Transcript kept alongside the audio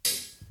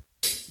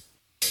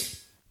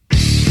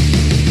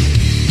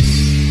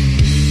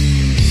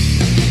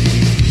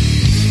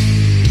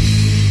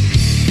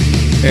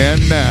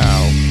And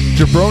now,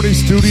 Jabroni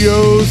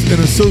Studios, in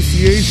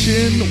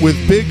association with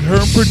Big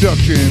Herm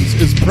Productions,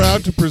 is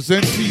proud to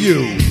present to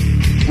you,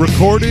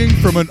 recording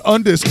from an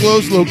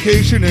undisclosed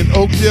location in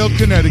Oakdale,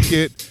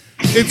 Connecticut,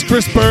 it's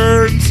Chris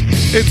Burns,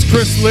 it's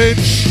Chris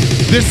Lynch,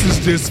 this is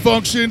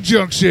Dysfunction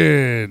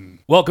Junction.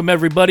 Welcome,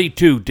 everybody,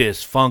 to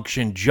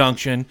Dysfunction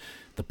Junction,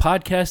 the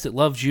podcast that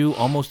loves you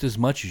almost as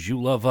much as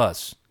you love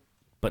us,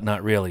 but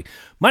not really.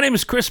 My name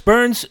is Chris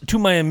Burns. To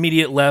my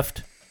immediate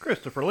left,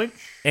 Christopher Lynch.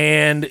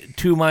 And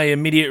to my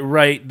immediate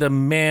right, the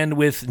man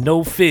with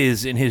no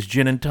fizz in his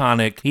gin and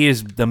tonic. He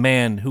is the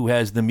man who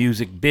has the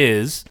music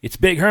biz. It's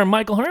Big Herm,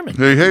 Michael Herman.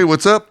 Hey,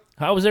 what's up?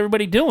 How is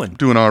everybody doing?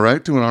 Doing all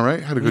right.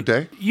 Had a good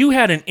day. You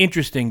had an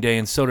interesting day,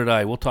 and so did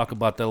I. We'll talk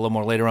about that a little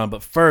more later on.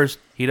 But first,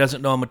 he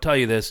doesn't know I'm going to tell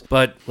you this,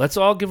 but let's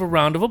all give a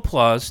round of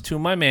applause to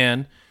my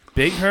man,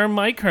 Big Herm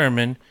Mike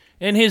Herman,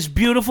 and his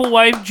beautiful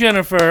wife,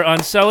 Jennifer,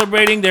 on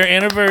celebrating their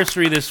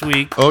anniversary this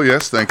week. Oh,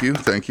 yes. Thank you.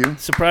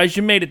 Surprised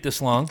you made it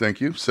this long. Thank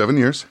you. 7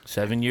 years.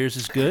 7 years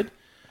is good.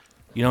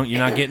 You're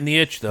not getting the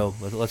itch, though.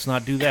 Let's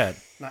not do that.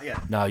 Not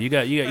yet. No, you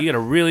got a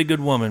really good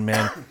woman,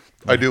 man.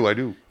 I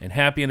do. And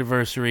happy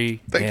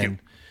anniversary. Thank you.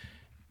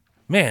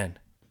 Man,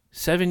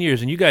 7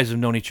 years, and you guys have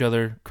known each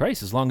other,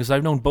 Christ, as long as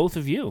I've known both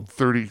of you.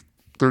 30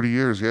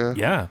 years, yeah.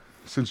 Yeah.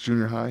 Since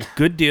junior high.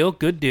 Good deal.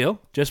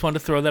 Just wanted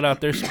to throw that out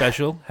there.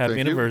 Special. Happy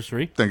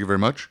anniversary. Thank you very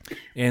much.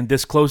 And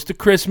this close to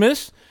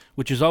Christmas,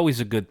 which is always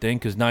a good thing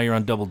because now you're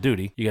on double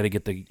duty. You got to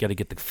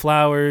get the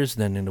flowers.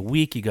 Then in a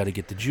week, you got to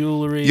get the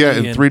jewelry. Yeah,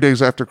 and 3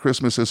 days after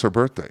Christmas is her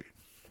birthday.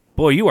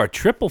 Boy, you are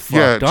triple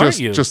fucked, aren't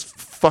you? Just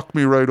fuck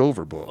me right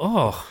over, boy.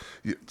 Oh.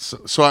 Yeah,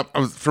 so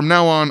I from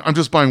now on, I'm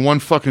just buying one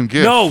fucking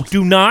gift. No,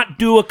 do not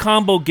do a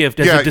combo gift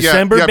as a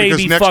December baby.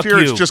 Because next fuck year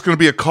you. It's just going to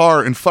be a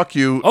car and fuck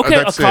you. Okay,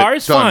 a car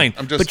is Done.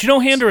 fine, but you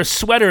don't hand her a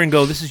sweater and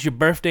go, "This is your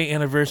birthday,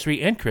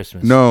 anniversary, and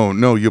Christmas."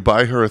 No, you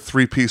buy her a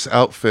 3-piece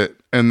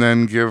outfit and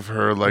then give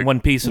her like one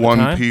piece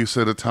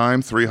at a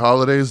time, 3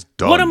 holidays.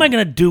 Done. What am I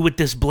going to do with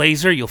this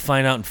blazer? You'll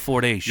find out in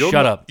 4 days.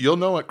 Shut up. You'll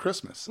know at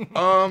Christmas.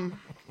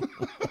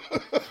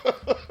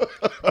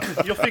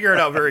 You'll figure it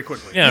out very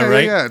quickly. Yeah,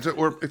 right. Yeah.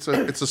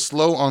 It's a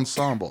slow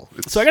ensemble.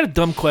 So I got a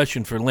dumb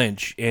question for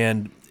Lynch,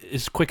 and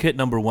it's quick hit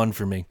number 1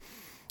 for me.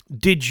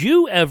 Did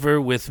you ever,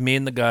 with me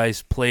and the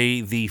guys,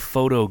 play the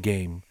photo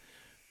game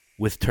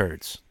with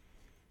turds?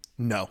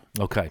 No.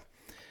 Okay.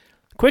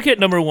 Quick hit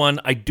number 1,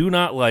 I do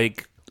not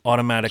like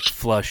automatic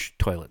flush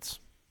toilets.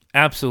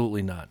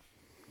 Absolutely not.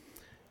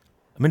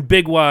 I'm in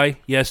Big Y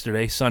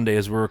yesterday, Sunday,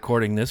 as we're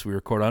recording this. We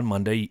record on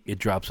Monday. It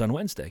drops on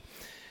Wednesday.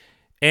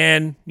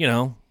 And,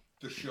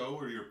 The show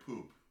or your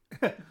poop?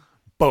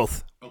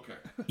 Both. Okay.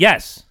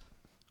 Yes.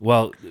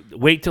 Well,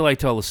 wait till I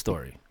tell the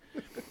story.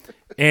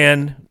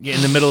 And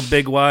in the middle of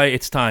Big Y,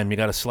 it's time. You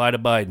got to slide a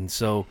Biden.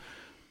 So,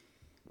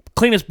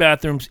 cleanest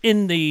bathrooms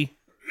in the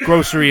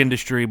grocery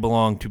industry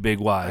belong to Big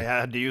Y. I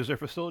had to use their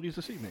facilities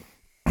this evening.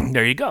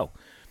 There you go.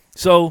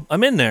 So,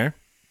 I'm in there,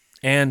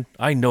 and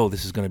I know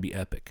this is going to be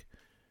epic.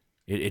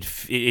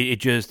 It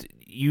just,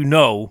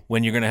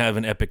 when you're going to have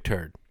an epic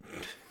turd.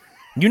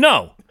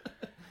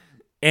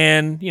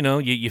 And,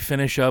 you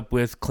finish up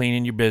with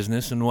cleaning your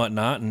business and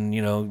whatnot, and,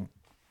 your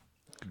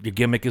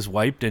gimmick is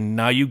wiped, and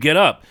now you get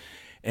up.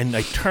 And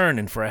I turned,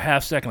 and for a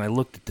half second, I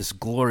looked at this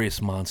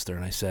glorious monster,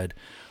 and I said,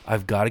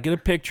 I've got to get a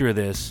picture of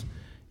this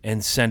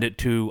and send it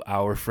to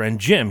our friend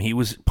Jim. He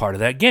was part of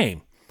that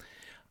game.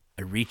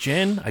 I reach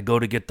in, I go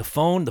to get the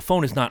phone. The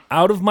phone is not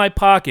out of my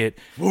pocket.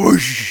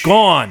 Whoosh.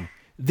 Gone.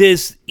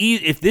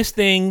 If this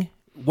thing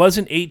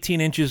wasn't 18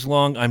 inches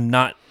long, I'm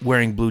not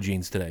wearing blue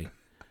jeans today.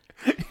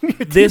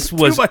 This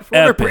was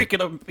epic. Breaking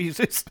them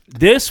pieces.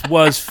 This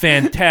was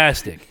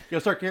fantastic. You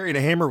gotta start carrying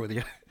a hammer with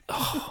you.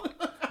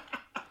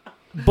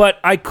 But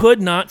I could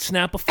not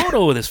snap a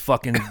photo of this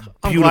fucking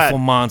beautiful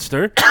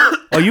monster.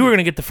 Oh, you were going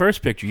to get the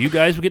first picture. You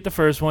guys would get the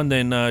first one,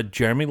 then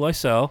Jeremy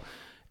Loisel,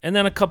 and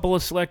then a couple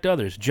of select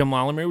others. Jim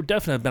Lollimer would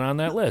definitely have been on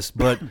that list.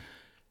 But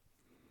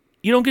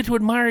you don't get to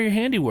admire your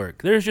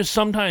handiwork. There's just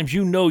sometimes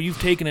you've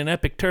taken an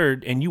epic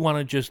turd, and you want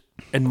to just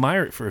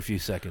admire it for a few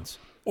seconds.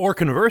 Or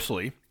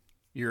conversely,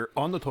 you're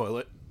on the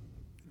toilet,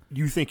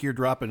 you think you're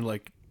dropping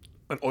like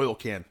an oil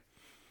can.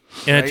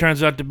 And right? It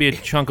turns out to be a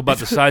chunk about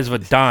the size of a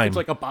dime. It's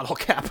like a bottle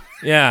cap.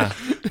 Yeah.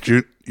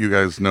 Do you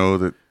guys know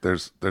that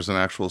there's an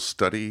actual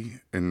study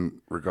in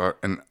regard,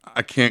 and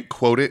I can't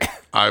quote it.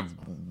 I've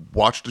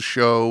watched a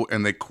show,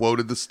 and they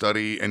quoted the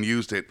study and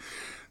used it.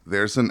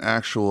 There's an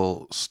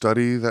actual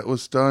study that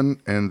was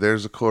done, and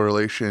there's a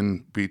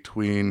correlation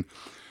between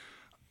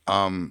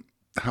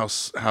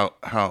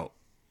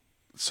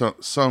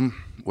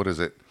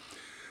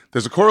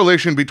There's a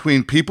correlation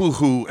between people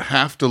who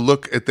have to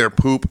look at their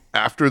poop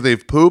after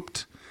they've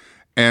pooped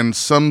and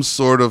some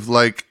sort of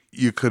like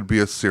you could be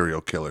a serial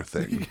killer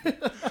thing.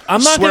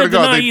 I'm not going to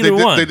deny either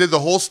one. They did the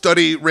whole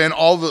study, ran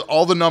all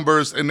the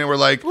numbers, and they were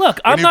like, "Look,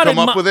 when I'm you not come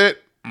up with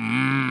it."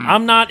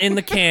 I'm not in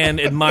the can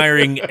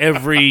admiring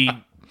every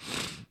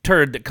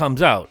turd that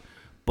comes out,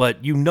 but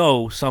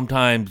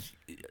sometimes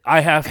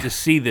I have to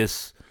see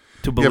this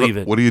to believe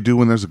it. What do you do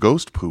when there's a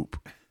ghost poop?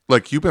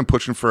 like you've been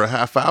pushing for a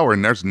half hour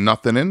and there's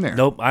nothing in there.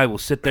 Nope, I will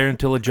sit there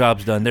until the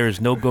job's done. There is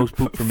no ghost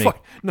poop for me.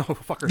 No,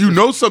 fucker. You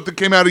know something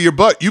came out of your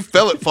butt. You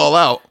felt it fall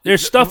out.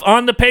 There's stuff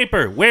on the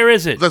paper. Where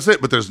is it? That's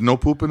it. But there's no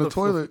poop in the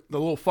toilet. The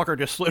little fucker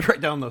just slid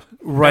right down the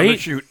Right?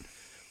 chute.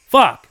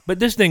 Fuck. But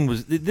this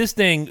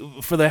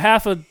thing for the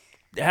half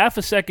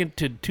a second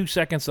to 2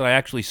 seconds that I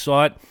actually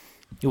saw it,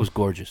 it was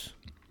gorgeous.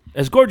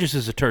 As gorgeous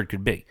as a turd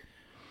could be.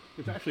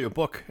 It's actually a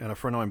book, and a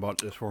friend of mine bought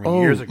this for me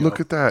years ago. Look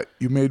at that.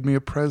 You made me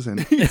a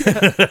present.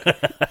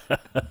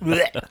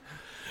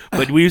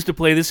 But we used to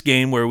play this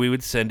game where we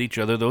would send each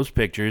other those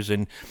pictures,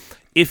 and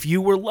if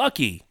you were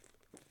lucky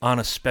on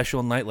a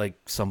special night like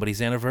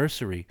somebody's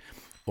anniversary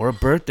or a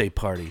birthday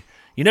party,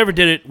 you never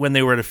did it when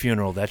they were at a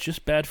funeral. That's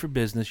just bad for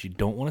business. You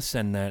don't want to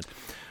send that.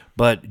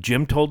 But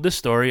Jim told this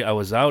story. I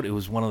was out. It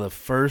was one of the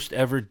first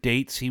ever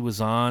dates he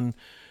was on.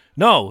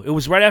 No, it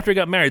was right after he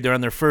got married. They're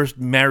on their first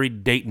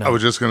married date night. I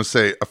was just going to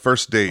say a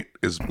first date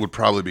would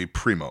probably be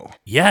primo.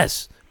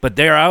 Yes, but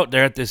they're out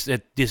there at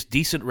this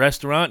decent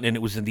restaurant, and it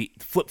was in the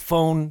flip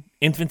phone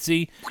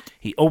infancy.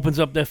 He opens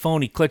up that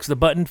phone, he clicks the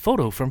button,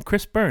 photo from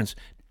Chris Burns.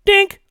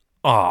 Dink!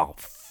 Oh,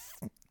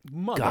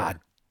 God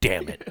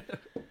damn it.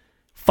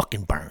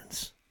 Fucking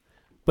Burns.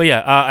 But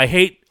yeah, I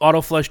hate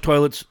auto flush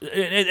toilets,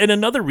 and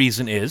another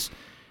reason is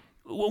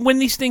when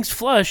these things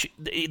flush,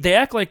 they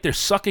act like they're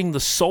sucking the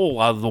soul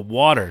out of the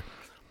water.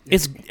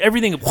 It's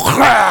everything, and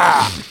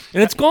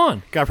it's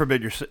gone. God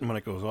forbid you're sitting when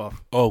it goes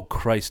off. Oh,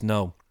 Christ,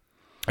 no.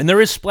 And there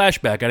is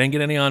splashback. I didn't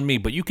get any on me,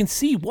 but you can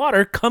see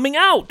water coming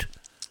out.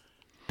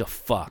 The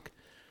fuck?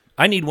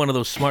 I need one of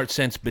those Smart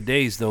Sense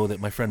bidets, though, that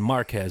my friend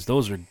Mark has.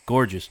 Those are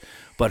gorgeous.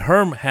 But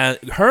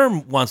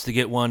Herm wants to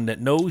get one that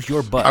knows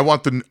your butt. I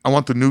want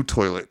the new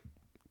toilet.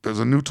 There's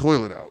a new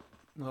toilet out.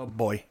 Oh,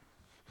 boy.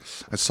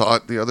 I saw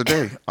it the other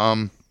day.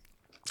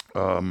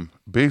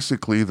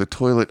 Basically, the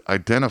toilet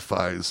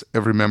identifies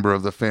every member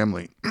of the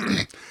family,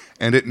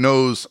 and it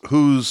knows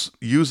who's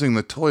using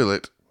the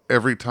toilet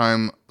every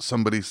time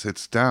somebody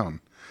sits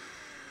down.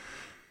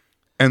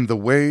 And the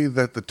way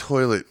that the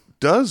toilet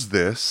does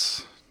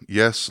this,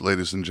 yes,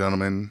 ladies and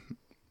gentlemen,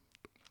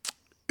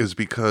 is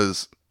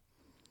because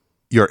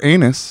your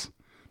anus,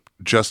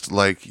 just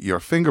like your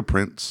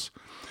fingerprints,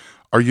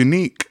 are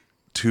unique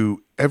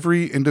to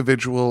every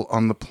individual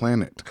on the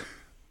planet.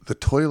 The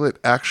toilet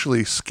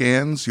actually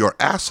scans your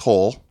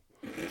asshole,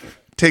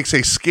 takes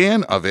a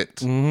scan of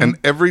it, and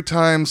every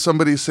time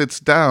somebody sits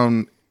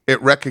down, it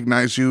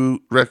recognizes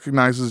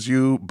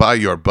you by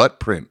your butt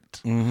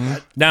print. Now,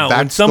 That's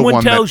when someone the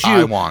one tells that I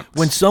you, want.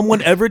 when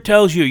someone ever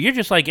tells you, you're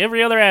just like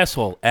every other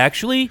asshole.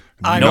 Actually,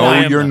 No,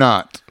 I am you're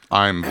not.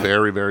 I'm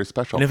very, very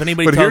special. And if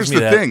anybody but tells here's me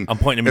the that, thing. I'm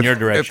pointing them in your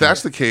direction. If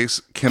that's the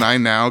case, can I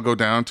now go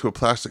down to a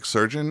plastic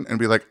surgeon and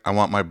be like, I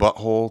want my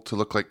butthole to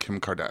look like Kim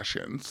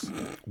Kardashian's?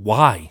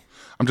 Why?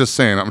 I'm just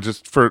saying. I'm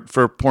just for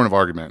point of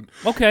argument.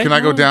 Okay. Can I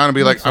go down and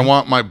be like, I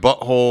want my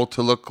butthole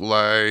to look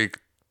like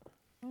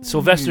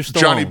Sylvester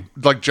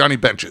Stallone. Johnny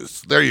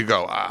Benches? There you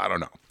go. I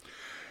don't know.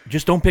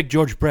 Just don't pick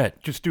George Brett.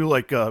 Just do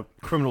like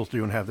criminals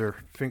do and have their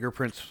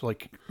fingerprints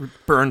like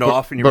burned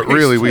off. And but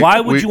really, why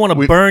would you want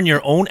to burn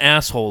your own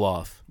asshole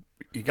off?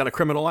 You got a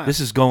criminal ass. This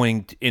is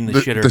going in the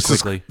shitter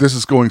quickly. This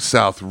is going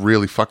south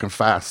really fucking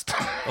fast.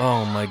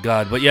 Oh, my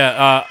God. But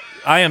yeah,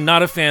 I am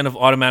not a fan of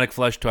automatic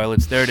flush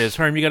toilets. There it is.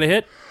 Herm, you got a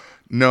hit?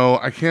 No,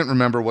 I can't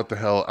remember what the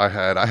hell I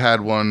had. I had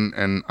one,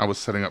 and I was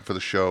setting up for the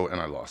show, and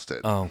I lost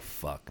it. Oh,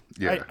 fuck.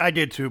 Yeah. I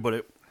did too, but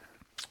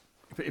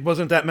if it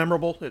wasn't that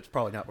memorable, it's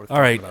probably not worth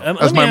All right. talking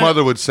about. As my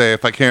mother would say,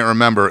 if I can't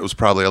remember, it was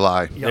probably a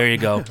lie. There you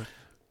go.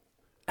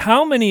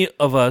 How many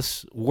of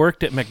us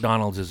worked at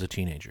McDonald's as a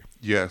teenager?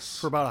 Yes.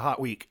 For about a hot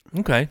week.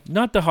 Okay.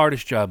 Not the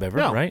hardest job ever,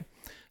 No. right?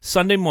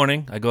 Sunday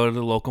morning, I go to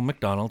the local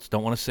McDonald's.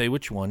 Don't want to say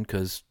which one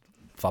because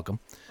fuck them.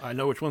 I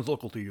know which one's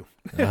local to you.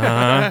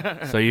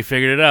 So you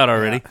figured it out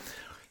already. Yeah.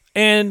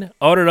 And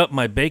ordered up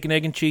my bacon,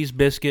 egg, and cheese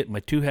biscuit,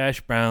 my 2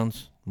 hash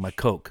browns, my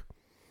Coke.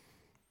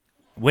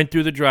 Went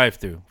through the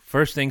drive-thru.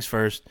 First things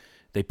first,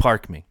 they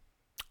park me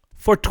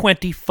for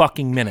 20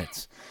 fucking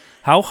minutes.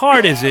 How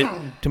hard is it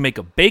to make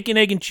a bacon,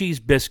 egg, and cheese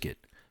biscuit?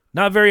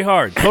 Not very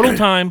hard. Total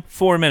time,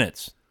 4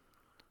 minutes.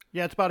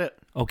 Yeah, that's about it.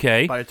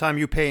 Okay. By the time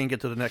you pay and get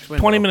to the next window.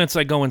 20 minutes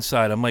I go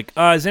inside. I'm like,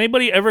 is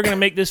anybody ever going to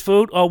make this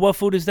food? Oh, what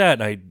food is that?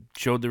 And I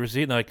showed the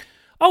receipt, and they're like,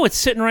 oh, it's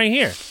sitting right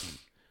here.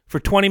 For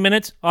 20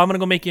 minutes, I'm going to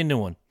go make you a new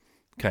one.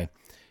 Okay.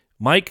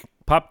 Mike,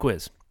 pop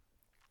quiz.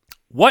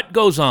 What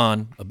goes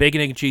on a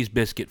bacon, egg, and cheese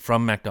biscuit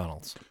from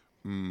McDonald's?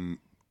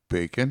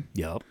 Bacon.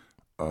 Yep.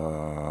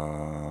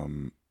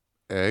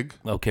 Egg.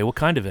 Okay, what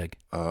kind of egg?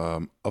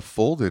 A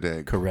folded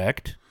egg.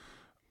 Correct.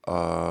 You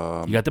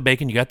got the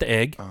bacon, you got the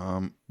egg.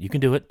 You can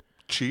do it.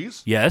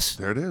 Cheese. Yes.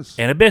 There it is.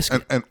 And a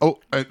biscuit.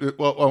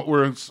 Well,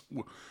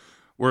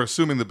 we're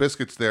assuming the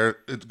biscuit's there.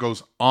 It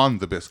goes on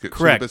the biscuit.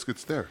 Correct. So the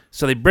biscuit's there.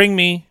 So they bring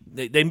me,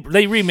 they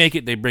remake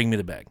it, they bring me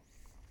the bag.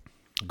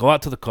 Go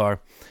out to the car.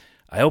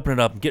 I open it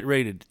up, get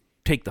ready to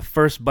take the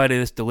first bite of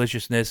this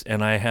deliciousness,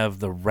 and I have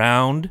the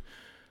round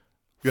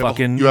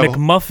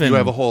McMuffin You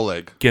have a whole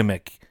egg.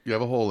 gimmick. You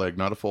have a whole egg,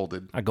 not a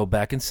folded. I go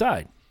back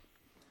inside.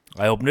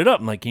 I opened it up.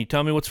 I'm like, can you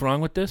tell me what's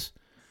wrong with this?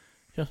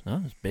 She goes,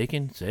 no, it's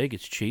bacon, it's egg,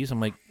 it's cheese. I'm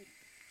like,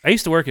 I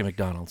used to work at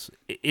McDonald's.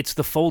 It's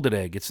the folded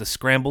egg. It's the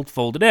scrambled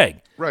folded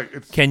egg. Right.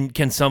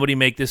 Can somebody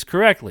make this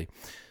correctly?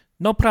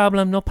 No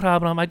problem, no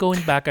problem. I go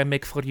in back. I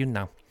make for you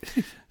now.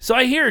 So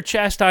I hear her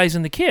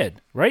chastising the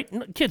kid, right?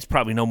 Kid's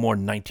probably no more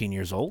than 19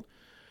 years old.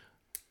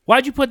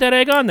 Why'd you put that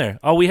egg on there?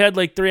 Oh, we had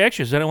like 3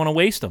 extras. I didn't want to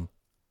waste them.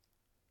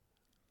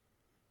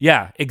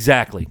 Yeah,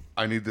 exactly.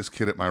 I need this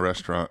kid at my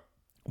restaurant.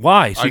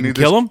 Why? So you can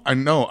kill him? I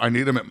know. I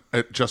need him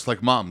at Just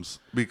Like Mom's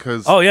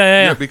because. Oh,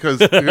 yeah. Because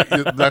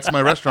that's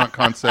my restaurant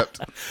concept.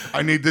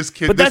 I need this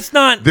kid. But that's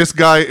not. This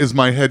guy is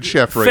my head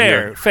chef right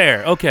here.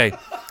 Fair. Okay.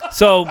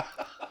 So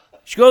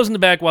she goes in the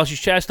back while she's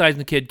chastising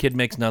the kid. Kid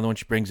makes another one.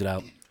 She brings it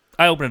out.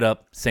 I open it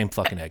up. Same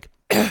fucking egg.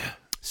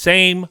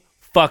 Same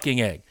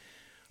fucking egg.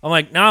 I'm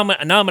like, now I'm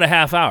at a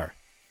half hour.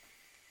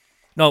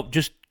 No,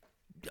 just.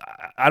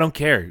 I don't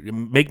care.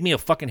 Make me a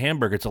fucking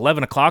hamburger. It's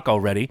 11 o'clock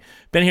already.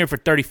 Been here for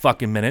 30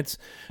 fucking minutes.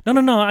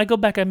 No. I go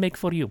back. I make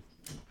for you.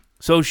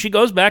 So she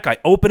goes back. I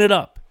open it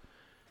up.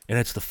 And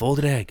it's the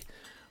folded egg.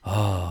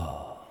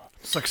 Oh.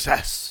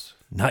 Success.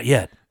 Not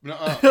yet.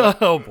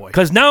 Oh, boy.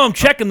 Because now I'm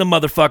checking the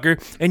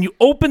motherfucker. And you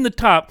open the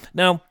top.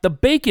 Now, the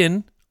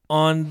bacon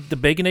on the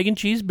bacon, egg, and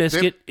cheese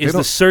biscuit is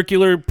the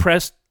circular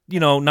pressed,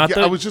 not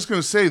the... I was just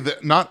going to say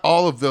that not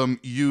all of them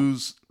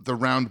use the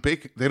round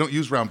bacon. They don't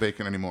use round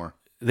bacon anymore.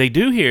 They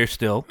do here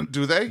still.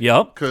 Do they?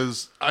 Yep.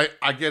 Because I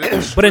get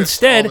it. But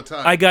instead, all the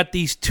time. I got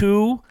these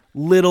 2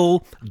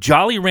 little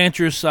Jolly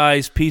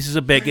Rancher-sized pieces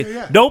of bacon.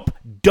 Yeah. Nope,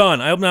 done.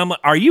 I open. I'm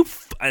like, are you?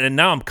 And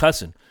now I'm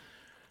cussing.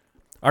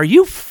 Are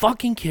you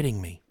fucking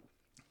kidding me?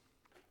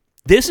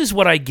 This is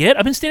what I get?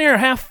 I've been standing here a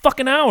half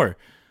fucking hour.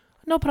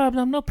 No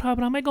problem.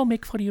 I go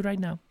make for you right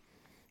now.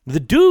 The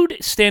dude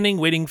standing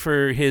waiting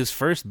for his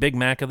first Big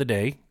Mac of the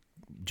day,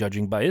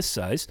 judging by his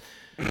size.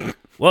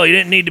 Well, you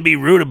didn't need to be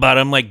rude about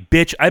it. I'm like,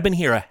 bitch, I've been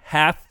here a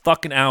half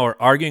fucking hour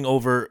arguing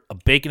over a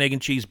bacon, egg,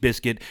 and cheese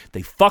biscuit.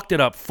 They fucked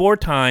it up 4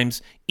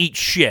 times. Eat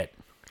shit.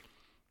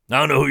 I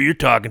don't know who you're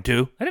talking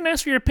to. I didn't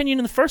ask for your opinion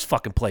in the first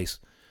fucking place.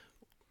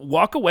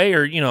 Walk away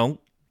or,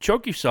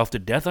 choke yourself to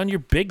death on your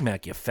Big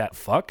Mac, you fat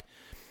fuck.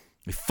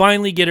 We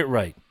finally get it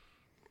right.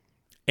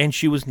 And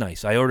she was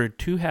nice. I ordered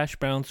 2 hash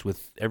browns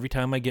with every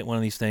time I get one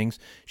of these things.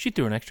 She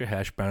threw an extra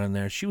hash brown in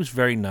there. She was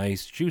very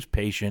nice. She was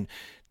patient.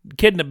 The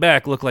kid in the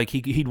back looked like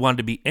he'd wanted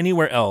to be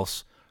anywhere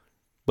else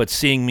but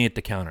seeing me at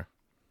the counter.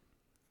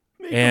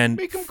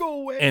 Make him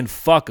go away. And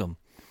fuck him.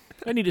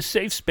 I need a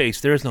safe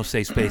space. There is no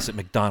safe space at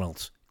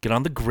McDonald's. Get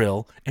on the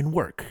grill and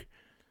work.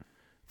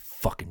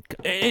 Fucking.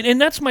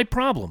 And that's my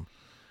problem.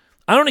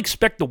 I don't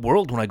expect the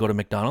world when I go to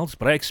McDonald's,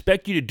 but I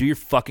expect you to do your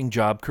fucking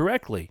job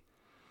correctly.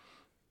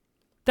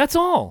 That's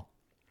all.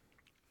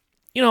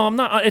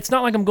 It's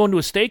not like I'm going to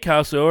a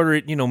steakhouse. I order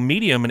it,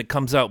 medium and it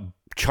comes out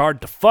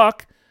charred to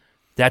fuck.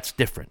 That's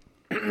different.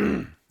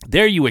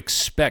 There you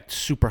expect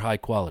super high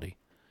quality.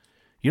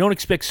 You don't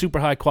expect super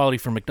high quality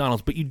from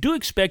McDonald's, but you do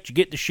expect you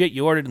get the shit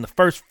you ordered in the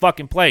first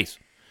fucking place.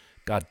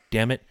 God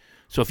damn it.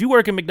 So if you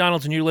work at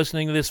McDonald's and you're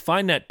listening to this,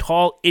 find that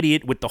tall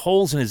idiot with the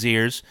holes in his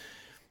ears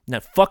and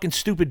that fucking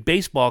stupid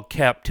baseball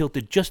cap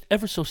tilted just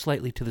ever so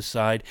slightly to the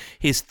side,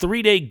 his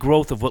 3-day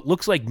growth of what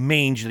looks like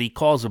mange that he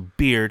calls a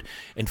beard,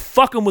 and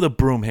fuck him with a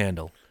broom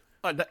handle.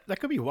 That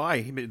could be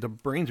why the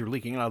brains are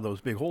leaking out of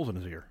those big holes in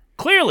his ear.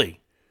 Clearly.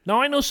 Now,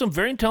 I know some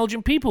very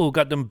intelligent people who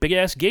got them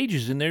big-ass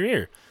gauges in their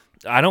ear.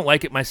 I don't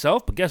like it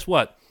myself, but guess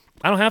what?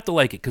 I don't have to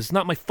like it because it's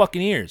not my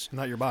fucking ears.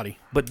 Not your body.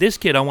 But this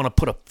kid, I want to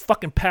put a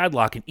fucking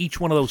padlock in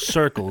each one of those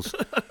circles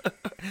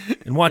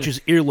and watch his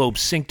earlobes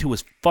sink to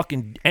his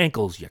fucking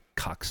ankles, you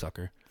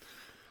cocksucker.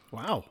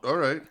 Wow. All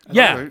right.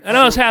 Yeah, All right. and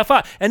I was half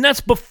out. And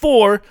that's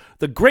before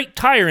the great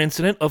tire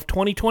incident of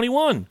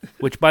 2021,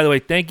 which, by the way,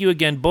 thank you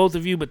again, both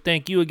of you, but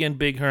thank you again,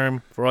 Big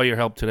Herm, for all your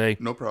help today.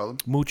 No problem.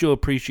 Mucho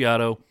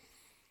apreciado.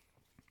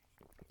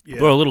 Yeah.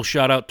 For a little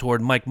shout out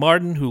toward Mike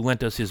Martin, who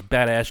lent us his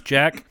badass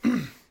jack.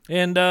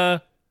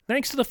 And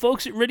thanks to the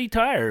folks at Riddy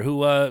Tire,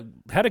 who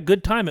had a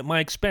good time at my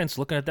expense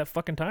looking at that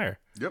fucking tire.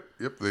 Yep,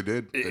 they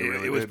did.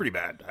 It was pretty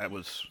bad.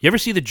 You ever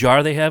see the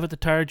jar they have at the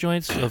tire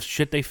joints of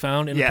shit they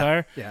found in the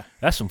tire? Yeah.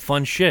 That's some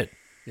fun shit.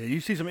 Yeah, you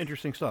see some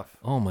interesting stuff.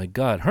 Oh, my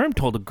God. Herm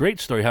told a great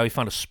story how he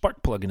found a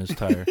spark plug in his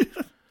tire.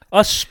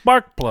 A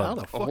spark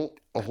plug.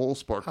 A whole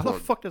spark How plug. the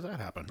fuck does that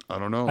happen? I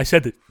don't know. I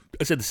said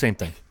the same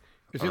thing.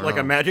 Is it like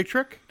a magic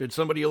trick? Did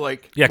somebody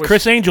Yeah,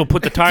 Chris Angel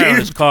put the tire on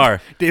his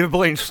car. David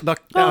Blaine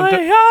snuck down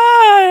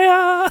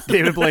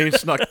David Blaine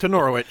snuck to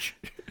Norwich.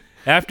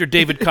 After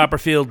David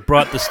Copperfield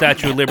brought the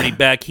Statue of Liberty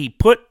back, he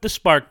put the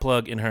spark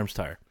plug in Herm's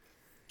tire.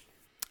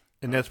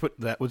 And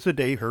that was the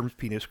day Herm's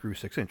penis grew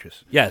 6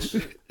 inches. Yes,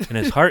 and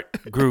his heart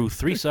grew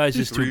 3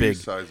 sizes too big.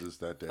 3 sizes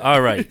that day.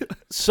 All right,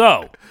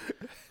 so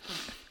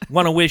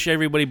want to wish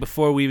everybody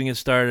before we even get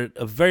started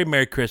a very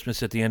Merry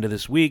Christmas at the end of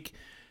this week.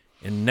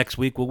 And next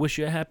week, we'll wish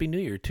you a Happy New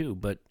Year, too.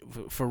 But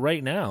for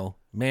right now,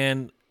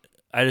 man,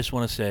 I just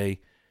want to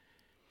say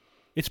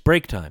it's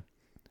break time.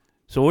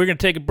 So we're going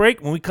to take a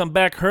break. When we come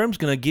back, Herm's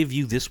going to give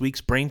you this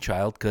week's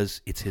brainchild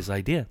because it's his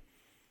idea.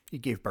 He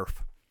gave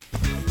birth.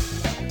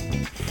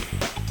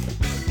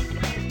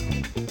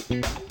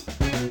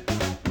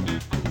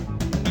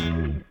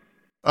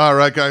 All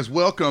right, guys,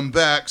 welcome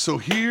back. So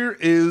here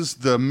is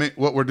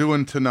what we're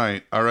doing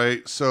tonight. All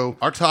right, so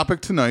our topic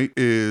tonight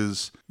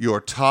is your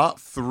top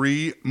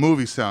 3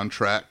 movie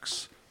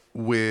soundtracks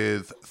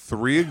with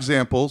 3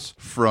 examples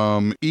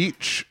from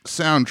each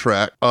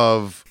soundtrack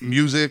of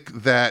music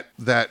that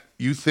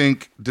you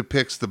think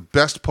depicts the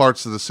best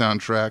parts of the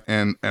soundtrack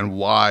and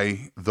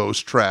why those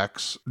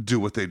tracks do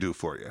what they do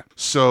for you.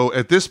 So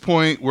at this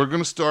point, we're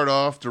going to start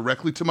off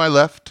directly to my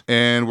left,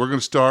 and we're going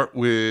to start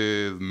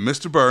with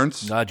Mr.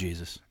 Burns. Ah,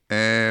 Jesus.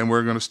 And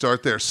we're going to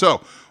start there.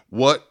 So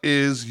what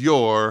is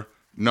your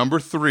number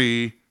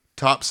 3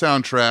 top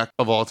soundtrack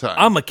of all time?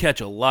 I'm going to catch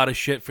a lot of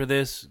shit for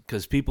this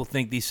because people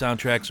think these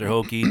soundtracks are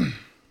hokey.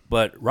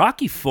 But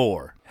Rocky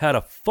IV had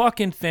a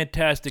fucking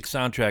fantastic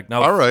soundtrack.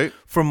 Now, all right.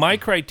 For my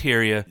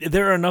criteria,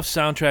 there are enough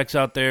soundtracks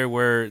out there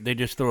where they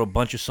just throw a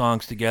bunch of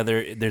songs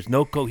together. There's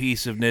no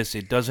cohesiveness.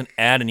 It doesn't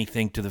add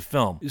anything to the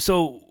film.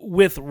 So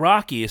with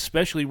Rocky,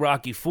 especially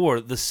Rocky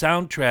IV, the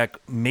soundtrack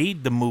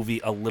made the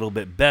movie a little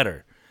bit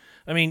better.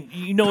 I mean,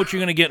 you know what you're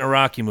going to get in a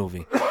Rocky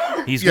movie.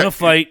 He's going to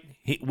fight.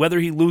 Whether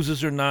he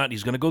loses or not,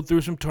 he's going to go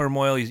through some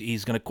turmoil.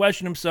 He's going to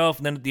question himself,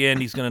 and then at the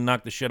end, he's going to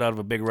knock the shit out of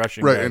a big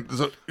Russian guy. And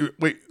so,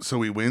 wait,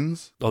 so he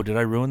wins? Oh, did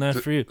I ruin that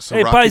for you? So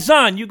hey, Rocky,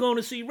 Paisan, you going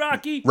to see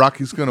Rocky?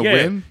 Rocky's going to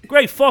win?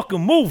 Great fucking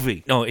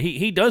movie. No,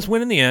 he does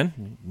win in the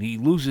end. He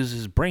loses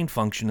his brain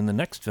function in the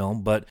next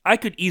film, but I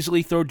could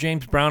easily throw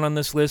James Brown on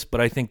this list,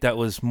 but I think that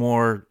was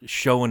more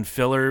show and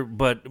filler.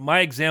 But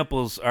my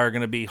examples are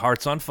going to be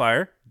Hearts on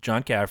Fire,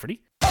 John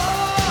Cafferty.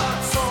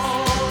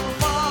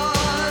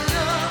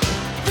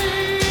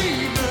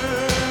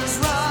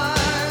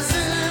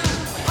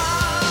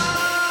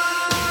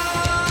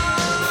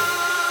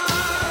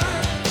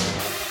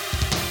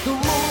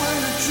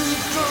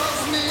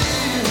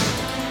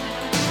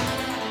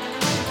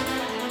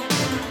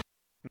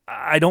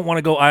 I don't want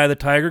to go Eye of the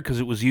Tiger because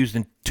it was used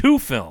in 2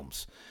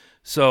 films.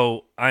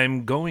 So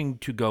I'm going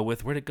to go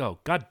with, where'd it go?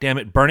 God damn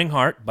it, Burning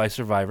Heart by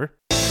Survivor.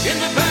 In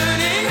the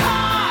burning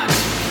heart,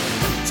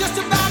 just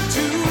about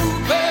to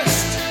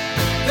burst.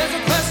 There's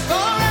a quest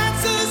for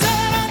answers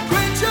and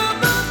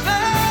unquenchable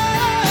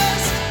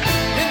thirst.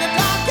 In the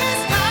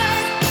darkest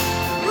night,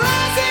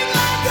 rising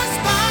like a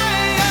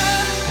spire.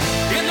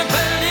 In the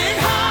burning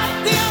heart,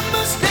 the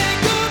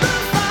unmistakable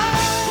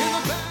fire.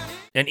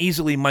 And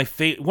easily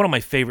one of my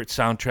favorite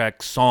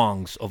soundtrack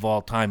songs of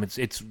all time.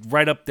 It's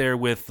right up there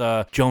with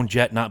Joan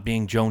Jett not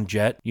being Joan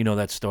Jett. You know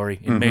that story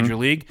in Major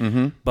League.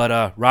 Mm-hmm.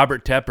 But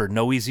Robert Tepper,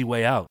 No Easy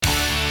Way Out.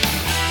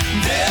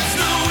 There's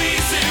no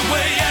easy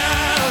way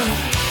out.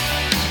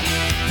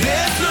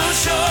 There's no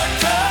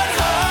shortcut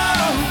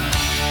home.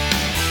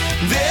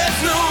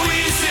 There's no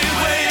easy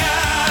way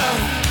out.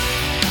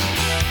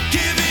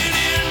 Giving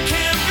in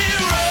can be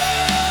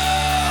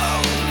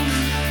wrong.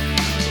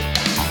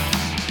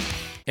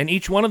 And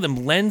each one of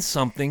them lends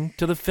something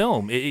to the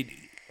film.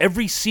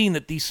 Every scene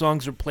that these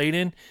songs are played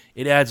in,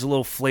 it adds a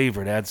little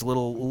flavor. It adds a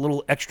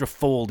little extra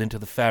fold into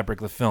the fabric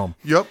of the film.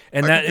 Yep,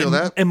 and I can feel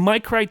that. And my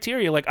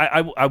criteria, like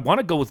I want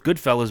to go with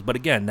Goodfellas, but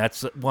again,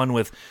 that's one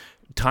with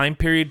time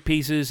period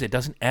pieces. It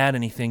doesn't add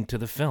anything to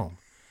the film.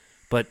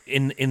 But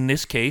in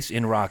this case,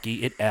 in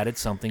Rocky, it added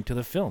something to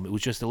the film. It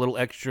was just a little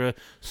extra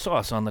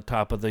sauce on the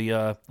top of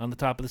the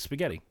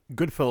spaghetti.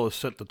 Goodfellas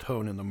set the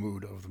tone and the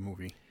mood of the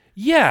movie.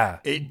 Yeah,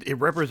 It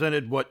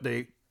represented what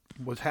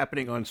was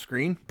happening on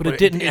screen, but it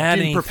didn't add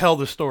any. Propel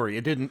the story.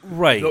 It didn't.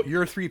 Right.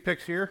 Your 3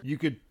 picks here, you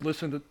could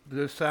listen to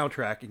the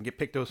soundtrack and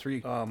pick those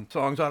 3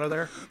 songs out of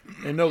there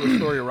and know the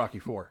story of Rocky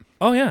IV.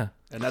 Oh yeah,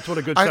 and that's what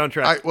a good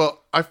soundtrack.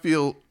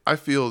 I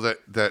feel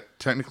that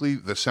technically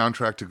the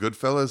soundtrack to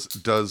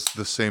Goodfellas does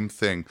the same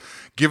thing.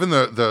 Given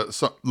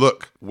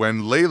look,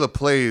 when Layla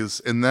plays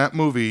in that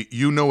movie,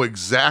 you know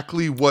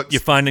exactly what you're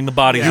finding the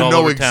bodies all over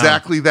town. You know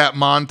exactly that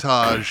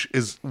montage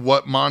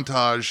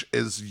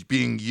is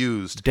being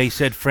used. They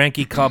said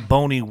Frankie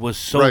Carboni was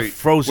so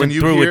frozen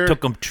through it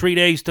took him 3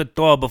 days to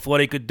thaw before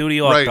they could do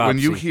the autopsy. Right, when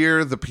you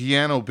hear the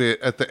piano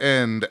bit at the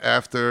end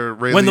after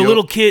Ray when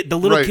Liotta, the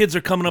little kids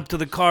are coming up to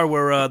the car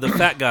where the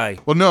fat guy.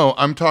 Well, no,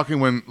 I'm talking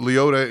when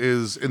Liotta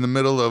is in the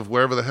middle of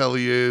wherever the hell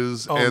he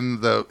is,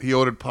 and he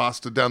ordered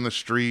pasta down the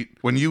street.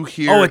 When you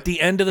hear, at the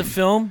end of the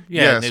film,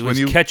 yes, it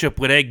was ketchup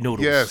with egg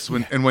noodles. Yes,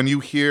 when you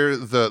hear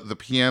the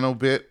piano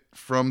bit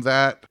from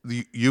that,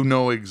 you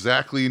know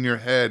exactly in your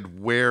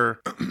head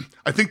where.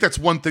 I think that's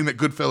one thing that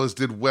Goodfellas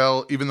did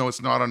well, even though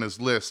it's not on his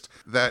list.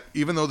 That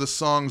even though the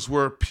songs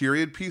were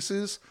period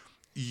pieces,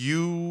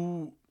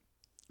 you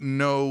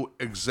know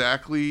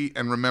exactly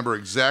and remember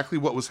exactly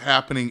what was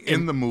happening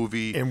in the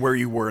movie and where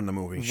you were in the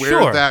movie.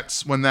 Where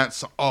that's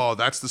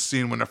the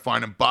scene when they're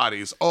finding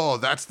bodies. Oh,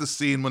 that's the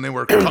scene when they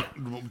were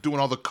doing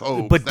all the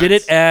code. But did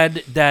it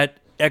add that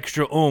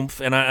extra oomph?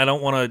 And I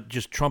don't want to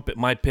just trumpet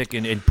my pick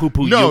and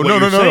poo-poo what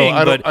you're saying,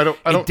 but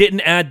it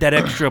didn't add that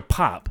extra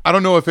pop. I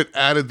don't know if it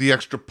added the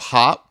extra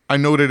pop. I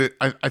know that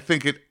I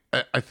think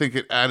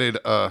it added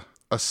a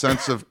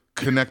sense of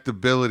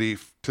connectability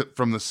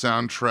from the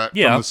soundtrack,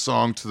 Yeah. from the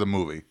song to the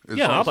movie.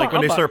 Yeah, It's like when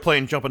I'll they buy- start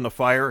playing Jump in the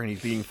Fire and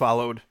he's being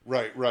followed.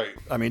 Right.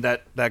 I mean,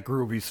 that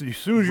groove, as soon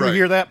as you Right.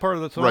 hear that part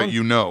of the song, Right,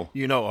 you know.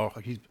 oh,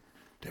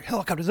 there are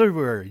helicopters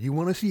everywhere. You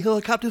want to see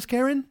helicopters,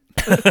 Karen?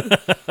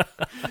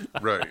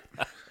 Right.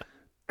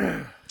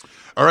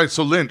 All right,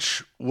 so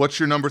Lynch, what's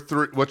your number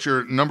 3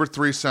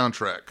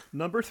 soundtrack?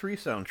 Number 3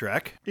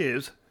 soundtrack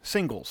is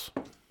Singles.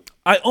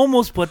 I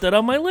almost put that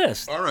on my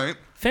list. All right.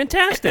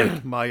 Fantastic.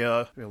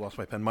 I lost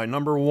my pen. My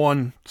number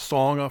 1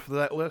 song off of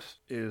that list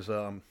is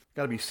got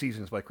to be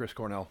Seasons by Chris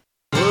Cornell.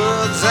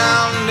 Words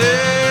I'll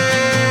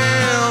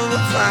never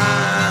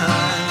find,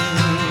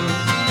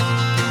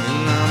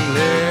 and I'm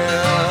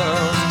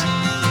left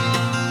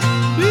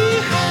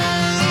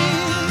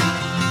behind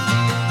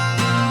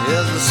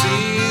as the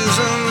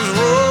seasons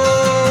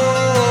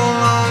roll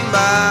on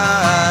by.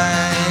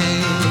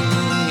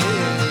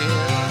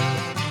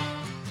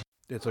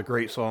 It's a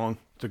great song.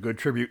 It's a good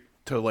tribute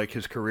to like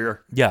his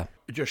career. Yeah.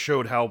 It just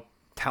showed how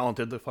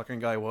talented the fucking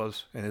guy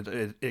was,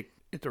 and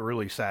it's a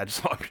really sad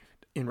song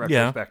in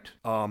retrospect.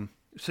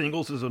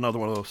 Singles is another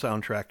one of those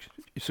soundtracks.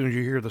 As soon as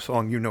you hear the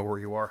song, you know where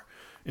you are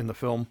in the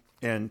film,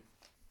 and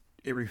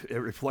it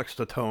reflects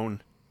the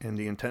tone and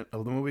the intent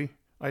of the movie,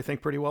 I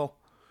think, pretty well.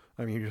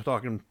 I mean, you're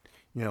talking,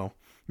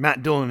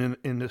 Matt Dillon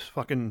in this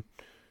fucking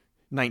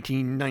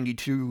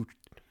 1992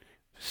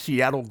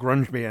 Seattle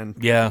grunge band.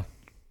 Yeah.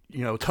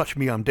 Touch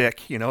Me, I'm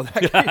Dick.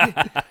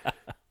 That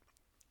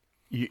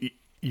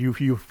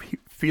you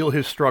feel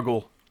his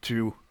struggle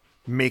to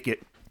make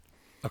it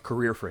a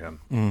career for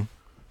him.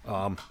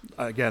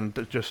 Again,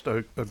 just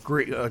a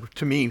great,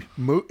 to me,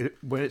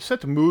 when it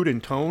sets mood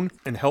and tone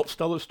and helps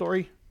tell the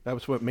story,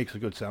 that's what makes a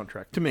good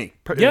soundtrack to me.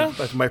 Yeah.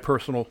 That's my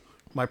personal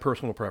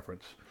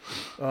preference.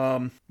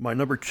 My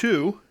number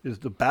 2 is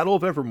The Battle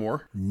of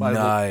Evermore by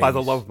Nice.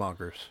 the Love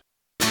Mongers.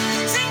 Sing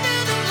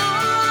to the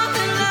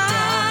morning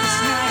light,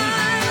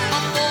 a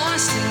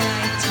voice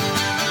tonight.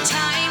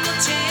 Time will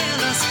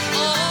tell us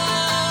all.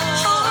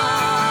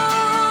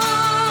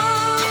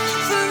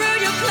 Through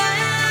your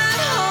plan,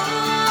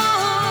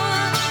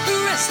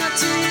 rest not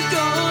till you're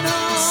gone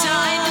home.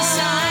 Side by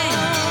side,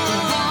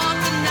 walk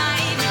the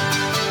night,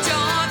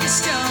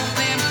 darkest of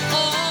them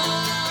all.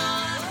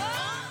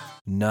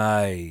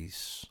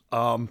 Nice.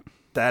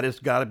 That has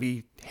got to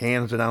be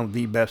hands down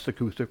the best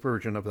acoustic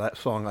version of that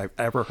song I've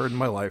ever heard in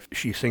my life.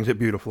 She sings it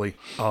beautifully.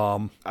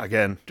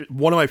 Again,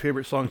 one of my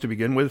favorite songs to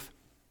begin with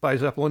by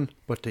Zeppelin,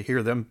 but to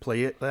hear them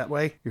play it that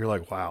way, you're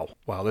like, wow,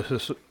 this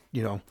is,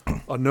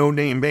 a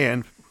no-name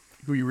band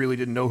who you really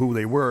didn't know who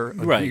they were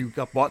until Right. you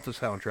bought the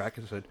soundtrack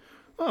and said,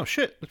 oh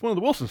shit, it's one of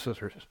the Wilson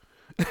sisters.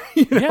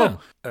 Yeah.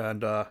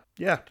 And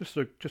just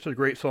a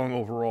great song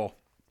overall.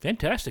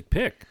 Fantastic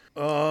pick.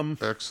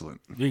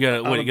 Excellent. You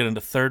got what? You got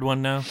into third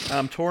one now?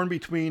 I'm torn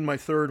between my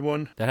third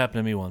one. That happened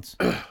to me once.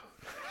 I'm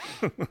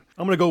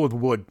gonna go with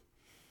Wood.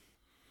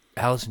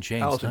 Alice in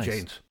Chains. Alice in nice.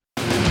 Chains.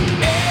 Into the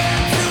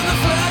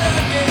flood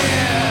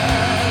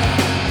again.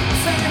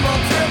 Same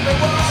old trip it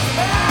was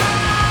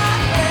back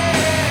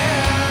then.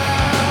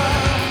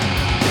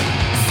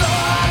 So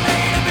I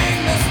made a big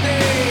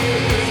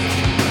mistake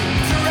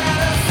to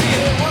rather see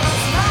it was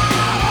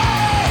my way.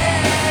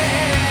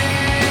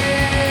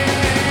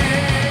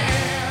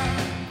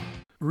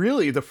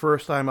 Really, the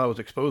first time I was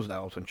exposed to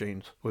Alice in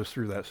Chains was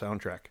through that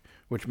soundtrack,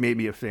 which made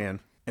me a fan,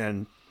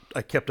 and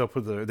I kept up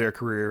with their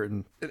career.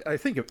 And I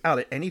think out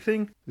of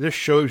anything, this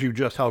shows you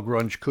just how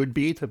grunge could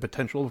be, the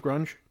potential of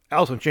grunge.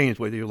 Alice in Chains,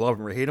 whether you love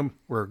them or hate them,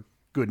 were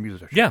good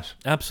musicians. Yeah,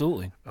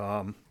 absolutely.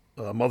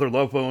 Mother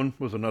Love Bone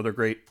was another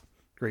great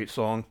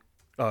song,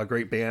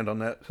 great band on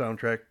that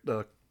soundtrack.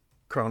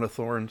 Crown of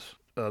Thorns.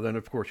 Then,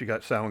 of course, you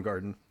got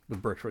Soundgarden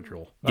with Birch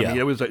Ritual. I Yeah. mean,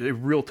 it was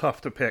real tough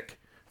to pick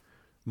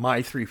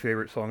my 3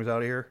 favorite songs out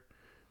of here.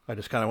 I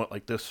just kind of went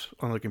like this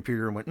on the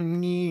computer and went,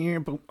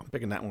 boom, I'm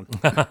picking that one.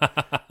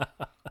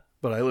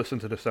 But I listened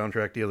to the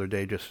soundtrack the other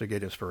day just to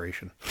get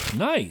inspiration.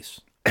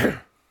 Nice.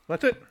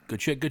 That's it.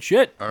 Good shit. Good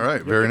shit. All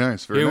right, very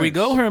nice. Very Here we nice.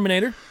 go,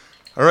 Herminator.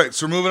 All right,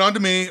 so moving on to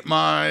me,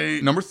 my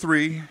number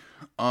 3.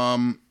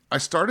 I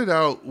started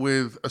out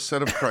with a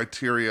set of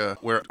criteria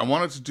where I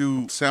wanted to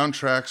do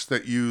soundtracks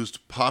that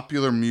used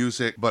popular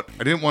music, but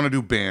I didn't want to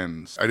do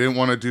bands. I didn't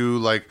want to do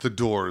like the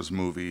Doors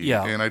movie.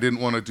 Yeah. And I didn't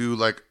want to do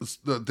like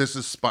This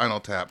Is Spinal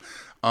Tap.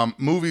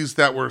 Movies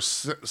that were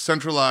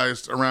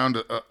centralized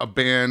around a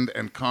band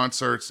and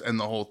concerts and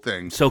the whole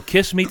thing. So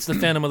Kiss Meets the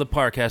Phantom of the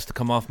Park has to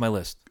come off my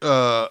list.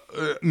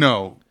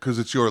 No, because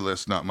it's your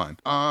list, not mine.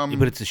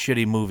 But it's a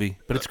shitty movie.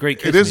 But it's great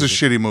Kiss It is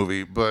music. a shitty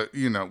movie, but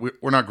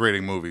we're not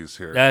grading movies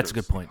here. That's a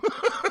good point.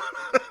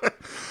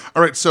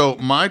 All right, so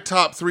my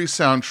top 3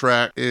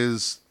 soundtrack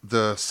is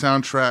the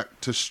soundtrack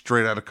to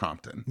Straight Outta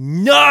Compton.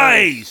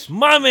 Nice,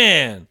 my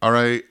man. All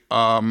right.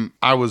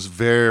 I was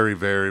very,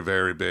 very,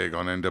 very big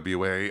on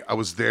NWA. I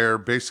was there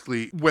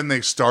basically when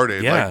they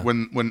started. Yeah. Like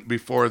when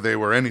before they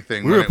were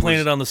anything. We when were playing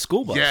was- it on the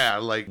school bus. Yeah,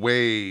 like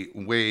way,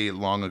 way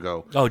long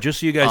ago. Oh, just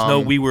so you guys know,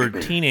 we were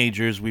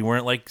teenagers. We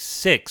weren't like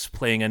 6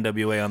 playing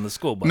NWA on the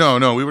school bus.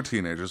 No, we were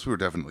teenagers. We were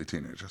definitely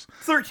teenagers.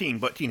 13,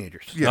 but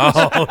teenagers.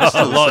 Oh,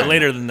 a lot same.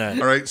 later than that.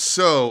 All right,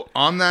 so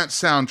on that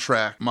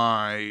soundtrack,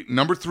 my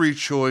number 3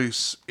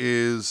 choice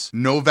is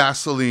No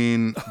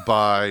Vaseline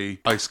by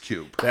Ice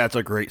Cube. That's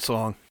a great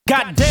song.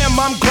 Goddamn,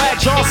 I'm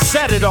glad y'all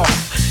set it off.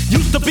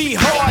 Used to be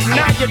hard,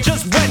 now you're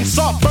just wet and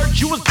soft.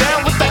 Bert, you was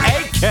down with the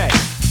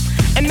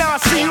AK. And now I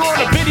see you on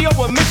a video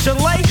with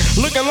Michelet,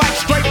 looking like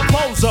straight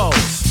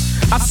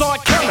bozos. I saw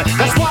it coming,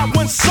 that's why I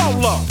went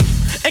solo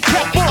and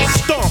kept on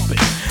stomping.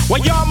 While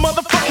y'all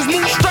motherfuckers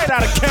moved straight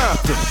out of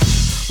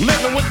Compton,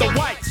 living with the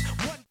whites.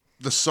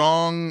 The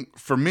song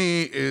for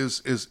me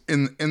is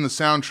in the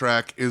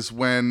soundtrack is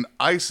when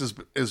Ice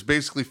is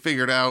basically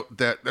figured out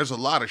that there's a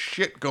lot of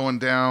shit going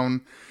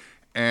down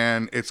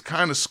and it's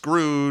kind of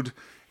screwed,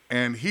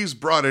 and he's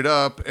brought it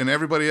up and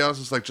everybody else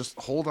is like, just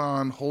hold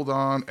on,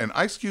 and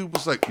Ice Cube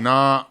was like,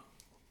 nah,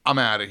 I'm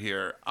out of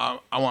here. I'm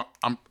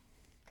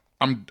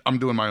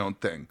doing my own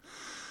thing.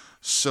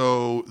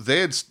 So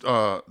they had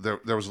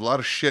there was a lot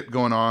of shit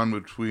going on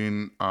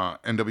between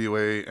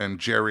NWA and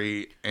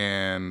Jerry,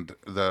 and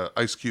the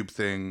Ice Cube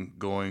thing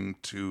going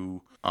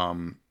to a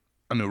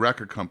new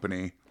record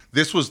company.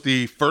 This was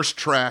the first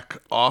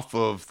track off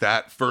of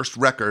that first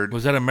record.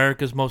 Was that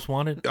America's Most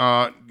Wanted?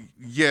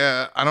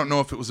 Yeah, I don't know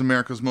if it was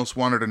America's Most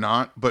Wanted or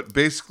not, but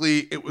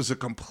basically it was a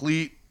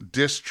complete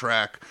diss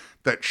track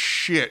that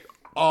shit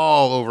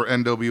all over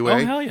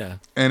NWA. Oh, hell yeah.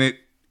 And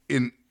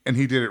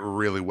he did it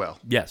really well.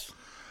 Yes.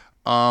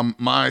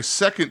 My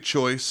second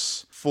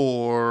choice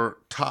for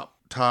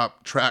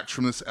top tracks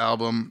from this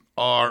album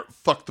are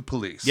Fuck the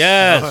Police.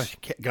 Yes.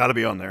 Gotta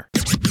be on there.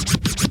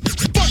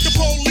 Fuck the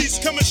police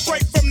coming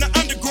straight from the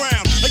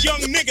underground. A young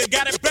nigga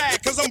got it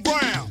bad cause I'm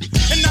brown.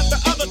 And not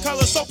the other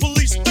color, so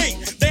police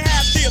think they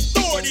have the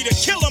authority to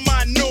kill a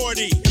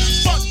minority.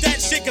 Fuck that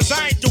shit cause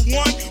I ain't the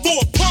one for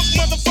a punk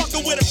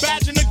motherfucker with a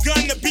badge and a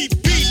gun to be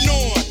beaten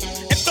on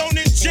and thrown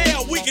in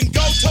jail. We can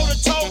go toe to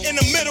toe in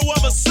the middle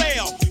of a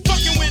sale.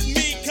 Fucking with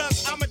me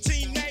cause I'm a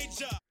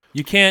teenager.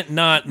 You can't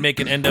not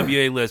make an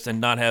NWA list and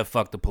not have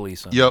Fuck the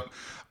Police on. Yep.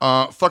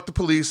 Fuck the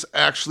Police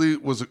actually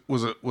was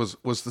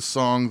the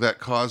song that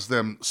caused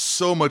them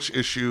so much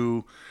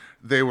issue.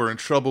 They were in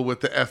trouble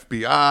with the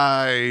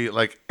FBI.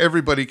 Like,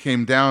 everybody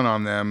came down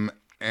on them,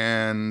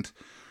 and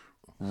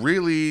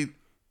really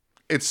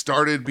it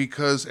started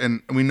because,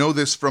 and we know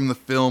this from the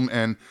film,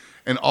 and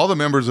all the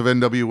members of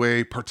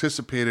NWA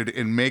participated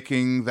in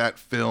making that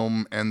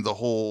film and the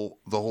whole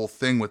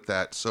thing with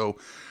that. So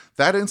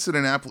that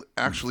incident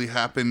actually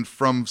happened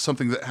from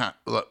something that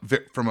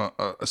from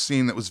a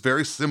scene that was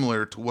very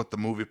similar to what the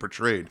movie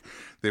portrayed.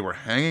 They were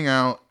hanging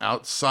out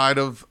outside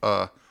of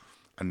a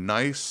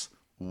nice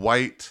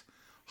white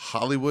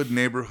Hollywood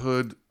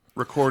neighborhood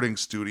recording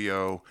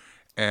studio,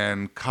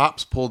 and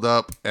cops pulled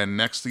up, and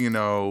next thing you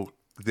know,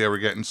 they were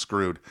getting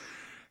screwed.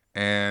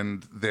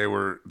 And there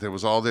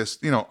was all this,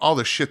 all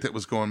the shit that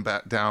was going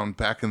down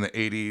back in the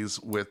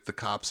 80s with the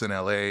cops in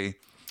LA.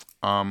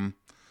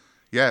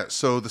 Yeah,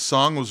 so the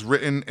song was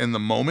written in the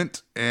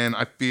moment, and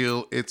I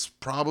feel it's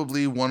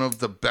probably one of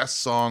the best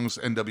songs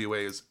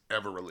NWA has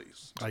ever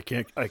released. I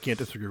can't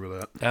disagree with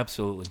that.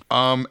 Absolutely.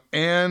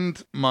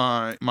 And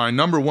my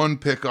number 1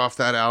 pick off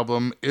that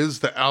album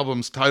is the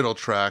album's title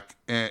track,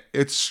 and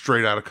it's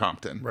Straight Outta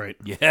Compton. Right.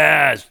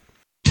 Yes.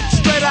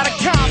 Straight out of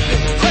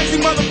Compton, crazy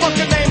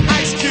motherfucker named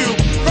Ice Cube.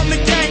 From the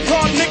gang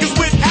called niggas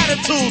with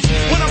attitudes.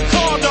 When I'm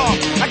called off,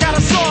 I got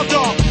a sawed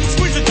off.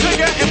 Squeeze the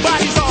trigger and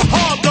bodies are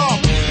hauled off.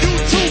 You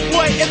too,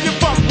 boy, if you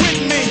fuck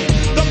with me.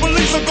 The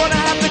police are gonna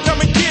have to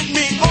come and get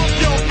me off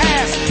your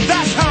ass.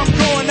 That's how I'm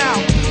going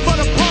out. For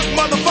the punk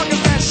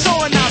motherfuckers that's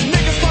showing out.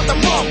 Niggas want to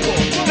mumble,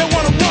 they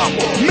wanna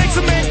rumble. Mix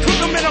them and cook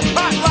them in a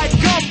pot like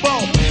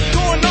gumbo.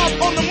 Going off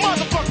on the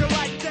motherfucker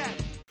like that.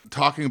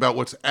 Talking about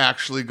what's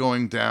actually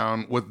going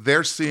down, what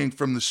they're seeing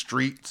from the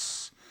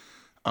streets.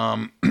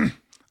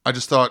 I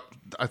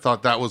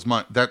thought that was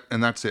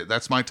and that's it.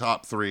 That's my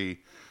top 3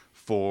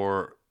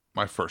 for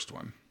my first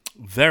one.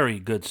 Very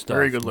good stuff.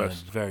 Very good man.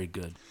 list. Very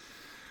good.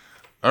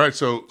 All right,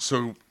 so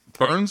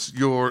Burns,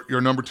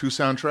 your number 2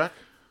 soundtrack.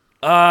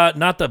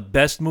 Not the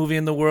best movie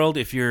in the world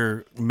if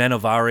you're men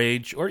of our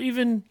age or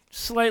even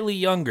slightly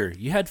younger.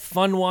 You had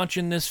fun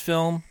watching this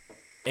film,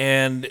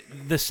 and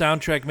the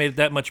soundtrack made it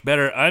that much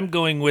better. I'm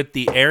going with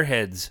the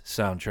Airheads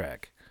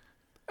soundtrack.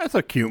 That's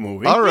a cute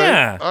movie. All right,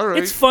 Yeah, all right.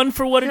 it's fun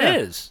for what Yeah.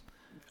 it is.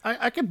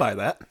 I can buy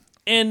that.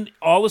 And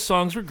all the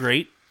songs were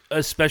great,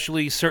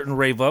 especially certain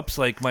rave ups.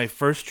 Like my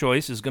first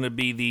choice is going to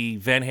be the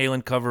Van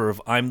Halen cover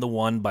of "I'm the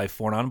One" by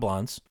Four Non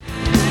Blondes. We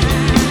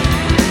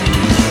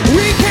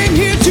came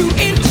here to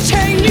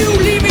entertain you,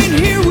 leaving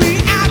here we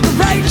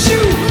aggravate you.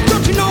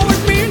 Don't you know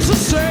it means the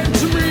same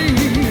to me?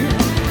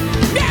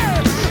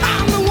 Yeah,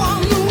 I'm the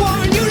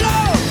one you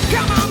love.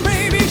 Come on,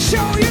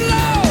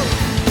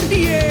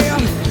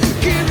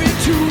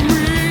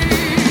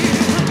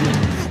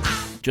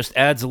 just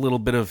adds a little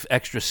bit of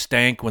extra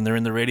stank when they're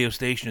in the radio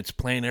station. It's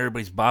playing,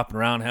 everybody's bopping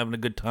around, having a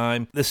good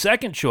time. The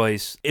second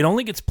choice, it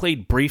only gets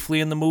played briefly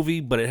in the movie,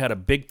 but it had a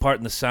big part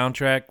in the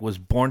soundtrack, was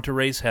Born to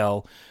Raise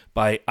Hell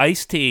by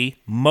Ice-T,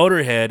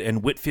 Motorhead,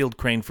 and Whitfield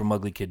Crane from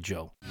Ugly Kid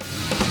Joe.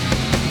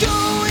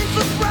 Going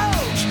for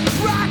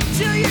broke, rock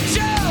till you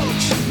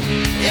choke.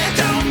 It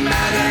don't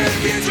matter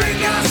if you drink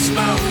or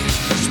smoke.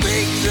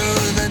 Speak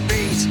through the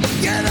beat,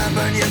 get up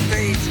on your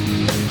feet.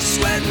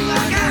 Sweating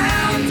like a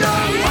hound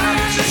dog, white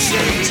as a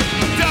sheet.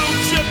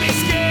 Don't you be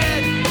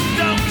scared,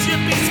 don't you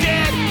be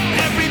scared.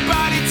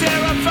 Everybody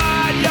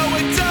terrified, yo,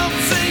 it don't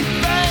seem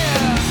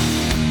fair.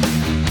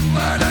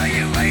 What are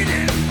you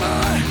waiting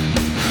for?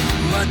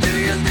 What do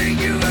you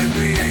think you were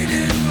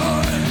created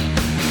for?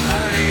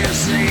 Out of your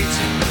seat,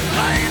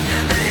 lying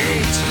in the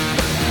heat.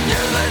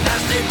 You're the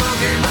nasty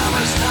Pokemon,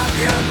 will stop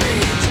your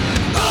beat.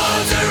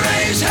 Born to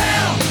raise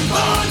hell,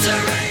 born to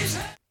raise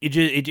hell.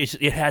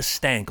 It has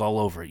stank all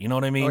over it. You know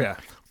what I mean? Oh, yeah.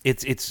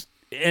 It's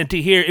and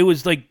to hear it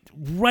was like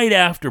right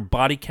after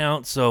Body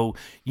Count, so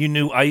you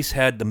knew Ice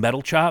had the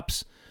metal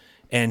chops,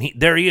 and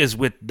there he is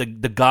with the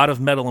god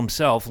of metal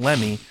himself,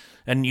 Lemmy,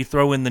 and you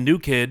throw in the new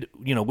kid,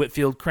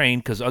 Whitfield Crane,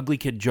 because Ugly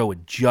Kid Joe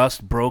had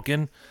just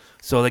broken,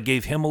 so that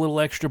gave him a little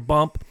extra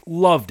bump.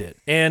 Loved it.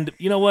 And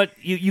you know what?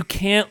 You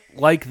can't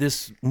like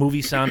this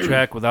movie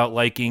soundtrack without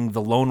liking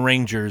the Lone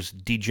Rangers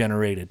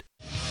Degenerated.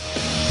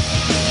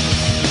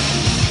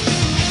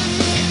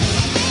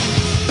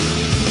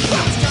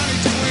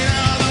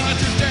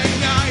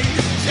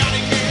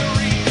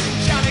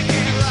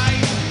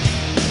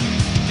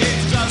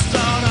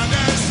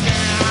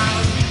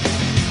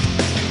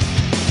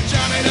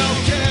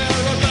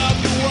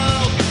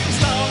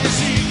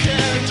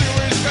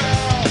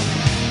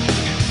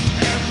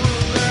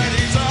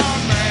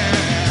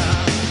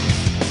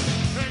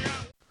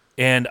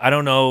 And I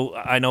don't know,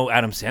 I know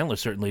Adam Sandler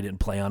certainly didn't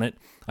play on it.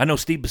 I know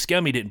Steve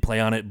Buscemi didn't play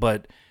on it,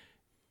 but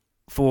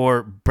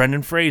for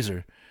Brendan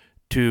Fraser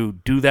to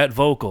do that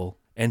vocal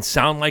and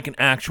sound like an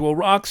actual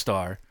rock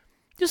star,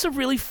 just a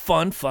really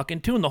fun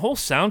fucking tune. The whole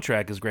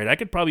soundtrack is great. I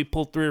could probably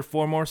pull 3 or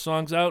 4 more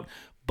songs out,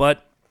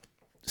 but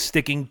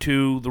sticking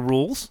to the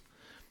rules,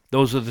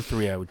 those are the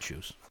 3 I would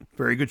choose.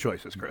 Very good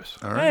choices, Chris.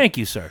 All right. Thank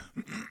you, sir.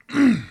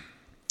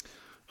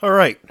 All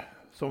right.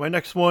 So my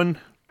next one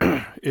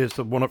is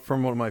one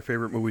of my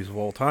favorite movies of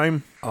all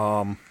time.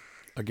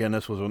 Again,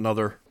 this was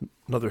another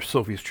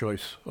Sophie's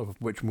choice of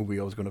which movie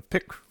I was going to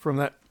pick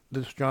from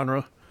this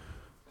genre,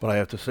 but I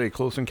have to say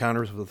Close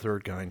Encounters of the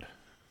Third Kind.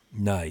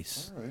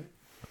 Nice.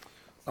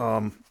 All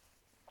right.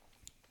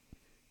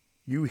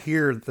 You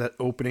hear that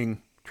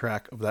opening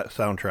track of that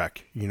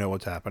soundtrack, you know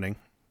what's happening,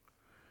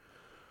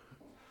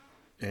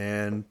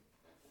 and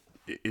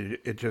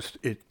it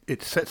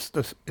sets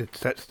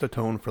the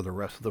tone for the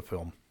rest of the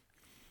film.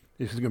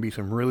 This is going to be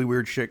some really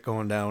weird shit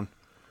going down.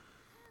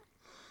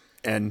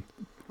 And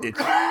it's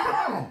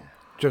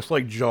just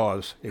like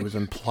Jaws. It was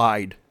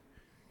implied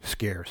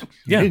scares.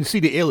 Yeah. You didn't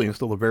see the aliens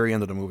till the very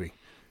end of the movie.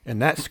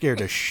 And that scared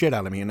the shit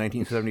out of me in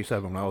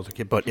 1977 when I was a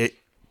kid. But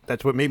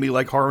that's what made me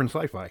like horror and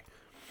sci-fi.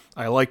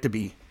 I like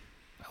to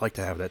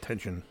have that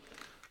tension.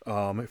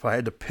 If I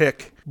had to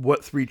pick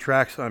what 3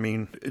 tracks, I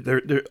mean,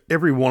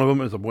 every one of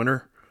them is a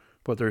winner.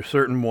 But there are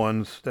certain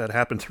ones that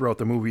happen throughout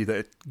the movie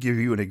that give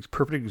you a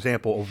perfect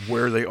example of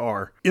where they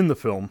are in the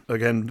film.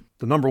 Again,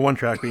 the number 1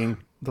 track being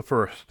the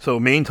first. So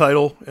main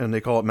title, and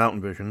they call it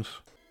Mountain Visions.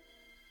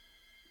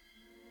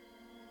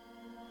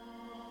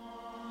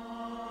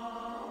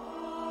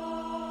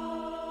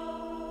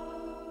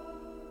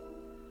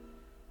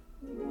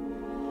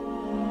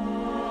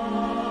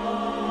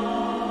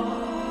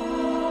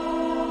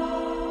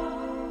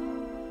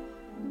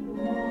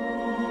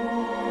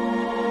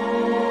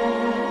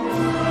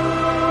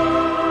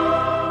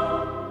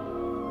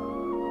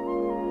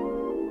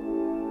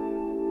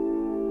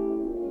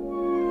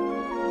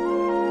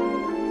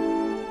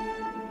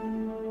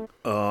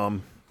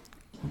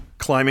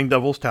 Climbing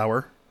Devil's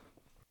Tower.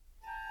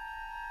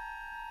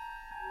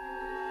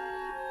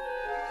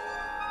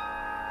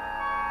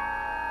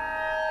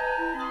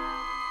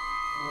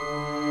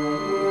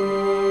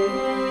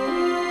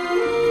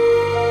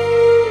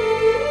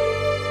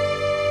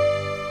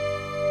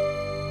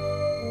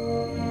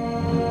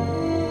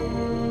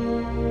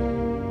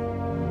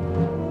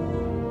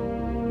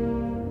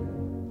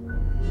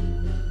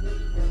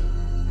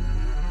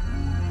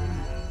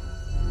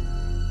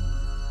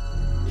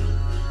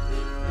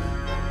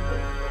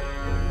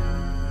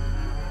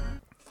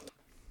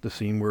 The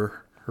scene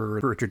where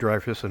Richard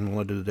Dreyfuss and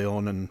Melinda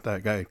Dillon and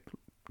that guy,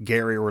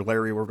 Gary or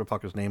Larry, whatever the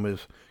fuck his name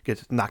is,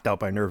 gets knocked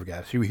out by nerve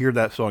gas. You hear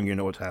that song, you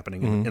know what's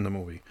happening in the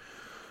movie.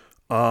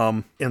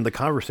 In the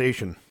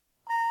conversation.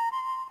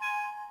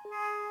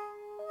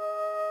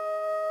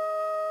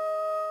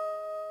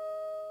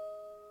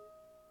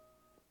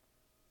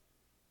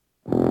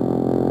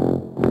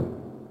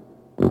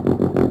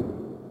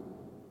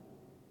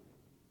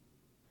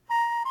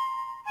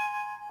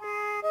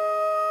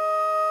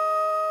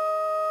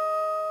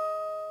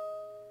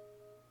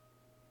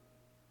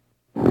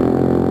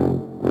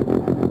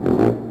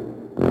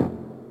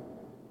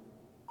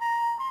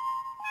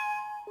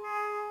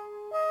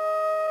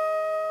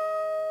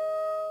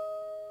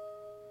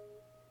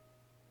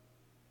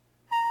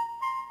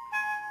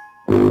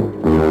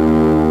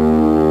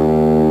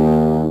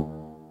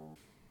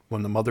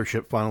 When the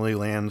mothership finally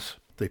lands,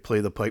 they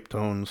play the pipe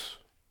tones,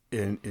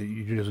 and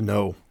you just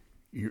know.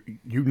 You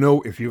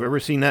know, if you've ever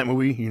seen that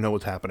movie, you know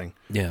what's happening.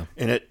 Yeah.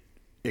 And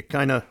it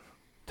kind of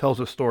tells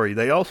a story.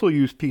 They also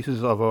use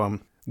pieces of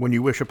When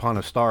You Wish Upon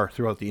a Star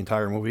throughout the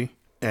entire movie.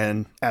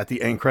 And at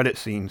the end credit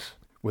scenes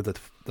with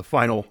the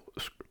final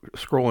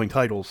scrolling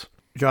titles,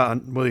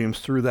 John Williams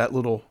threw that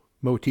little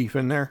motif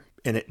in there,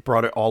 and it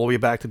brought it all the way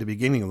back to the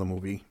beginning of the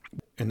movie.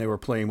 And they were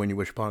playing When You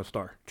Wish Upon a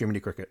Star, Jiminy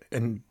Cricket.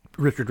 And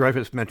Richard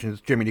Dreyfuss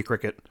mentions Jiminy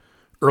Cricket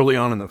early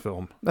on in the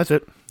film. That's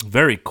it.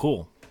 Very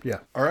cool.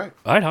 Yeah. All right.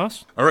 All right,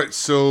 Haas. All right.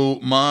 So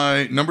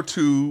my number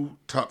 2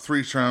 top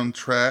 3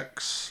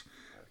 soundtracks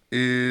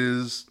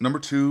is number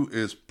 2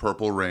 is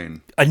Purple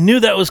Rain. I knew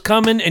that was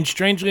coming, and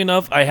strangely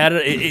enough, I had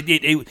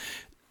it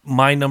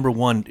my number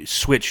 1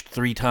 switched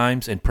 3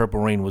 times, and Purple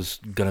Rain was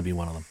going to be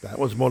one of them. That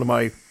was one of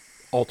my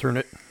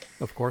alternate,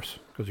 of course,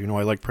 because you know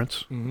I like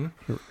Prince.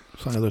 Mm-hmm.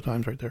 Sign of the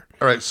Times right there.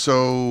 All right.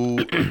 So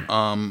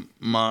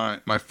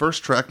my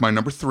first track, my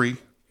number 3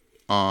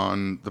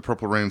 on the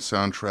Purple Rain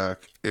soundtrack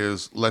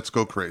is Let's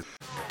Go Crazy.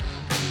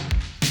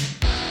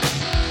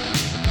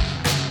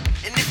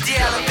 And if the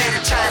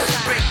elevator tries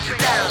to break you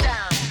down,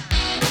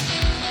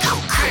 go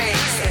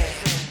crazy.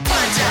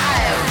 Punch a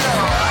higher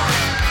floor.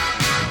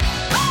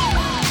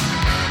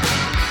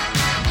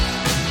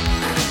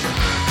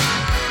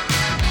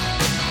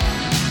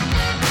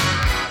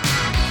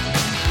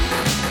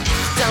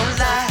 Don't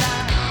lie,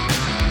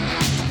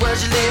 the world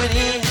you're living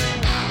in.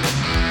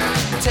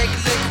 Take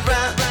a look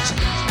around.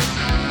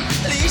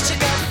 At least you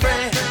got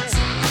friends.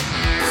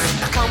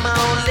 I call my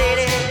old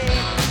lady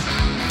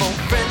for a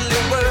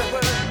friendly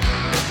word.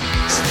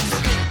 She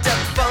picked up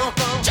the phone,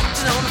 dropped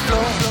it on the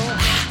floor.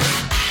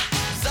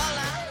 It's all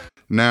I-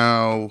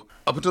 Now,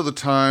 up until the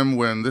time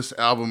when this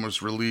album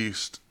was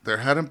released, there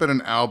hadn't been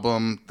an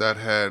album that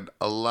had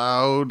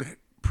allowed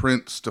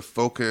Prince to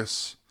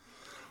focus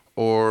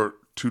or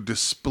to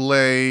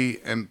display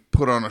and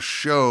put on a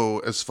show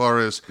as far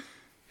as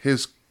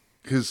his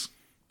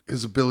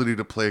ability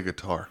to play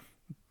guitar.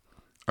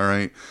 All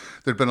right.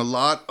 There'd been a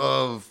lot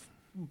of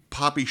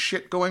poppy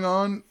shit going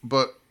on,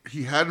 but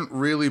he hadn't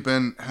really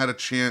had a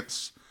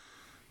chance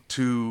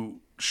to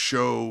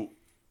show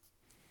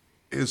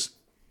his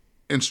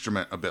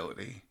instrument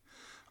ability.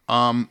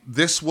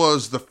 This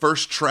was the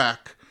first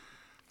track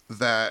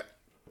that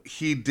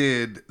he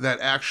did that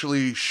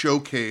actually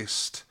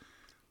showcased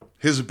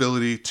his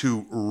ability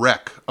to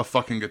wreck a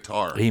fucking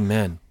guitar.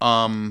 Amen.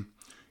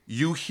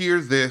 You hear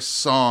this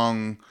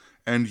song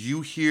and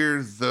you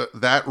hear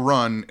that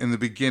run in the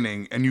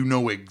beginning and you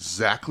know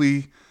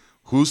exactly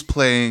who's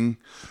playing,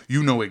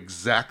 you know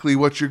exactly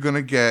what you're going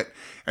to get,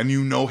 and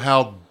you know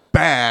how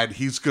bad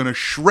he's going to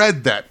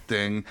shred that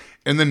thing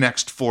in the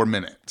next 4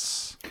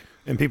 minutes.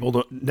 And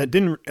people that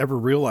didn't ever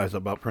realize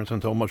about Prince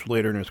until much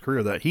later in his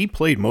career that he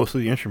played most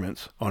of the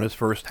instruments on his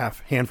first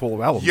handful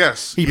of albums.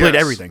 Yes. He played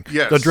everything.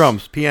 Yes. The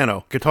drums,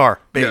 piano, guitar,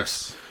 bass.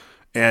 Yes.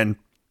 And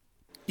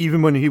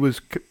even when he was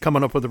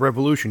coming up with the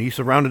Revolution, he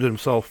surrounded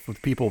himself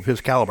with people of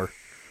his caliber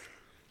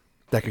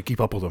that could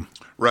keep up with him.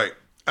 Right.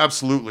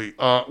 Absolutely.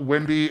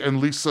 Wendy and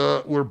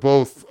Lisa were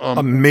both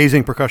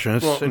amazing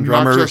percussionists and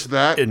drummers, not just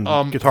that, and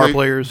guitar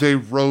players. They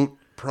wrote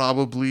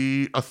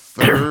probably a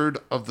third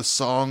of the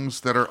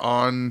songs that are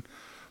on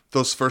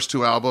those first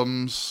 2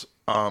 albums.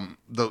 When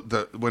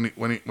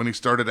he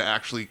started to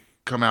actually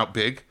come out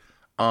big,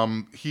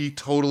 he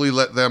totally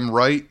let them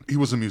write. He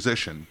was a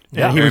musician,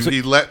 Yeah,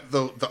 he let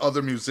the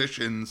other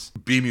musicians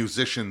be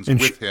musicians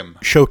and with him.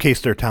 showcase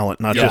their talent,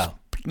 not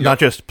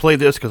just play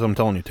this because I'm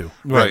telling you to.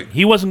 Right.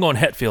 He wasn't going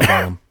Hetfield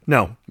on him.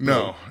 No.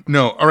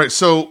 All right.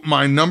 So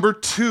my number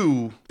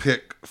 2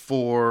 pick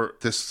for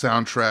this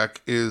soundtrack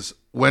is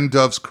When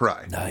Doves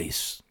Cry.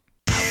 Nice.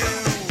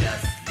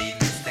 Just leave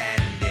me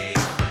standing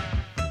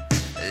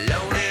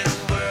alone in a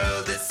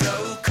world that's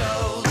so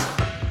cold.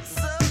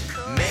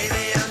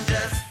 Maybe I'm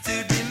just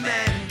too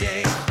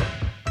demanding.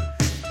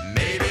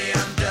 Maybe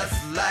I'm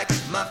just like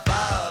my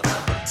father,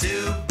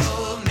 too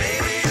bold.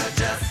 Maybe you're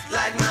just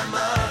like my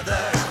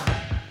mother.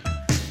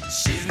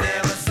 She's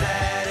never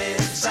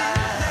satisfied.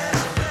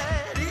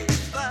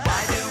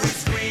 Why do we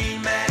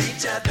scream at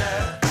each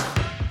other?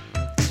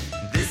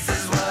 This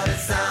is what it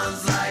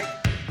sounds like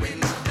when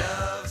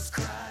doves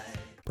cry.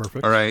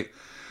 Perfect. All right.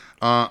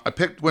 I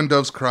picked When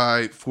Doves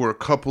Cry for a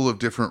couple of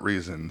different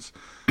reasons.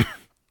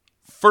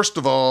 First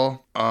of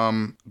all,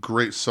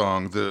 great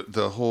song.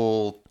 The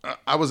whole,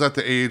 I was at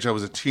the age, I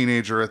was a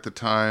teenager at the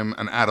time,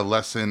 an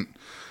adolescent.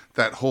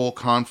 That whole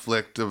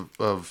conflict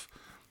of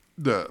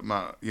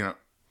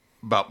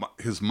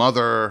his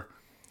mother,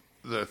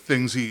 the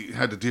things he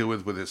had to deal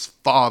with his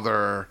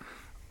father.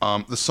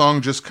 The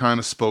song just kind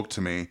of spoke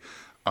to me.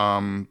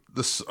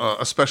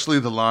 Especially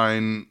the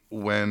line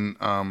when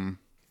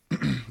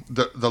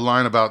the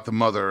line about the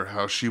mother,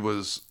 how she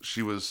was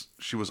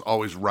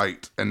always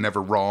right and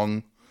never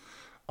wrong,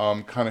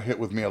 kind of hit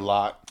with me a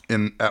lot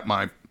at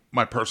my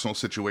personal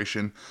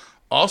situation.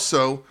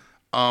 Also,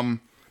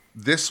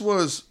 this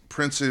was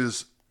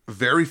Prince's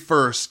very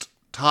first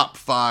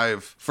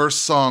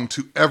first song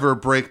to ever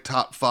break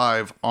top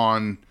 5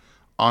 on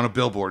a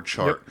Billboard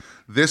chart.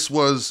 This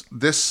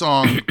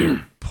song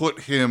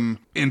put him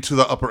into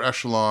the upper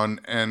echelon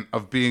and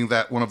of being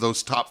that one of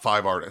those top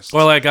 5 artists.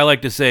 Or like I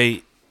like to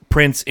say,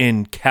 Prince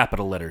in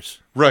capital letters.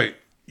 Right.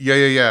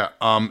 Yeah.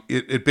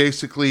 It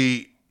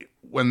basically,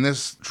 when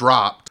this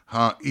dropped,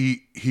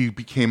 he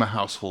became a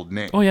household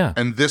name. Oh, yeah.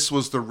 And this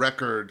was the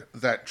record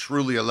that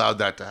truly allowed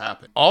that to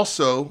happen.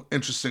 Also,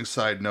 interesting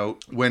side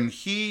note, when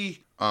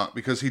he,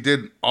 because he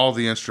did all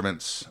the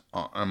instruments,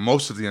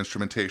 most of the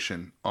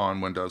instrumentation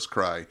on When Doves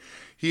Cry,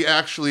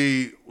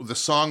 the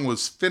song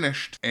was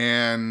finished,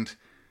 and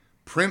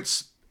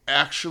Prince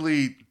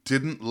actually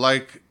didn't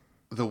like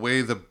the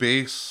way the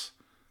bass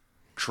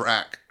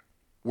track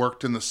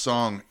worked in the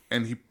song,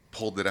 and he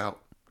pulled it out.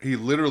 He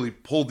literally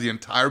pulled the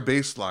entire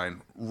bass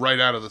line right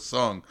out of the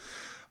song,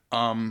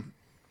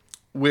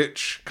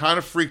 which kind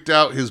of freaked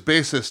out his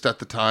bassist at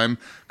the time,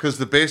 because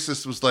the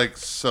bassist was like,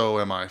 so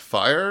am I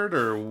fired,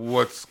 or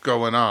what's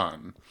going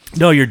on?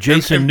 No, you're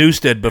Jason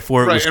Newsted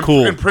before it was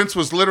cool. And Prince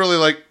was literally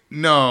like,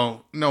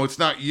 no, it's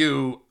not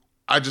you.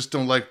 I just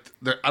don't like,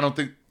 I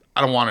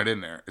don't want it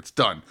in there. It's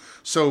done.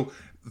 So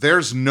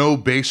there's no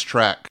bass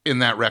track in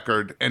that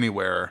record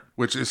anywhere,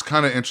 which is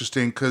kind of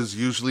interesting because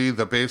usually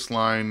the bass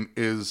line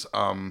is,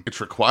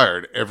 it's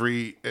required.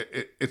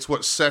 It's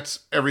what sets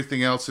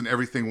everything else and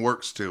everything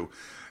works to.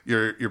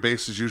 Your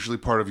bass is usually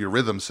part of your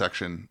rhythm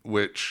section,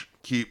 which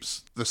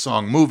keeps the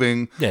song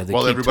moving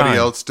while everybody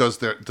else does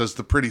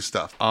the pretty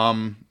stuff.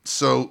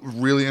 So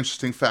really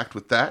interesting fact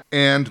with that.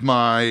 And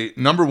my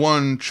number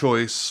 1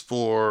 choice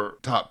for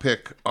top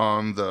pick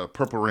on the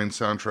Purple Rain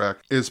soundtrack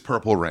is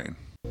Purple Rain.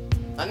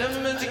 I never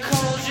meant to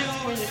call you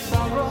in your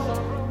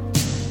sorrow.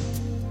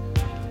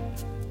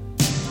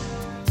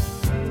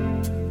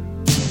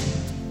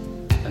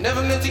 I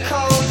never meant to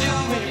call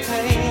you in your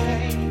pain.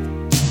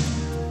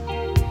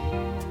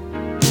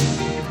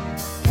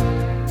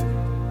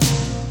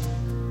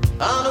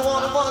 I'm the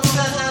one who wants to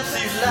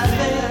see you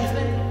laughing.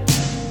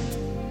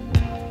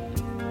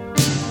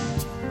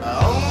 I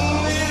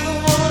only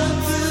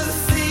want to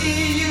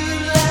see you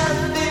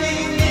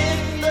laughing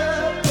in the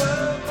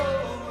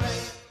purple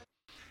rain.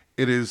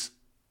 It is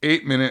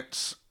 8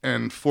 minutes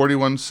and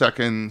 41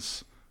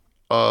 seconds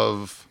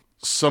of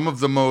some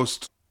of the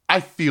most... I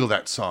feel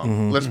that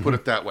song. Let's put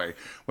it that way.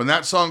 When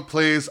that song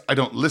plays, I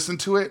don't listen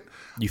to it.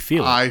 You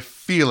feel it. I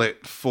feel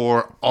it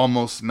for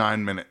almost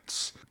 9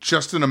 minutes.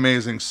 Just an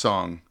amazing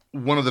song.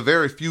 One of the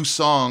very few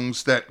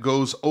songs that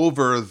goes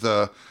over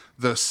the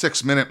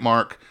 6-minute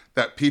mark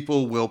that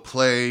people will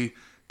play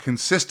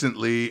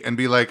consistently and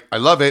be like, I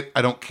love it.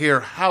 I don't care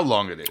how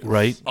long it is.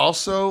 Right.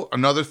 Also,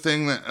 another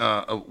thing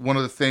that one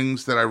of the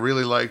things that I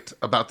really liked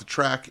about the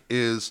track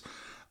is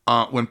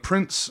when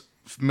Prince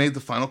made the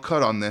final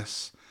cut on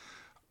this,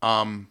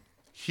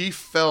 he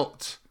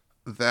felt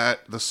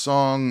that the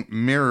song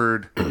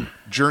mirrored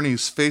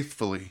Journey's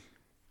Faithfully.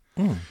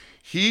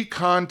 He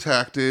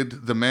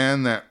contacted the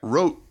man that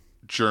wrote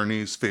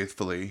Journey's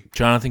Faithfully,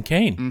 Jonathan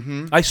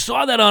Cain. I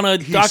saw that on a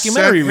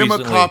documentary recently. He sent him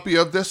recently. a copy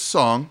of this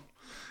song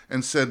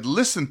and said,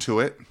 listen to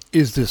it.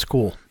 Is this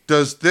cool?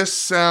 Does this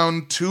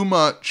sound too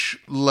much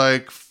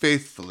like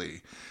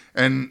Faithfully?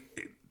 And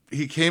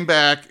he came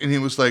back and he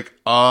was like,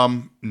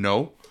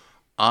 no,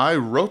 I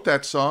wrote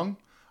that song.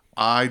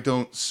 I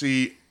don't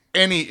see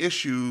any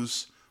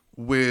issues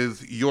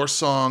with your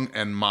song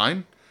and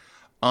mine.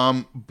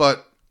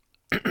 But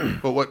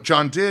what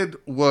John did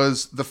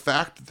was the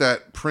fact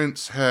that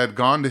Prince had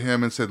gone to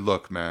him and said,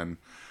 look, man,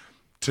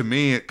 to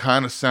me, it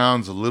kind of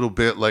sounds a little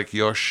bit like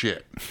your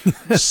shit.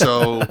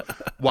 So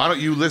why don't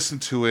you listen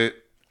to it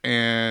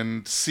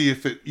and see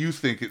if you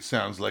think it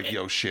sounds like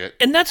your shit?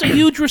 And that's a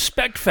huge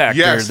respect factor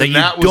Yes, that and you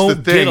that was don't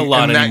the thing. get a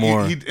lot and that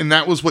anymore. And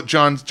that was what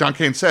John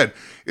Cain said,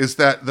 is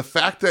that the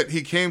fact that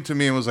he came to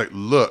me and was like,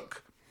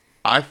 look,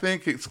 I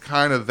think it's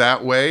kind of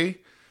that way.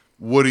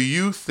 What do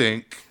you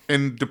think?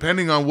 And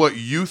depending on what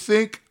you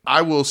think,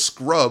 I will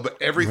scrub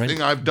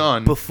everything I've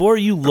done. Before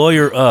you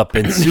lawyer up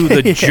and sue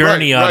the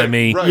journey out of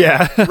me. Right,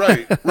 Yeah.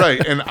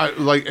 right. And I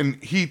like, and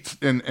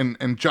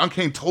John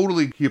Cain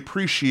totally, he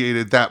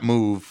appreciated that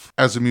move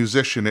as a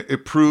musician.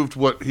 It proved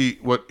what he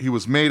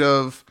was made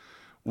of,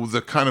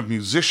 the kind of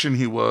musician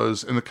he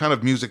was, and the kind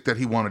of music that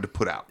he wanted to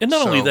put out. And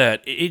not only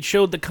that, it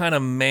showed the kind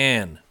of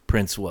man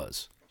Prince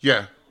was.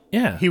 Yeah.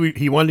 Yeah.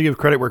 He wanted to give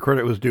credit where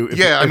credit was due. If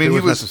I mean, it he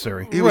was was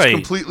necessary. He was Right.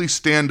 completely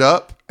stand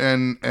up,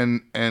 and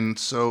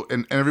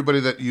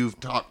everybody that you've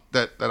talked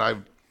that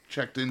I've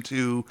checked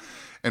into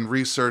and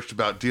researched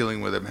about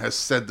dealing with him has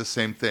said the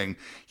same thing.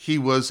 He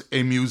was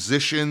a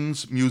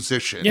musician's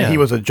musician. Yeah. He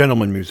was a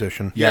gentleman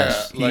musician.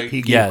 Yes.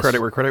 He gave Yes. credit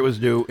where credit was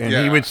due, and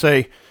Yeah. he would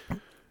say,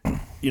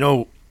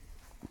 one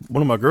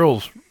of my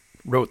girls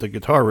wrote the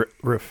guitar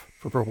riff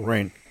for Purple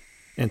Rain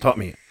and taught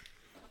me it.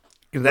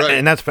 Right.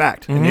 And that's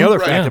fact. And the other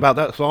Right. fact about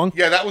that song,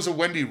 Yeah, that was a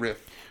Wendy riff.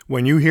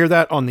 when you hear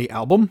that on the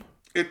album,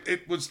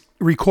 It was.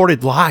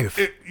 recorded live.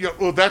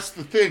 Well, that's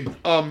the thing.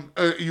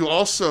 You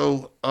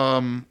also,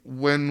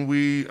 when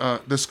we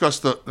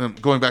discussed the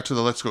going back to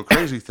the Let's Go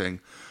Crazy thing,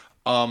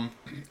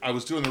 I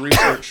was doing the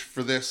research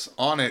for this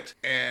on it,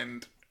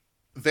 and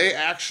they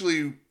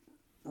actually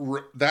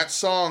that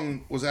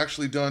song was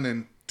actually done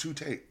in 2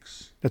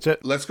 takes. That's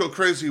it. Let's Go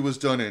Crazy was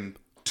done in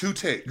 2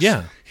 takes.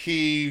 Yeah.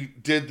 He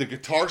did the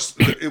guitar.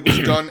 It was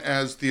done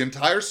as the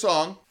entire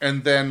song,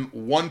 and then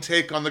 1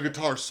 take on the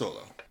guitar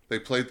solo. They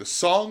played the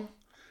song.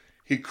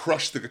 He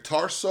crushed the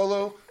guitar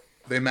solo.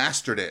 They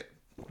mastered it.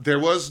 There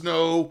was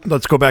no.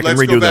 Let's go back and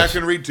Let's go redo back this.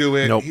 and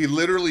redo it. Nope. He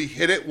literally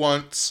hit it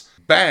once,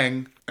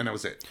 bang, and that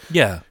was it.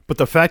 Yeah. But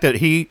the fact that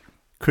he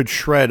could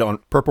shred on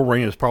Purple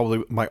Rain is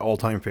probably my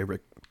all-time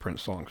favorite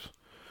Prince songs.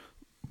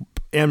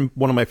 And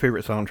one of my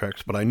favorite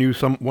soundtracks, but I knew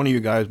one of you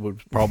guys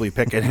would probably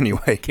pick it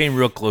anyway. Came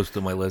real close to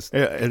my list.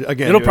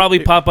 Again, It'll probably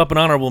pop up an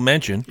honorable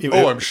mention.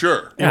 I'm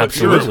sure. Yeah, I'm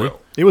sure it absolutely.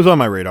 will. It was on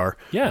my radar.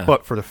 Yeah.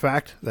 But for the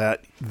fact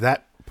that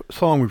that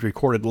song was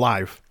recorded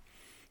live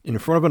in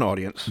front of an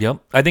audience. Yep.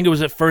 I think it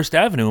was at First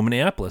Avenue in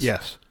Minneapolis.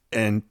 Yes.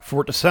 And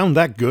for it to sound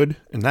that good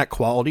and that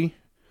quality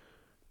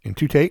in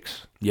 2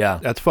 takes, Yeah.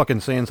 that's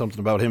fucking saying something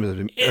about him as a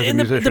And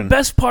the musician.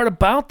 best part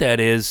about that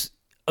is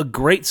a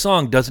great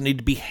song doesn't need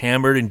to be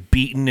hammered and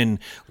beaten and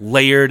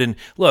layered. And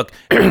look,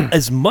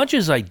 as much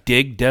as I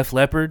dig Def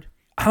Leppard,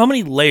 how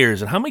many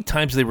layers and how many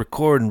times they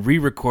record and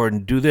re-record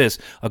and do this?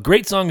 A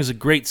great song is a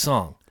great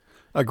song.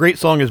 A great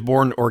song is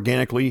born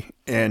organically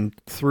and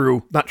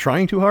through not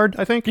trying too hard,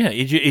 I think. Yeah,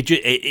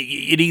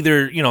 it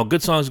either, a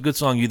good song is a good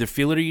song. You either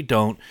feel it or you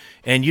don't.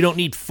 And you don't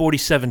need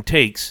 47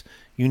 takes.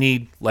 You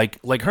need, like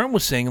Herm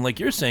was saying, and like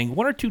you're saying,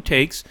 1 or 2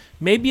 takes,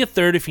 maybe a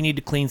third if you need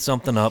to clean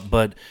something up,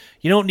 but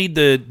you don't need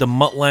the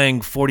Mutt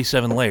Lange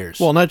 47 layers.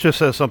 Well, and that just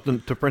says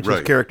something to Prince's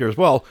Right. character as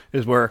well,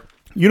 is where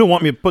you don't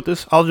want me to put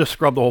this, I'll just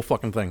scrub the whole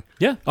fucking thing.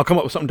 Yeah. I'll come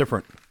up with something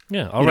different.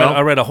 Yeah, You know?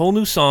 I'll write a whole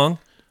new song.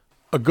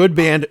 A good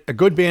band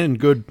and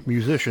good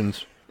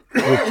musicians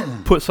will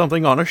put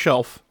something on a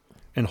shelf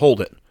and hold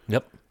it.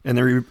 Yep. And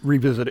then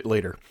revisit it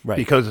later. Right.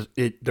 Because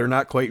they're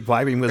not quite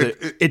vibing with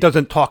it. It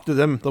doesn't talk to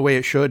them the way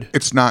it should.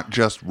 It's not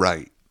just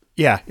right.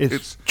 Yeah,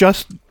 it's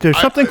just, there's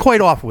something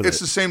quite off with It's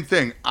it. the same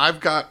thing. I've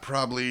got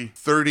probably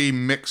 30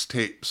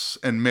 mixtapes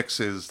and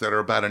mixes that are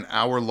about an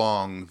hour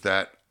long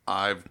that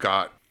I've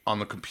got on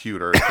the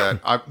computer.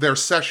 They're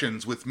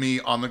sessions with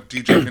me on the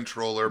DJ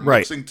controller, Right.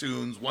 mixing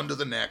tunes, one to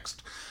the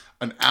next,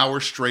 an hour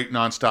straight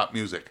nonstop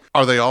music.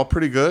 Are they all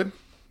pretty good?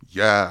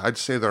 Yeah, I'd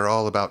say they're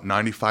all about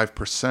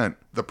 95%.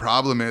 The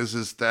problem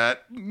is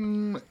that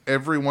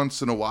every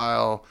once in a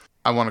while,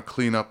 I want to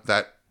clean up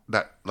that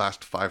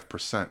last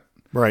 5%.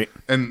 Right.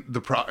 And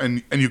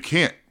and you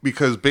can't,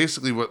 because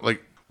basically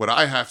what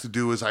I have to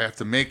do is I have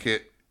to make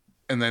it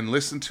and then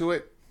listen to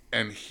it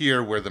and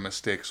hear where the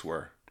mistakes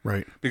were.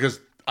 Right. Because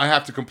I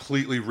have to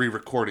completely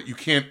re-record it. You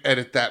can't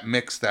edit that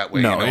mix that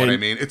way. No, you know what I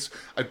and- mean?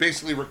 I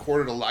basically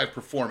recorded a live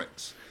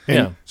performance.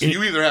 Yeah. So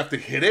you either have to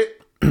hit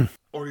it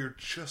or you're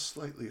just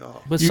slightly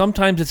off. But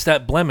sometimes it's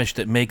that blemish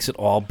that makes it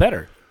all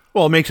better.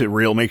 Well, it makes it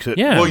real, makes it,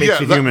 Yeah. Well,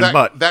 makes it human,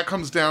 but that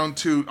comes down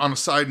to, on a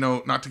side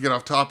note, not to get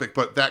off topic,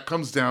 but that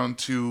comes down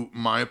to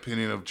my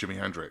opinion of Jimi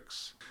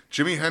Hendrix.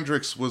 Jimi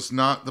Hendrix was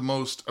not the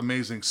most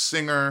amazing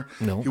singer.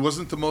 No. He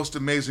wasn't the most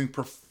amazing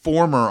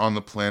performer on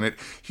the planet.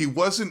 He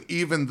wasn't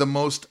even the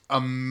most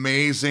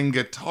amazing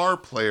guitar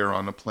player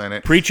on the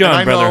planet. Preach And on,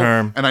 I Brother know-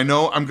 Herm. And I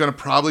know I'm going to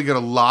probably get a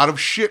lot of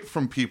shit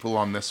from people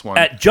on this one.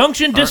 At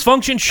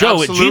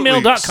junctiondysfunctionshow at Absolutely.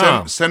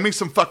 gmail.com. Send me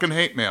some fucking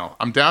hate mail.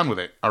 I'm down with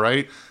it. All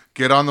right.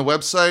 Get on the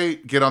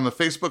website, get on the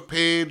Facebook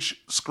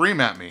page,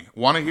 scream at me.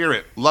 Want to hear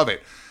it. Love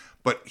it.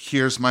 But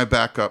here's my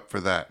backup for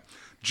that.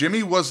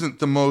 Jimmy wasn't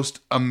the most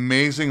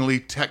amazingly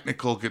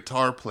technical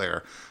guitar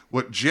player.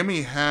 What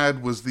Jimmy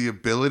had was the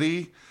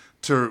ability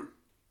to,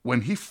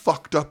 when he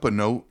fucked up a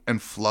note and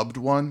flubbed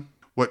one,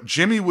 what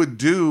Jimmy would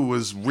do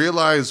was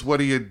realize what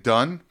he had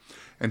done,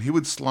 and he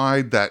would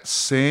slide that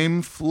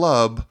same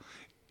flub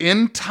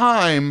in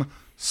time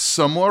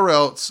somewhere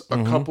else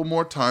a couple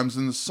more times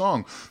in the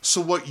song. So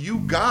what you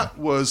got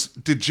was,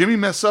 did Jimmy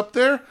mess up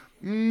there?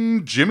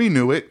 Jimmy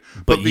knew it.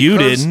 But you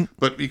didn't.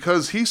 But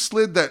because he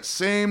slid that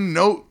same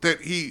note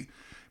that he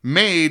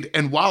made,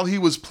 and while he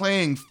was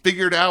playing,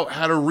 figured out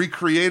how to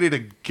recreate it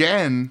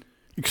again.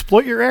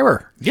 exploit your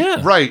error.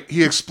 Yeah. Right.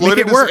 He exploited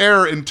Make it his work.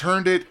 error and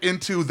turned it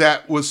into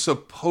that was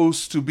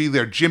supposed to be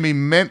there. Jimmy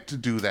meant to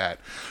do that.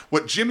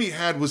 What Jimmy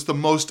had was the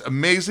most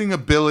amazing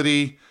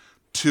ability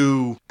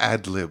to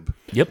ad-lib.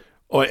 Yep.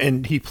 Oh,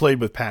 and he played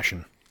with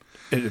passion.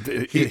 He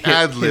his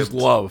ad-libbed.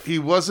 love. He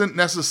wasn't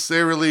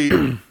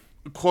necessarily,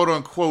 quote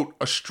unquote,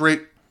 a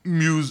straight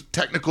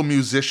technical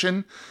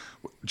musician.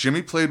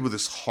 Jimmy played with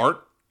his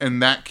heart,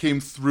 and that came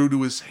through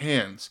to his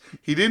hands.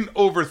 He didn't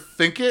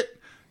overthink it.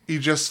 He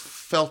just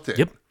felt it.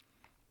 Yep.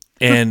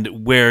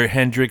 And where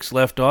Hendrix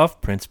left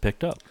off, Prince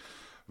picked up.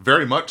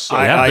 Very much so.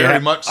 Yeah, very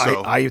much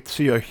so. I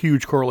see a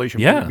huge correlation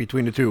Yeah.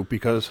 between the two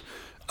because,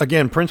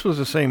 again, Prince was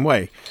the same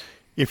way.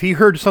 If he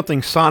heard something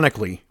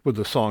sonically with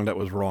the song that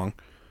was wrong,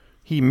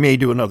 he may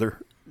do another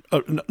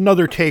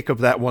take of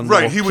that one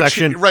Right, little he would.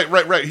 section.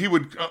 Right. He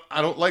would.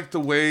 I don't like the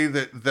way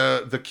that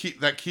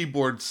that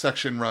keyboard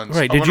section runs.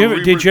 Right. I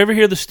Did you ever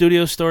hear the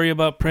studio story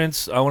about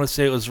Prince? I want to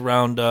say it was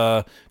around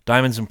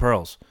Diamonds and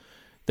Pearls.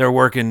 They're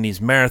working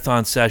these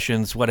marathon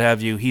sessions, what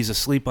have you. He's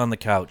asleep on the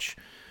couch.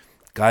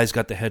 Guy's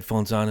got the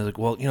headphones on. He's like,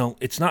 well,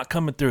 it's not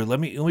coming through. Let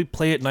me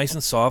play it nice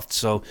and soft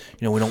so,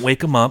 we don't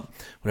wake him up,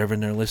 whatever,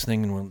 and they're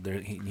listening,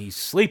 and he's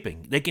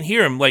sleeping. They can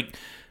hear him, like,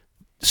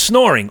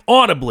 snoring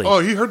audibly. Oh,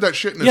 he heard that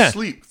shit in his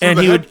sleep. And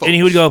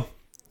he would go,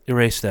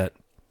 erase that.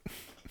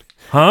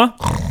 Huh?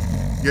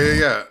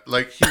 Yeah.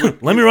 Like, he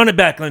would... Let me run it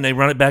back. And they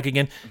run it back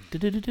again. I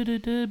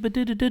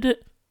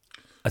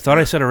thought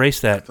I said erase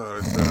that.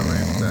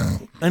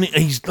 And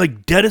he's,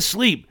 like, dead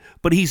asleep,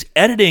 but he's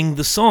editing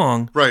the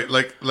song. Right,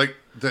 like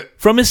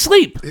that from his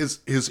sleep.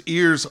 His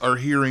ears are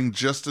hearing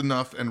just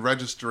enough and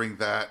registering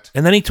that.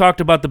 And then he talked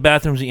about the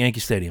bathrooms at Yankee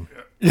Stadium.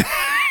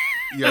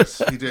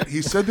 Yes, he did.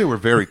 He said they were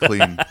very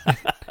clean.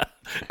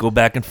 Go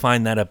back and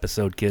find that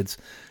episode, kids.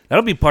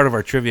 That'll be part of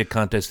our trivia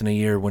contest in a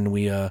year when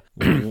we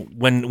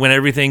when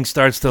everything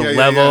starts to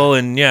level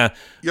and Yep.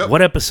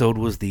 What episode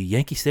was the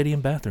Yankee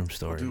Stadium bathroom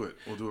story? We'll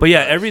do it. But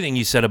yeah, everything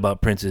you said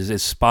about Prince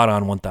is spot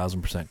on,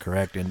 1,000%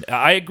 correct, and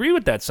I agree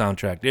with that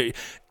soundtrack.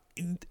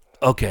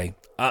 Okay,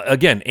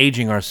 again,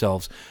 aging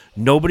ourselves.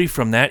 Nobody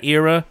from that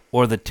era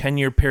or the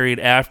 10-year period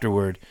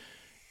afterward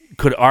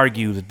could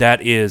argue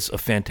that is a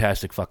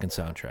fantastic fucking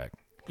soundtrack.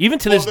 Even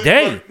to this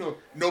day.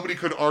 Nobody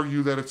could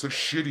argue that it's a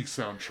shitty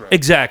soundtrack.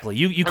 Exactly.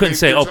 You couldn't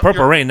say,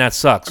 Purple Rain, that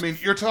sucks. I mean,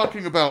 you're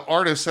talking about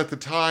artists at the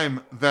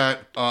time that,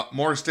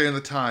 Morris Day and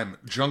the Time,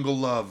 Jungle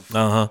Love.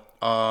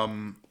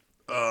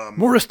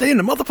 Morris Day in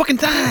the motherfucking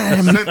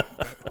time.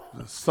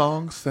 The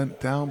song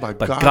sent down by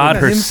God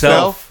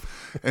herself.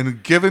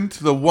 And given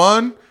to the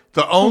one,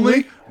 the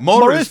only,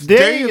 Morris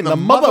Day in the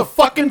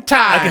motherfucking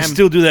time. I can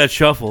still do that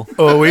shuffle.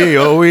 Oh. All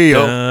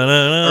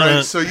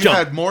right, so you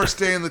had Morris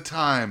Day in the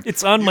Time.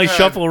 It's on my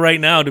shuffle right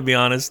now, to be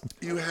honest.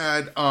 You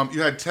had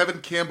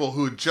Tevin Campbell,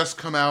 who had just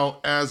come out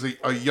as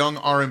a young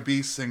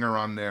R&B singer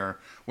on there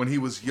when he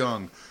was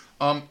young.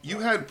 You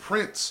had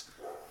Prince.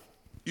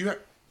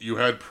 You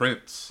had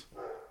Prince.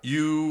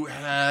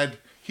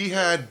 He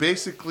had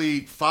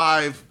basically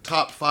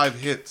top 5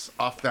 hits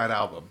off that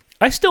album.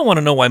 I still want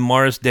to know why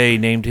Morris Day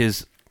named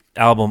his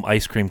album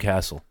Ice Cream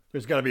Castle.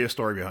 There's got to be a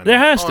story behind There it.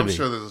 has to I'm be.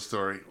 sure there's a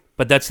story.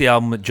 But that's the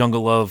album that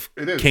Jungle Love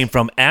came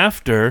from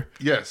after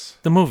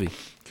the movie.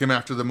 Came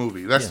after the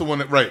movie. That's the one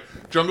that, right.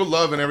 Jungle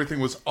Love and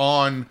everything was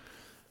on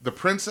the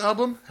Prince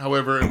album.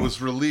 However, it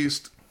was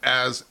released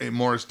as a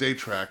Morris Day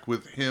track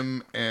with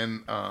him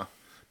and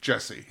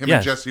Jesse.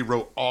 And Jesse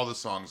wrote all the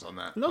songs on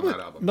that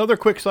album. Another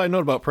quick side note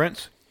about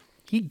Prince.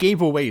 He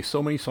gave away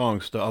so many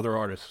songs to other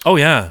artists. Oh,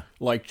 yeah.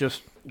 Like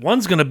just...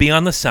 One's going to be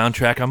on the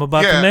soundtrack I'm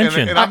about to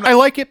mention. And I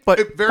like it,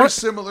 but... Very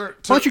similar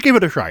to... Why don't you give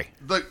it a try?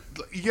 But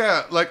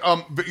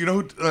you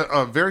know,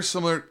 very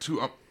similar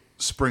to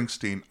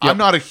Springsteen. Yep. I'm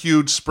not a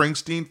huge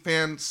Springsteen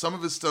fan. Some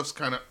of his stuff's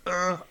kind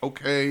of,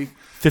 okay.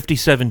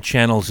 57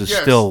 Channels is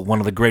still one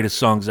of the greatest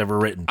songs ever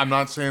written. I'm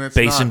not saying it's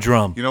bass and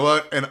drum. You know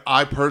what? And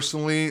I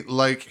personally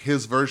like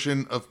his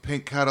version of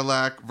Pink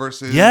Cadillac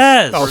versus...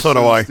 Yes! Versus so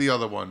do I. The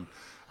other one.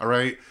 All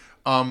right?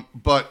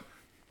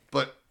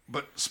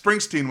 But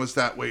Springsteen was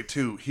that way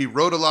too. He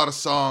wrote a lot of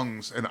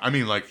songs, and I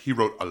mean, like, he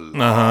wrote a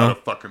lot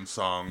of fucking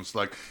songs.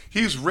 Like,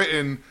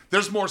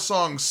 there's more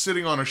songs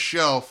sitting on a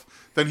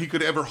shelf than he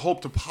could ever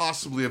hope to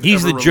possibly have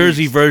He's ever the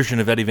Jersey released. version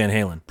of Eddie Van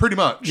Halen. Pretty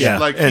much. Yeah.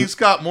 Like, And- he's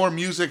got more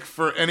music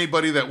for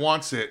anybody that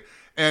wants it.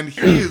 And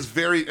he is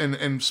very, and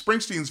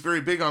Springsteen's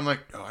very big on, like,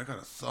 I got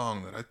a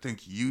song that I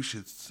think you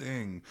should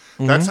sing.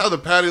 Mm-hmm. That's how the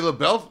Patti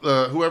LaBelle,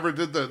 whoever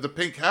did the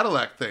Pink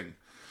Cadillac thing.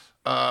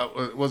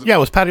 Was it? Yeah, it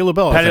was Patti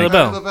LaBelle. I Patti think.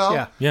 LaBelle. Patti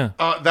LaBelle?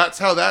 Yeah. That's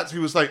how he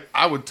was like,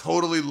 I would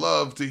totally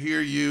love to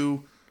hear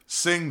you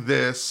sing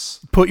this.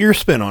 Put your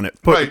spin on it.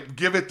 Right.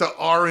 Give it the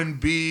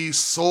R&B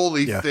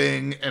soul-y Yeah.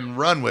 thing and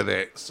run with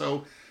it.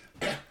 So,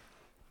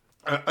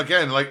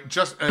 again, like,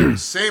 just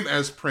same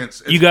as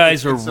Prince. You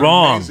guys are an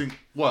wrong. amazing-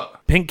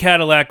 what? Pink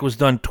Cadillac was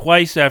done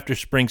twice after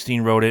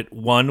Springsteen wrote it.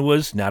 One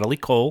was Natalie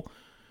Cole.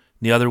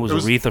 The other was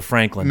Aretha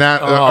Franklin.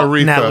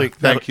 Aretha. Natalie,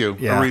 Thank you.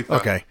 Yeah, Aretha.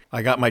 okay.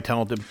 I got my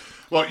talented...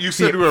 Well, you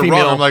said we were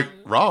Female. wrong. I'm like,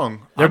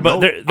 wrong. They're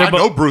I they're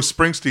know Bruce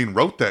Springsteen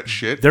wrote that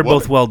shit. They're Woman.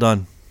 both well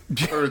done.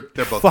 They're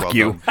both Fuck well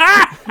you.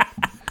 done.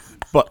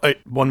 But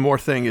one more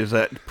thing is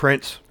that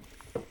Prince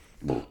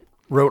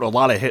wrote a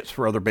lot of hits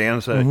for other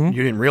bands that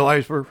you didn't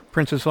realize were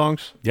Prince's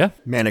songs. Yeah.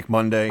 Manic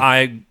Monday.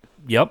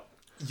 Yep.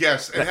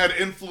 Yes, it had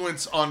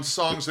influence on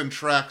songs and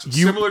tracks,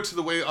 similar to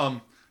the way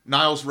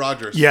Niles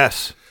Rodgers.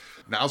 Yes.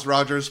 Niles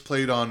Rodgers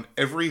played on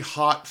every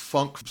hot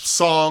funk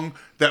song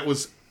that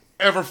was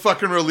ever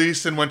fucking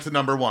released and went to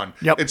number 1.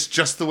 Yep. It's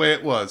just the way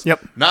it was.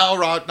 Yep.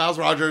 Niles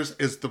Rodgers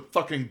is the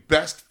fucking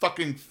best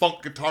fucking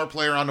funk guitar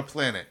player on the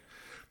planet.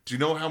 Do you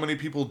know how many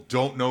people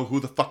don't know who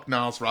the fuck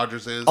Niles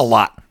Rodgers is? A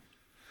lot.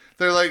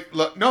 They're like,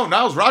 look, no,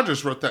 Niles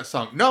Rodgers wrote that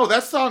song. No,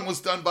 that song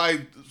was done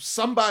by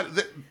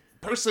somebody,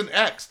 person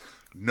X.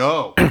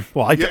 No.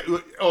 Well,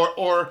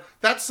 or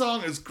that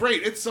song is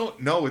great.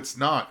 No, it's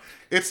not.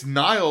 It's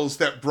Niles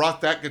that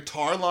brought that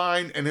guitar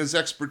line and his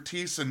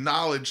expertise and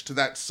knowledge to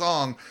that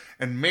song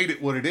and made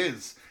it what it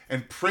is.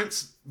 And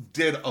Prince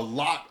did a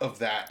lot of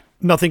that.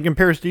 Nothing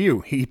compares to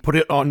you. He put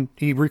it on,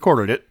 he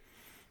recorded it,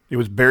 It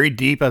was buried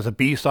deep as a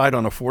B-side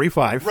on a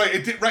 45. Right.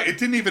 It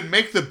didn't even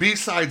make the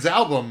B-sides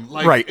album.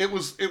 Like, Right. It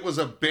was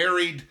a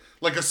buried,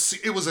 like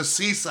it was a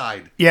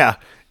C-side. Yeah,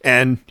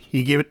 and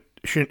he gave it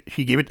to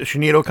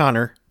Sinead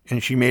O'Connor,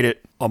 and she made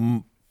it a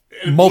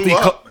It blew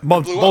up. It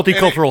blew up.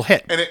 multicultural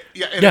hit. And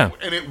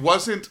it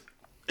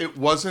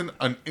wasn't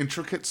an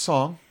intricate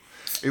song.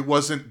 It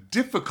wasn't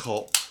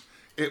difficult.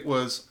 It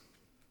was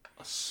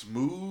a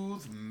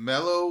smooth,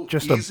 mellow,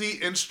 easy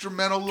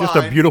instrumental line. Just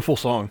a beautiful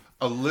song.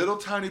 A little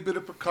tiny bit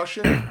of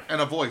percussion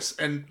and a voice.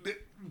 And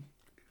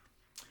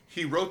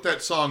he wrote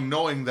that song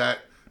knowing that,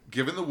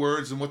 given the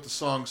words and what the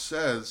song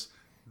says,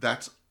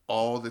 that's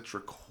all that's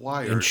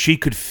required. And she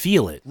could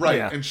feel it. Right,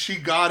 Yeah. and she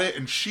got it,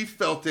 and she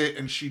felt it,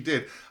 and she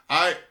did.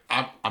 I'm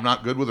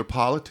not good with her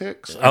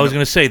politics. I was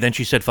going to say, then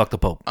she said, fuck the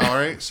Pope. All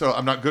right, so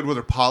I'm not good with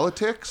her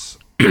politics,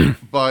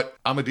 but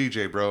I'm a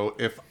DJ, bro.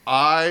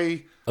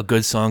 A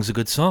good song's a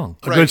good song.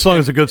 A good song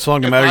is a good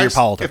song, no matter your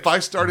politics. If I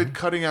started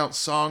cutting out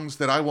songs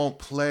that I won't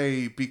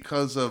play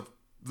because of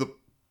the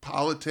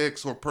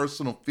politics or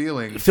personal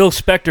feelings, Phil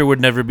Spector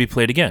would never be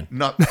played again.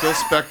 not Phil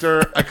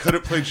Spector, I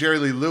couldn't play Jerry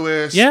Lee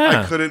Lewis.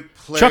 Yeah. I couldn't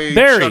play Chuck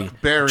Berry.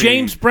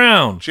 James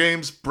Brown.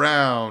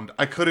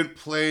 I couldn't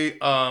play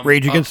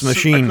Rage Against the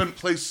Machine. I couldn't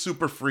play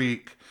Super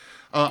Freak.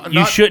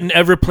 You shouldn't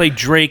ever play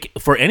Drake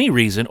for any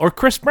reason, or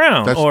Chris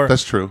Brown.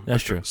 That's true.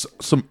 That's true.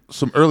 Some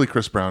early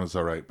Chris Brown is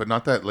all right, but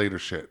not that later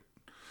shit.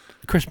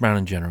 Chris Brown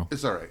in general.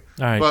 It's all right.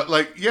 All right. But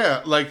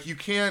you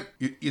can't.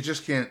 You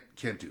just can't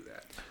do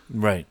that.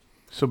 Right.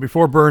 So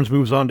before Burns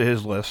moves on to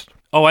his list,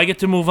 Oh, I get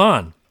to move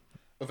on.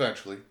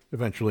 Eventually,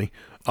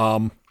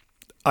 I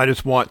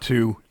just want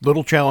to,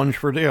 little challenge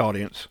for the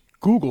audience,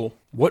 Google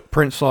what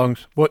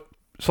songs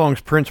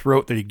Prince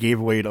wrote that he gave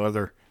away to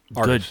other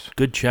artists.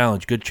 Good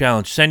challenge. Good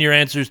challenge. Send your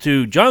answers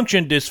to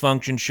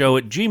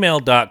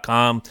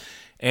junctiondysfunctionshow@gmail.com,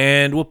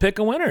 and we'll pick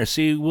a winner.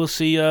 We'll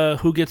see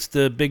who gets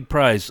the big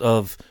prize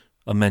of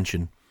a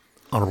mention.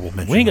 Honorable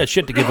mention. We ain't got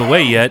shit to give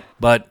away yet,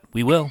 but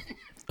we will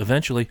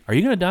eventually. Are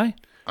you going to die?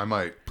 I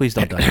might. Please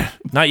don't die.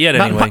 Not yet,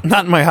 anyway.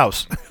 Not in my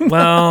house.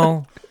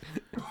 Well,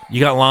 you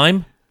got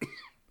Lyme?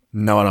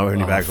 No, I don't have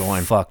any bags of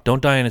lime. Fuck.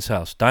 Don't die in his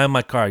house. Die in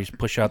my car. You just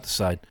push out the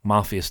side.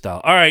 Mafia style.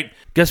 All right.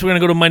 Guess we're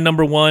going to go to my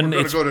number one.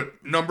 We're gonna go to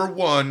number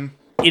one.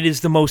 It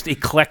is the most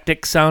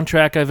eclectic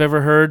soundtrack I've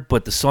ever heard,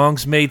 but the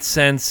songs made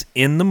sense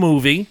in the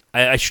movie.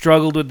 I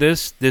struggled with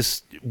this.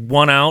 This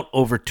won out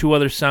over two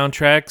other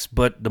soundtracks,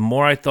 but the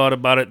more I thought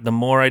about it, the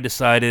more I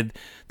decided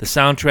the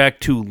soundtrack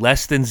to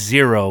Less Than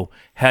Zero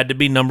had to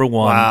be number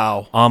one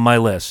on my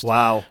list.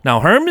 Wow. Now,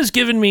 Herm has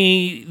given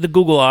me the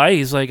Google eye.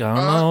 He's like, I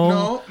don't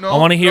know. No, I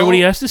want to hear what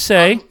he has to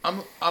say.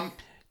 Do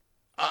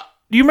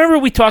you remember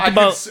we talked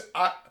about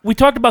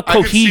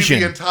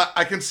cohesion?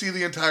 I can see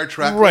the entire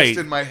track Right. list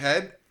in my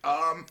head.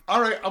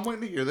 All right, I'm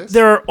waiting to hear this.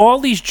 There are all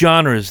these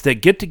genres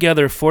that get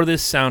together for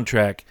this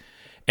soundtrack,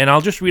 and I'll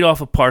just read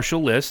off a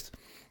partial list.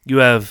 You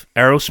have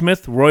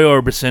Aerosmith, Roy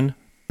Orbison,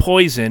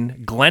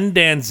 Poison, Glenn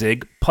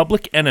Danzig,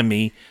 Public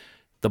Enemy,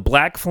 The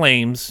Black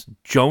Flames,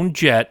 Joan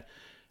Jett,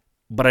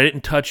 but I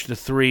didn't touch the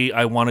three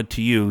I wanted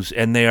to use,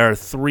 and they are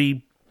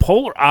three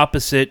polar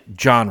opposite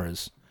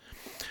genres.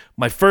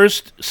 My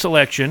first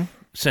selection,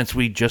 since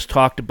we just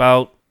talked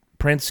about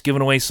Prince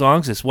giving away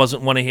songs, this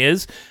wasn't one of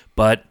his,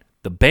 but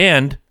the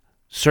band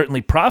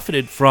certainly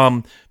profited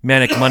from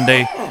Manic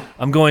Monday.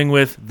 I'm going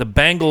with the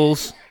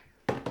Bangles'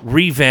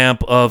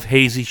 revamp of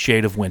Hazy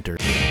Shade of Winter.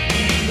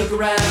 Look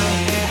around,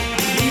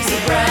 leaves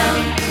are brown,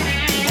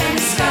 and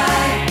the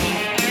sky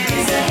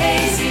is a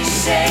hazy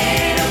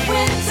shade of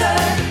winter.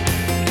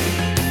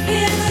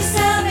 Here's the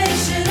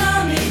Salvation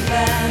Army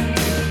band.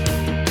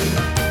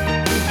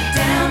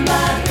 Down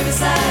by the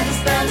riverside is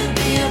bound to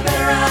be a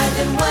better ride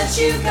than what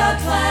you've got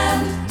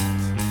planned.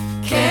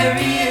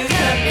 Carry your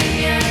cup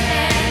in your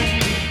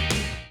hand.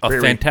 A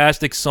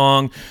fantastic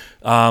song.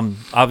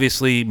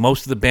 Obviously,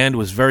 most of the band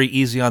was very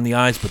easy on the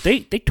eyes, but they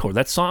tore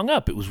that song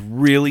up. It was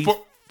really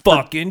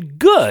fucking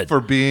good.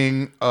 for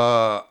being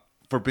a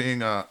pop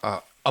band.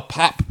 A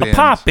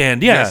pop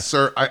band, yeah. Yes,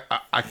 sir.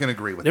 I can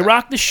agree with They that.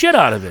 rocked the shit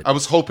out of it. I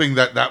was hoping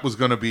that was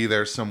going to be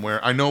there somewhere.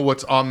 I know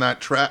what's on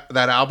that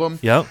album.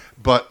 Yep.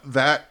 But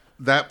that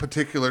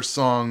particular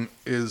song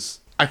is,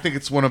 I think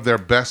it's one of their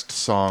best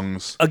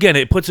songs. Again,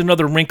 it puts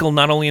another wrinkle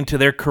not only into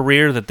their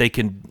career that they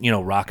can,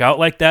 rock out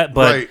like that,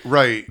 but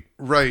Right.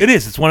 it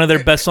is. It's one of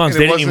their best songs.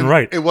 And They didn't even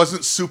write. It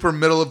wasn't super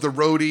middle of the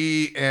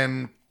roadie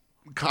and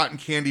cotton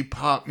candy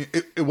pop.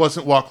 It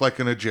wasn't Walk Like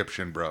an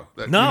Egyptian, bro.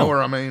 No. You know what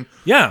I mean?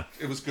 Yeah.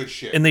 It was good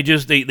shit. And they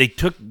took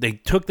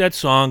that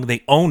song,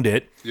 they owned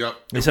it. Yep.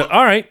 They said,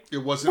 "All right, It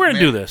wasn't. we're gonna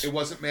do this." It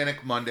wasn't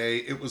Manic Monday.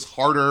 It was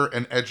harder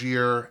and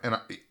edgier, and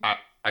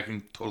I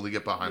can totally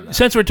get behind that.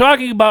 Since we're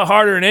talking about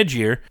harder and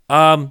edgier,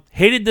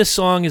 hated this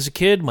song as a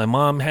kid. My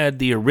mom had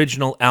the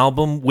original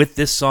album with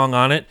this song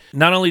on it.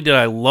 Not only did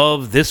I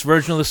love this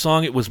version of the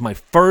song, it was my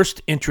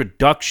first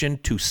introduction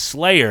to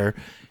Slayer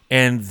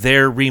and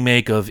their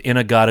remake of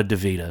Inagata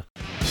Devita.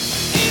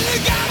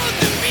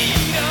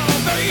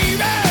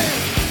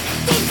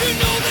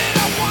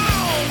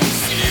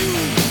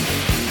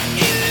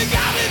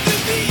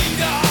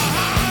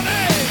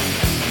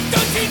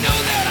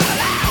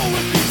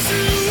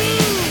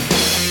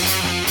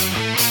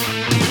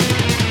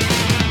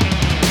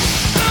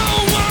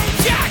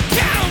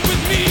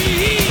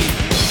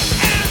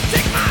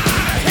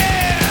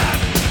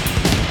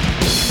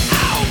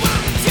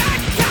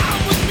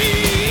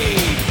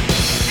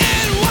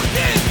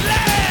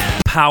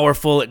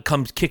 powerful. It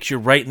kicks you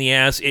right in the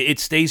ass. It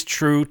stays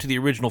true to the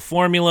original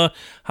formula.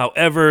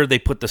 However, they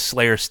put the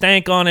Slayer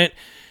stank on it,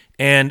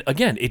 and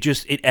again,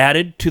 it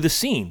added to the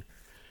scene.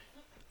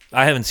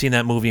 I haven't seen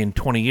that movie in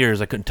 20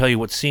 years. I couldn't tell you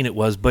what scene it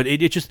was, but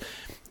it just,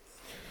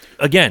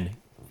 again,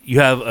 you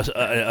have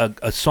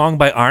a song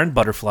by Iron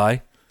Butterfly,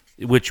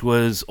 which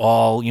was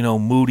all,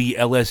 moody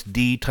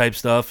LSD type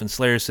stuff, and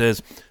Slayer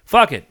says,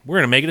 "Fuck it, we're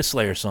gonna make it a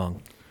Slayer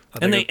song,"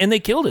 and they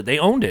killed it. They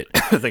owned it.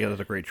 I think that's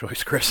a great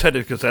choice, Chris.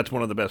 Because that's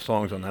one of the best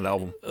songs on that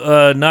album.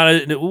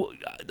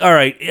 All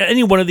right.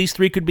 Any one of these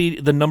three could be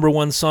the number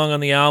one song on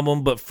the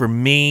album, but for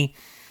me,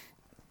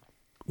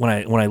 when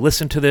I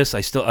listen to this,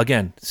 I still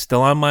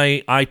on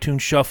my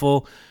iTunes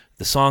shuffle.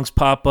 The songs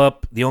pop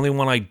up. The only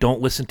one I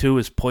don't listen to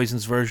is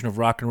Poison's version of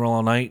Rock and Roll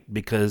All Night,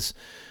 because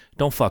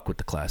don't fuck with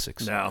the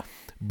classics. No.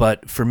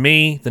 But for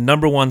me, the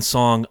number one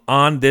song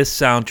on this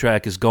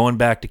soundtrack is Going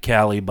Back to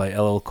Cali by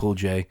LL Cool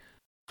J.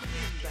 Back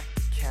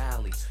to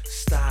Cali,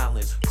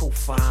 styling,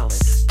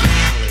 profiling,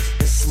 dialing,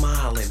 and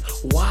smiling,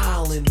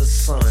 while in the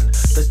sun.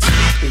 The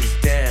top is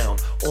down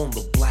on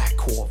the black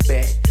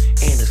Corvette,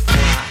 and his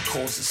fly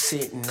cars are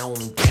sitting on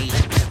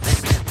gates.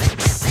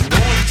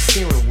 Naughty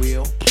steering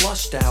wheel,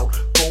 plushed out,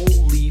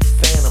 gold leaf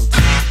phantom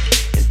top,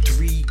 and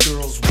 3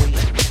 girls waiting.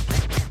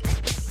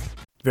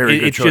 Very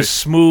good It's choice. just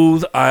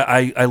smooth.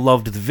 I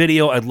loved the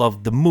video. I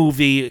loved the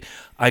movie.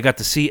 I got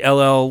to see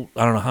LL,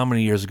 I don't know how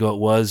many years ago it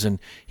was, and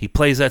he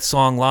plays that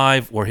song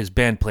live, or his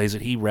band plays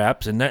it. He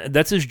raps, and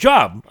that's his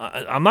job.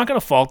 I'm not going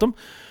to fault him,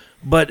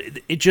 but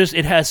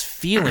it has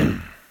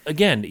feeling.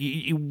 Again,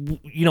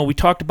 we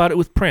talked about it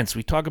with Prince.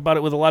 We talk about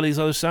it with a lot of these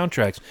other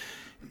soundtracks.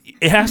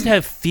 It has to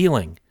have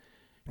feeling.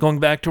 Going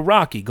back to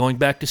Rocky, going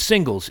back to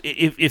Singles.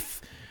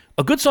 If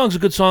a good song's a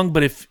good song,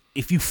 but if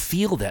you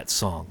feel that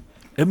song,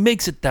 it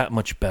makes it that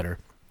much better.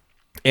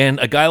 And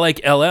a guy like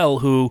LL,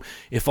 who,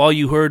 if all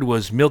you heard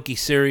was Milky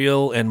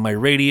Cereal and My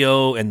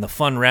Radio and the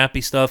fun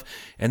rappy stuff,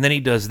 and then he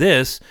does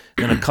this,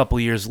 then a couple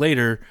years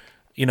later,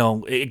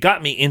 it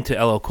got me into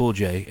LL Cool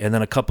J. And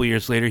then a couple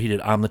years later, he did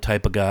I'm the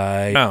Type of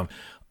Guy.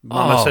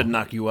 Mama Said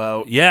Knock You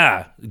Out.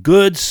 Yeah,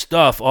 good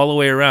stuff all the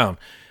way around.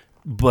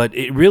 But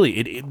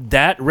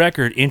that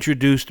record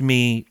introduced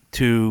me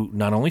to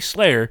not only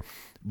Slayer,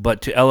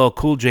 but to LL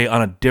Cool J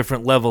on a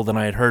different level than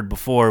I had heard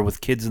before, with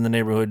kids in the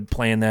neighborhood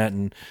playing that.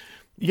 And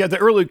Yeah, the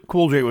early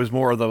Cool J was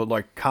more of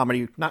the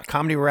comedy, not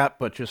comedy rap,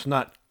 but just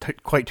not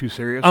quite too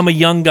serious. I'm a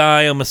young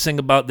guy. I'm gonna sing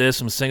about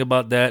this. I'm gonna sing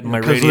about that. And my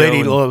radio. Because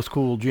Lady loves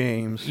Cool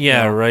James.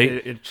 Yeah, right.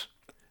 It's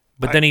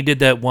But then he did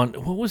that one.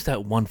 What was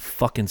that one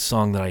fucking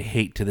song that I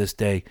hate to this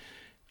day?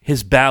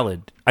 His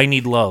ballad, I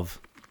Need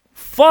Love.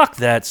 Fuck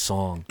that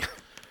song.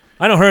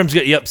 I know Herm's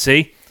got. Yep,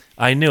 see,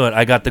 I knew it.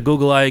 I got the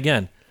Google eye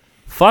again.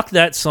 Fuck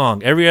that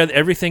song.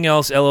 Everything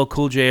else LL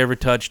Cool J ever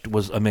touched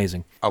was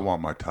amazing. I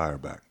want my tire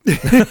back.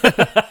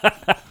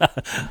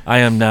 I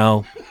am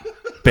now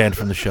banned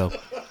from the show.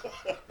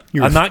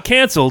 I'm not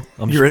canceled.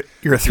 You're a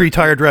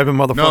 3-tire driving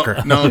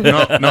motherfucker. No,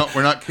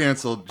 we're not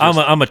canceled.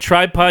 I'm a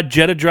tripod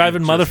Jetta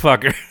driving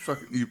motherfucker.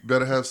 You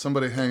better have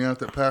somebody hang out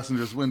that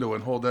passenger's window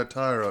and hold that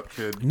tire up,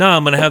 kid. No,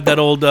 I'm gonna have that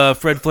old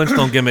Fred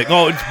Flintstone gimmick.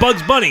 Oh, it's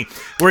Bugs Bunny,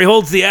 where he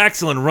holds the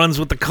axle and runs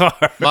with the car.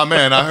 My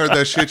man, I heard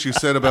that shit you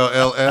said about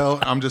LL.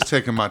 I'm just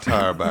taking my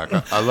tire back.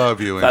 I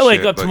love you. And If I wake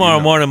shit, up but, tomorrow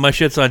morning, my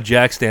shit's on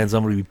jack stands.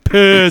 I'm gonna be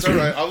pissed. It's all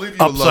right. I'll leave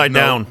you Upside a love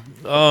down. note.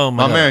 Oh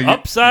my God. man,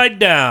 Upside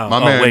down.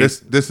 My oh, man,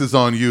 wait. this is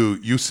on you.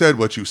 You said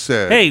what you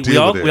said. Hey,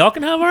 Deal with it. we all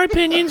can have our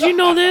opinions. You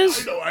know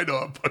this. I know.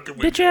 I'm fucking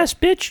with Bitch ass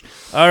bitch.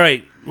 All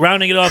right,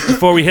 rounding it off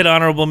before we hit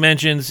honorable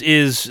mentions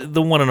is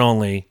the one and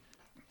only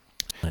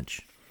Lynch.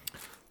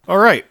 All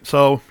right,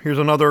 so here's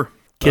another.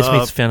 Kiss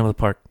meets Phantom of the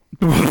Park.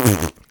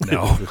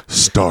 No.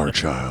 Star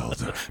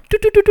Child.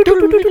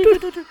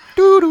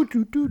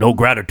 No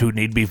gratitude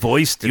need be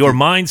voiced. Your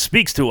mind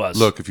speaks to us.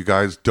 Look, if you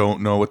guys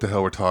don't know what the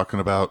hell we're talking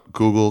about,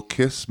 Google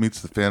Kiss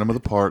meets the Phantom of the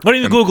Park. Don't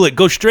even and Google it.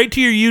 Go straight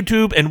to your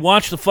YouTube and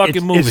watch the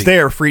fucking movie. It's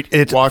there. Free.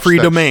 It's watch free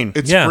that domain.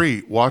 It's Yeah.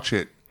 free. Watch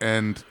it,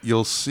 and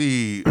you'll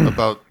see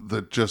about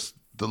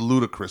the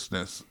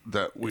ludicrousness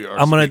that we are.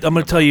 I'm gonna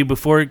speaking tell you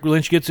before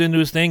Lynch gets into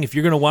his thing. If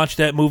you're gonna watch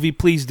that movie,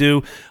 please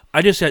do.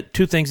 I just had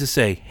two things to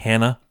say: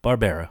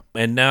 Hanna-Barbera,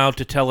 and now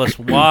to tell us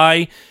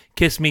why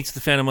Kiss Meets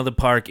the Phantom of the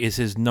Park is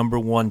his number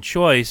one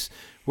choice.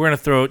 We're gonna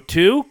throw it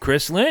to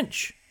Chris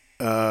Lynch.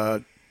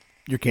 You're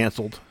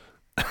canceled.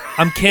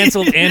 I'm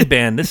canceled and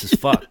banned. This is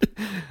fucked.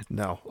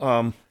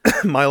 No.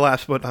 My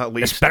last but not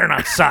This least. better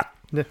not suck.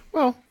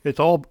 Well, it's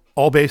all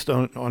based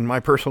on my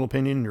personal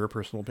opinion, your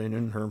personal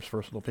opinion, Herm's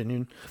personal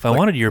opinion. If I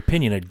wanted your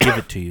opinion, I'd give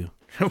it to you.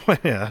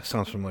 Yeah, that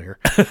sounds familiar.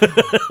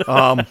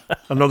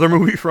 Another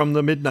movie from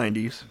the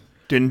mid-'90s.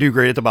 Didn't do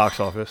great at the box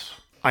office.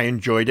 I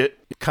enjoyed it.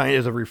 It kind of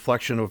is a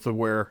reflection of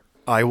where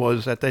I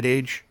was at that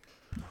age.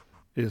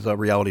 Is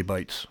Reality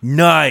Bites.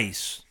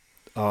 Nice.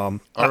 All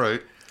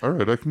right,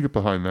 I can get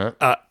behind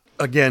that.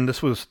 Again,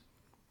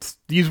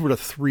 these were the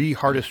three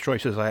hardest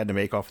choices I had to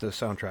make off this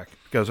soundtrack,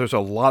 because there's a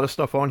lot of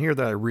stuff on here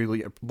that I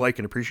really like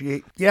and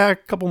appreciate. Yeah, a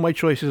couple of my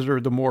choices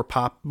are the more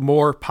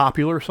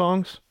popular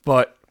songs,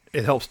 but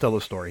it helps tell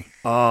the story.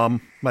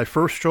 My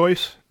first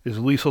choice, is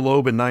Lisa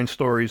Loeb and 9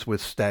 Stories with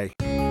Stay.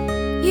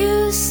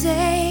 You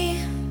say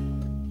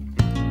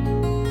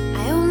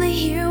I only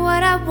hear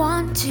what I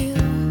want to.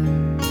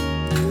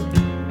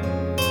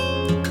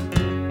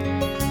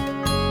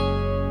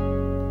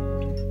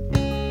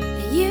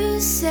 You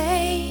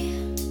say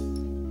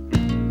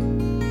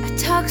I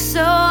talk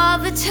so all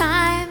the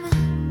time.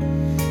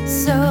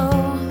 So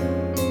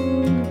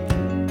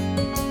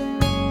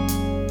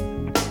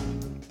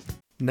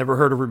Never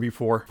heard of her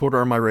before. Put her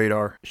on my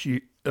radar.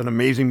 She an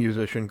amazing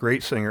musician,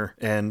 great singer,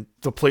 and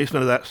the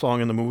placement of that song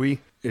in the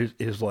movie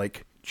is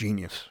like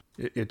genius.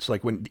 It's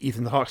like when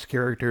Ethan Hawke's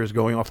character is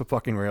going off the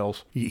fucking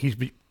rails. He's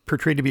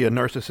portrayed to be a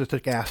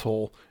narcissistic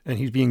asshole, and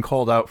he's being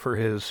called out for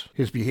his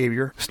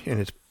behavior.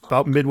 And it's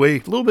about midway,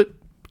 a little bit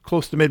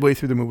close to midway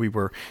through the movie,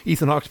 where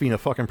Ethan Hawke's being a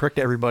fucking prick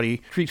to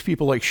everybody, treats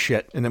people like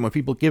shit, and then when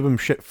people give him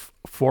shit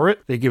for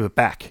it, they give it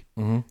back.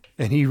 Mm-hmm.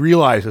 And he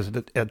realizes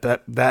that at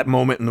that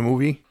moment in the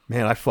movie,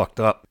 man, I fucked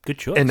up. Good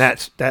choice. And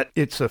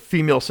it's a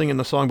female singing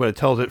the song, but it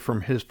tells it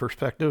from his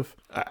perspective.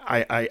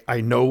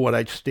 I know what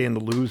I'd stand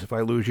to lose if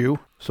I lose you,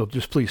 so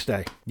just please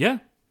stay. Yeah.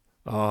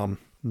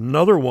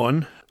 Another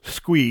one,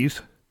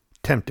 Squeeze,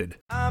 Tempted.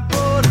 I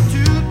bought a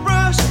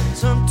toothbrush,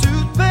 some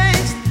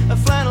toothpaste, a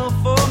flannel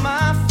for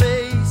my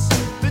face,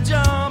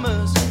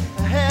 pajamas,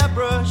 a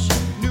hairbrush,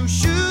 new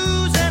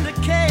shoes and a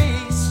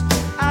case.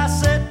 I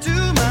said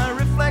to my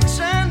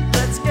reflection,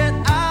 let's get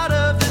out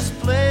of this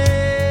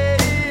place.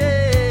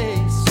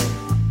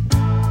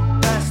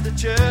 Past the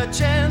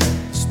church and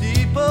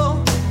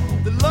steeple,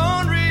 the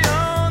laundry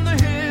on the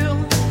hill,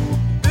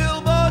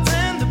 billboards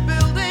and the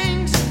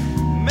buildings,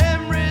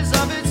 memories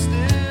of it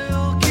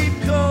still keep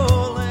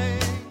calling.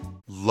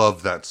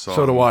 Love that song.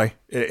 So do I.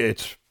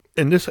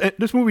 And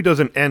this movie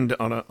doesn't end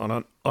on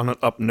an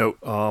up note.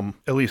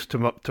 At least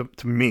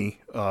to me.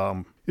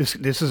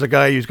 This is a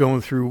guy who's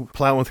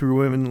plowing through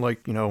women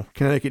like,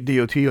 Connecticut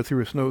DOT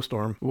through a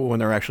snowstorm when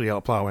they're actually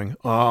out plowing.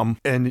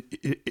 And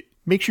it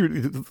makes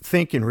you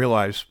think and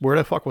realize, where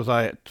the fuck was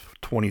I at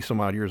 20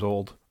 some odd years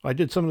old? I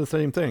did some of the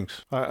same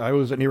things. I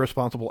was an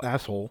irresponsible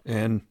asshole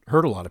and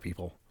hurt a lot of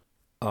people.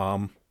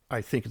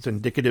 I think it's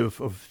indicative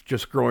of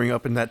just growing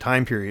up in that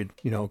time period,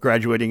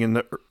 graduating in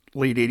the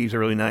late 80s,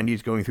 early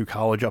 90s, going through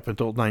college up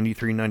until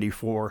 93,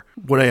 94.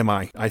 What am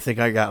I? I think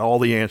I got all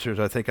the answers.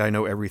 I think I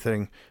know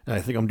everything. And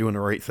I think I'm doing the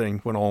right thing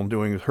when all I'm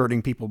doing is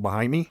hurting people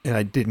behind me. And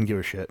I didn't give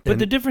a shit. But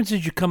the difference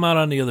is you come out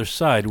on the other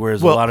side,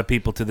 whereas a lot of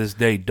people to this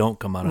day don't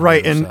come out on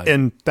right, the other side.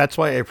 And that's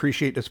why I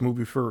appreciate this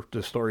movie for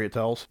the story it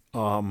tells.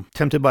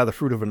 Tempted by the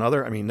fruit of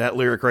another. I mean, that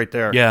lyric right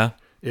there. Yeah.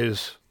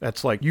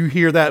 That's like, you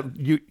hear that,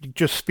 you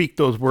just speak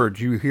those words.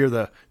 You hear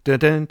the dun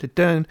dun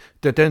dun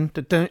dun dun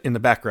dun in the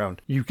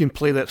background. You can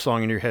play that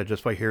song in your head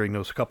just by hearing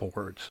those couple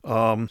words.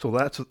 So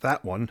that's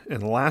that one.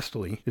 And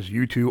lastly is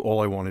U2,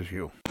 All I Want Is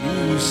You.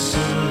 You say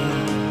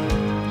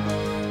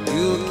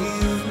you'll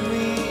give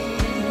me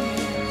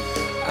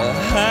a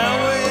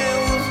highway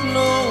with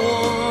no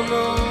one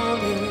on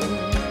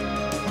it,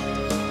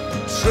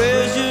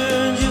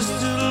 treasure just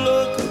to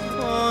look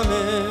upon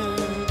it,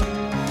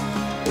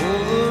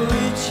 all the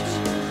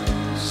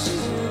riches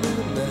in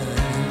the night.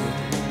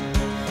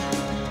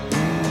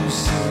 You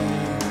say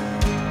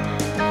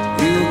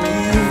you'll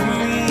give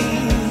me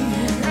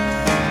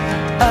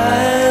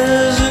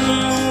eyes in the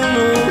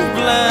moon of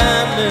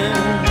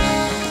blindness.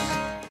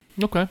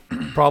 Okay.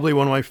 Probably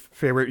one of my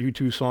favorite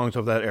U2 songs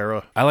of that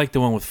era. I like the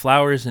one with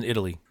flowers in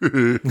Italy.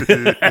 I'm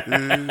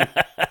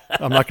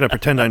not going to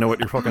pretend I know what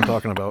you're fucking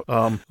talking about.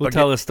 We'll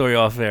tell the story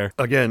off air.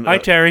 Again. Hi,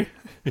 Terry.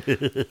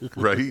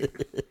 Right?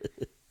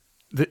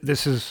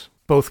 This is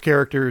both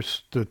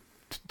characters, the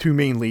two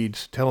main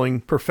leads,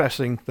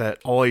 professing that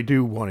all I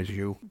do want is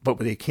you, but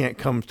they can't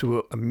come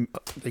to a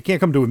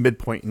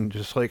midpoint and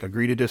just like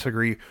agree to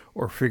disagree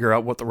or figure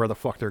out where the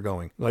fuck they're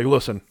going. Like,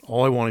 listen,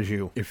 all I want is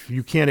you. If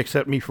you can't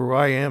accept me for who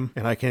I am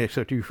and I can't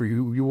accept you for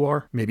who you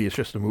are, maybe it's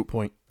just a moot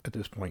point at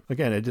this point.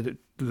 Again,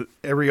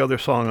 every other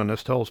song on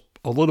this tells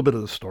a little bit of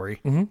the story.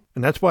 Mm-hmm.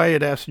 And that's why I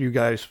had asked you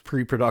guys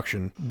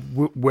pre-production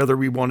whether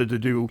we wanted to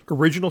do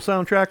original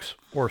soundtracks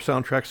or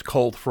soundtracks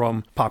culled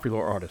from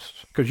popular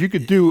artists. Because you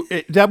could do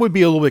it, that would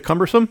be a little bit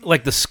cumbersome.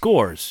 Like the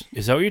scores.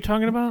 Is that what you're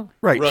talking about?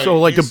 Right. So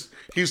like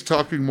he's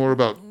talking more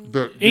about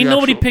the Ain't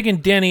nobody actual... picking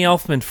Danny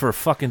Elfman for a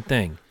fucking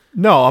thing.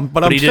 No,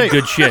 but he did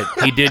good shit.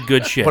 He did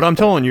good shit. But I'm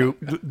telling you,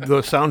 the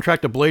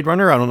soundtrack to Blade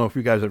Runner, I don't know if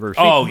you guys have ever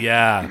seen. Oh,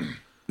 yeah.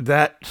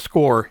 That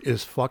score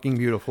is fucking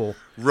beautiful.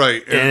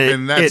 Right,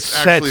 and that's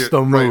actually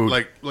the mood.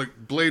 Right, like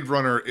Blade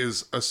Runner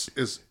is a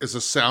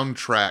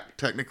soundtrack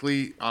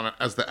technically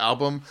as the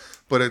album,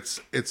 but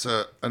it's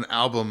an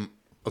album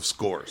of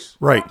scores.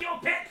 Right.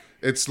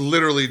 It's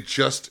literally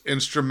just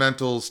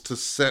instrumentals to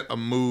set a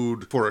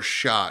mood for a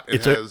shot.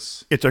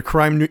 It's a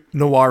crime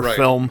noir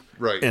film.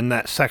 Right. And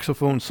that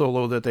saxophone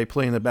solo that they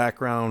play in the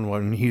background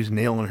when he's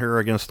nailing her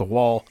against the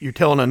wall. You're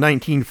telling a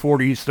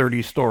 1940s,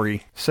 30s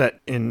story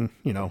set in,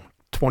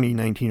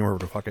 2019 or whatever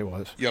the fuck it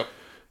was. Yep.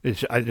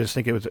 I just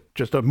think it was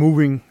just a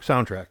moving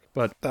soundtrack.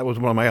 But that was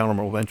one of my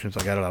honorable mentions.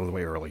 I got it out of the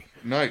way early.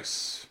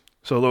 Nice.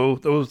 So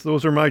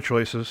those are my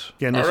choices.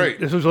 Again, All right.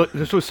 This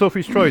was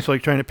Sophie's choice,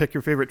 like trying to pick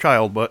your favorite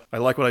child, but I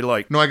like what I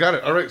like. No, I got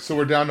it. All right, so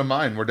we're down to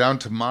mine. We're down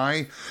to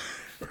my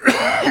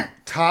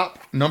top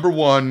number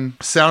one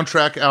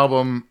soundtrack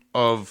album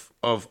of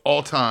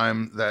all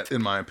time that,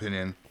 in my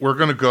opinion, we're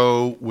going to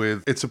go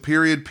with, it's a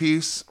period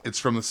piece. It's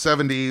from the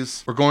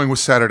 70s. We're going with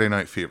Saturday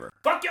Night Fever.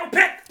 Fuck your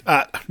pick.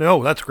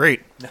 No, that's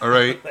great. All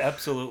right.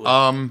 Absolutely.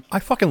 I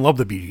fucking love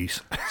the Bee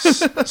Gees.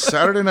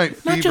 Saturday Night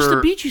Fever. Not just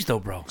the Bee Gees, though,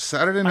 bro.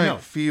 Saturday know.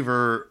 Night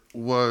Fever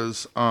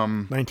was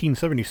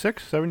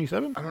 1976,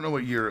 77? I don't know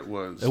what year it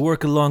was. I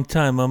work a long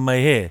time on my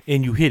hair,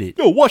 and you hit it.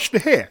 Yo, wash the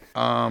hair.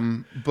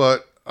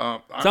 But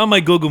It's on my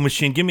Google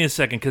machine. Give me a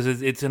second, because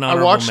it's an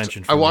honorable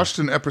mention for I me. watched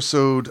an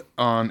episode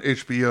on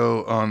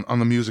HBO on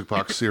the Music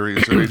Box series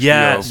of HBO.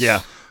 Yes.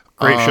 Yeah.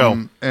 Great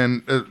show.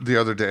 And the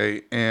other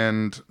day,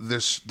 and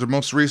the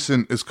most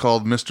recent is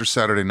called Mr.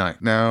 Saturday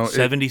Night. Now,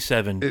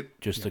 77,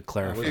 just to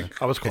clarify.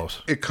 I was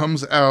close. it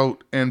comes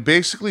out, and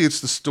basically it's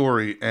the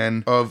story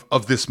and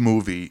of this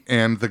movie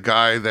and the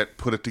guy that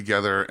put it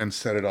together and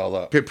set it all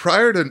up. Okay,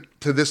 prior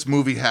to this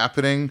movie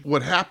happening,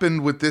 what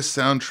happened with this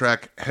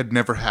soundtrack had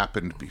never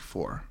happened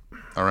before.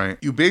 All right.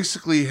 You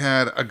basically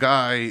had a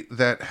guy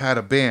that had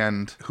a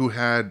band who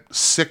had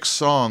 6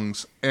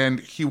 songs,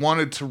 and he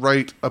wanted to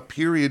write a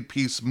period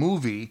piece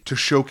movie to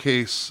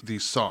showcase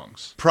these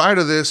songs. Prior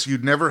to this,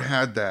 you'd never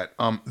had that.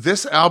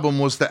 This album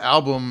was the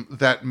album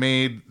that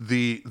made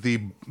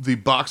the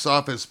box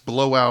office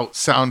blowout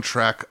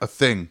soundtrack a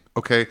thing.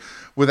 Okay.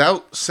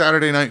 Without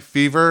Saturday Night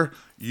Fever,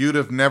 you'd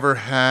have never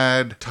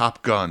had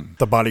Top Gun.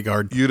 The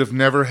Bodyguard. You'd have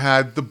never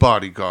had The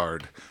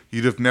Bodyguard.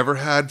 You'd have never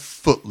had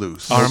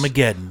Footloose.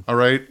 Armageddon. All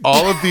right.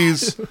 All of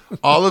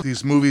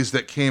these movies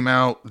that came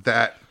out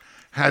that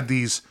had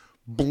these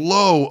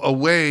blow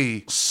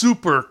away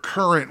super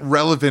current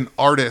relevant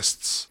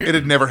artists, it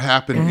had never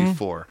happened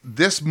before.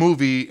 This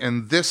movie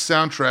and this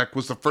soundtrack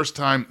was the first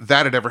time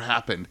that had ever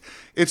happened.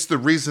 It's the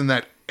reason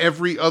that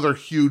every other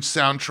huge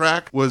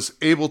soundtrack was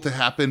able to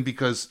happen,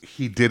 because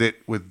he did it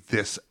with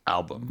this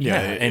album. Yeah,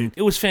 and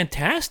it was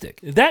fantastic.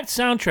 That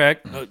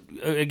soundtrack,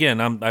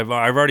 again, I've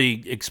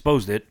already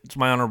exposed it. It's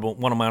one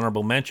of my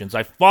honorable mentions.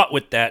 I fought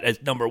with that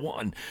as number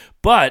one,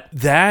 but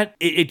that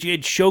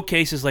it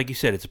showcases, like you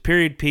said, it's a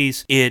period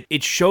piece.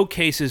 It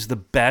showcases the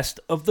best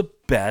of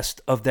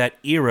that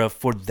era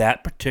for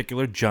that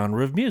particular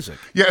genre of music.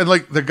 Yeah, and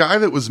like the guy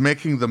that was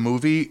making the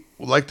movie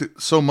liked it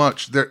so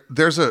much.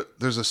 There's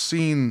a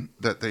scene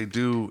that they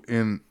do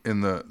in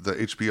the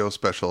HBO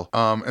special,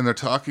 and they're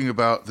talking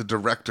about the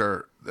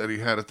director that he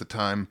had at the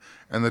time,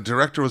 and the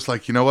director was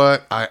like, you know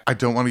what, I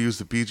don't want to use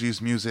the Bee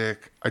Gees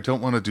music, I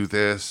don't want to do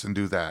this and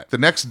do that. The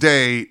next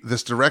day,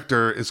 this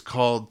director is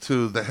called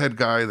to the head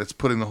guy that's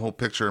putting the whole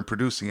picture and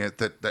producing it,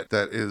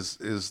 that is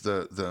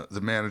the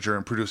manager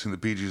and producing the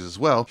Bee Gees as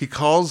well. He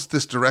calls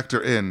this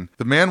director in.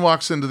 The man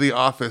walks into the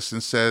office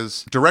and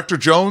says, Director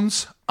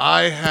Jones,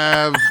 I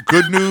have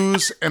good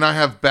news and I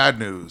have bad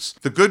news.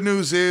 The good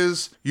news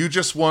is you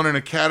just won an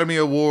Academy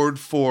Award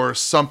for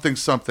something.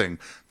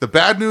 The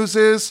bad news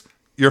is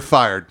you're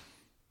fired.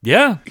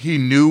 Yeah. He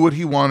knew what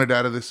he wanted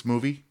out of this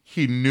movie.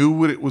 He knew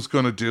what it was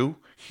going to do.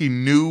 He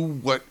knew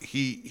what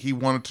he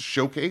wanted to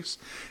showcase.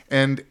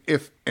 And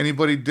if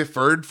anybody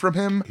differed from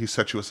him, he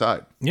set you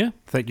aside. Yeah.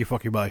 Thank you,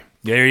 fuck you, bye.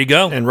 There you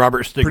go. And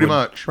Robert Stigwood. Pretty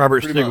much.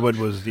 Robert Pretty Stigwood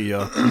much. was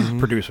the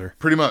producer.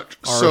 Pretty much.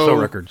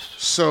 RSO Records.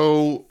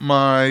 So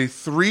my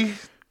 3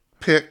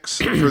 picks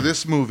for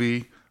this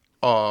movie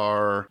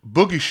are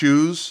Boogie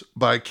Shoes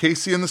by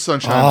Casey and the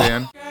Sunshine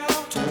Band.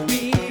 To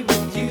be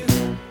with you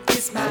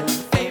is my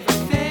favorite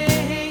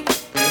thing.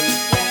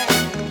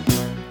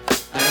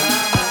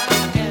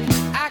 And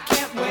I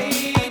can't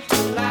wait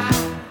till I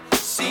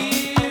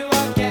see you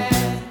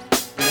again.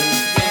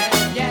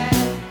 Yeah.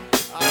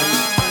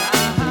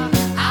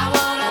 I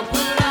wanna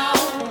put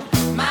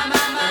on my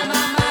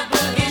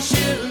boogie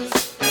shoes.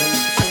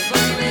 Just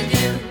boogie with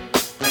you.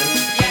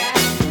 Yeah.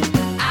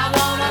 I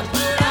wanna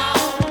put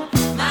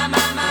on my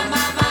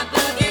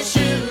boogie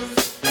shoes.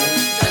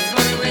 Just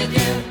boogie with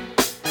you.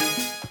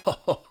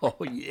 Oh,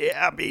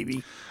 yeah,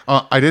 baby.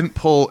 I didn't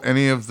pull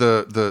any of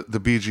the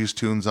Bee Gees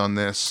tunes on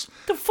this.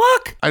 The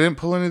fuck? I didn't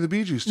pull any of the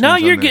Bee Gees tunes Now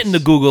on you're this. getting the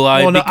Google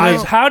eye, Well, no,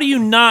 because how do you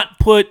not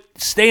put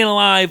Staying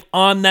Alive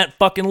on that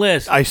fucking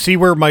list? I see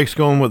where Mike's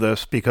going with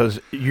this, because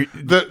The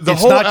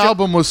it's whole not ju-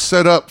 album was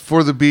set up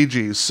for the Bee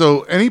Gees.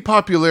 So any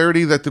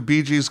popularity that the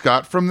Bee Gees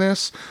got from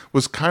this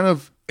was kind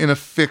of a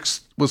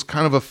fix.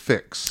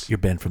 You're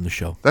banned from the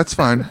show. That's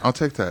fine. I'll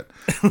take that.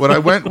 What I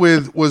went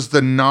with was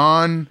the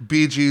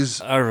non-Bee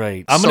Gees. All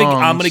right. I'm gonna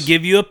songs.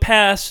 give you a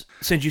pass,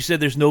 since you said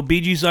there's no Bee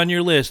Gees on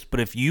your list, but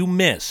if you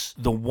miss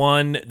the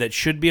one that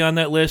should be on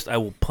that list, I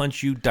will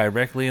punch you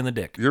directly in the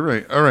dick. You're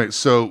right. All right.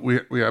 So we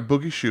have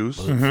Boogie Shoes.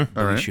 All Boogie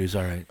right. Shoes,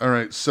 all right. All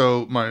right.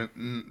 So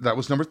that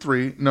was number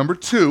 3. Number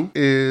 2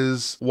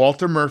 is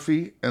Walter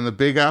Murphy and the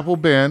Big Apple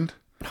Band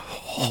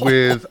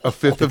with A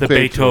Fifth of The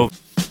Beethoven. Beethoven.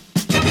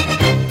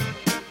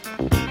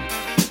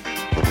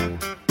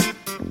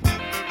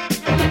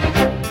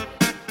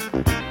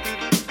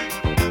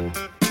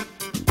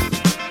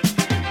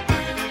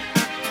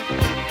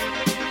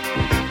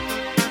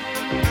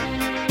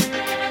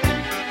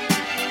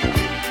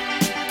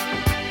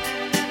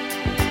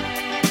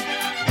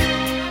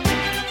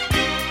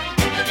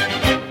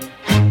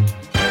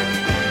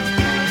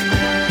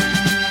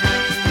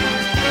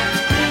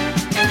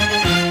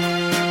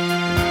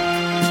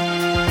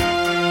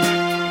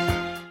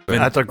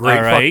 That's a great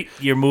All right,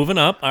 you're moving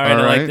up. All right, All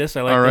I right. like this.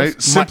 I like All right.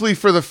 this. Simply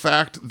for the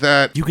fact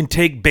that You can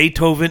take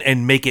Beethoven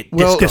and make it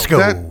well, disco.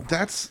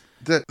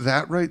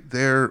 that right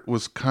there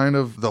was kind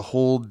of the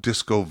whole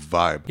disco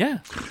vibe. Yeah.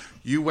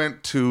 You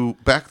went to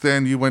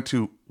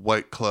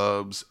white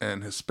clubs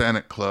and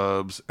Hispanic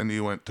clubs, and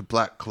you went to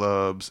black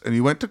clubs, and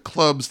you went to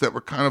clubs that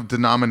were kind of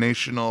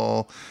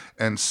denominational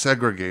and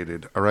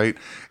segregated. All right.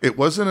 It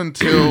wasn't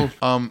until,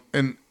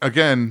 and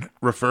again,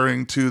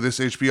 referring to this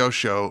HBO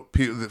show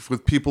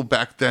with people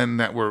back then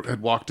that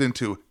had walked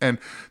into, and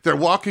they're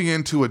walking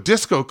into a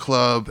disco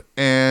club,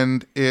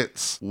 and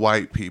it's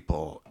white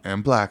people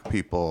and black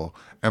people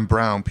and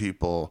brown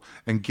people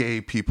and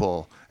gay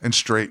people and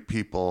straight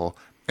people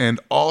and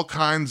all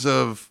kinds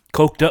of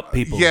Coked up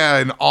people. yeah,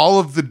 and all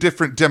of the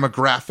different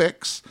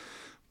demographics,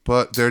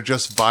 but they're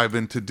just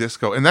vibing to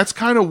disco. And that's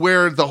kind of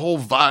where the whole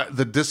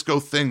the disco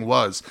thing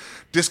was.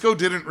 Disco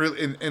didn't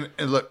really, and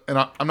look, and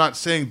I'm not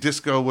saying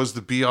disco was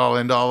the be all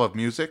end all of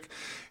music.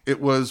 It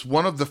was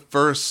one of the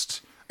first,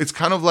 it's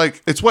kind of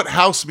like, it's what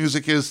house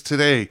music is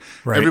today.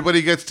 Right.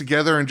 Everybody gets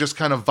together and just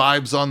kind of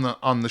vibes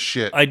on the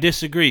shit. I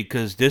disagree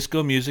because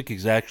disco music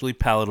is actually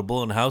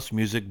palatable and house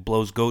music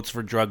blows goats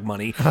for drug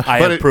money. I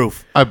have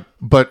proof.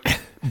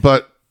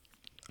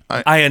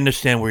 I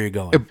understand where you're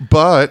going.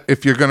 But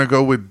if you're going to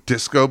go with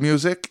disco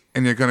music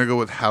and you're going to go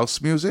with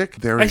house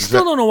music, I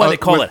still don't know why they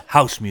call it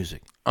house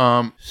music.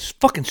 It's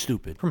fucking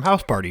stupid. From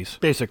house parties,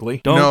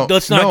 basically.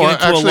 Let's not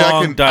get into a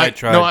long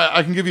diatribe.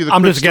 I can give you the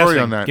I'm quick just story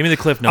guessing. on that. Give me the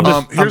cliff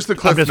notes. Here's the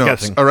cliff I'm just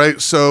notes. guessing. All right,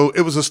 so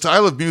it was a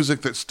style of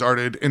music that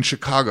started in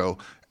Chicago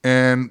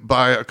and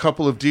by a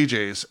couple of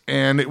DJs,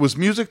 and it was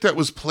music that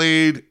was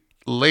played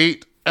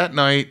late at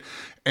night.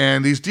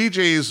 And these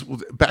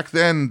DJs back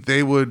then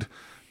they would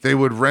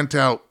rent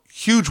out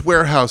huge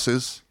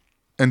warehouses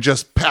and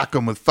just pack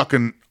them with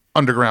fucking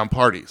underground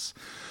parties.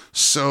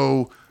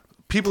 So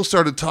people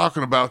started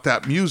talking about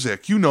that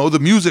music. You know, the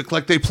music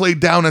like they played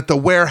down at the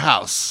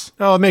warehouse.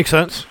 Oh, it makes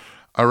sense.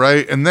 All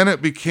right. And then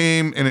it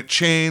became, and it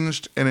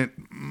changed, and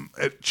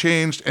it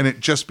changed, and it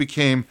just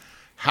became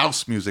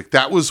house music.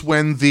 That was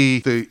when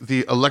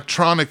the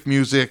electronic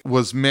music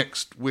was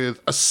mixed with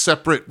a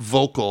separate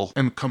vocal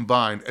and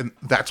combined. And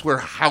that's where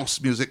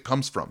house music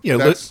comes from. Yeah,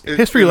 That's,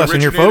 history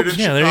lesson here, originated folks. in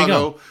Yeah, there you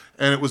Chicago, go.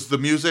 And it was the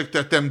music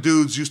that them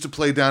dudes used to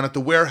play down at the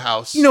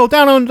warehouse. You know,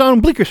 down on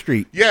Bleecker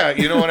Street. Yeah,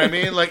 you know what I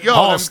mean? Like, yo,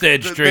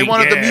 Halstead they Street,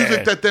 wanted the yeah.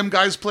 music that them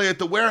guys play at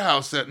the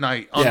warehouse at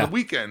night on Yeah. the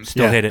weekends.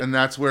 Still hit it. And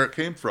that's where it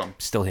came from.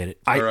 Still hit it.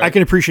 I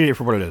can appreciate it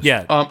for what it is.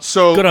 Yeah.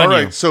 So, Good on all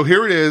right. you. So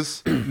here it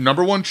is.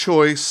 Number one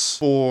choice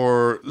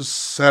for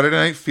Saturday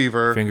Night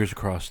Fever. Fingers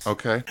crossed.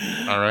 Okay.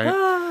 All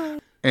right.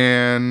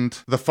 And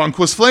the funk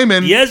was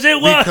flaming. Yes,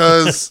 it was.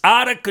 Because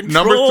Out of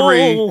control.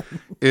 number 3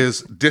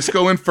 is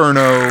Disco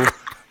Inferno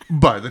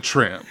by the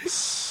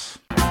Tramps.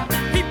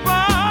 People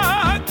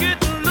are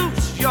getting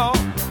loose, y'all.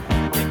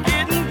 They're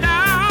getting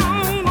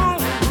down on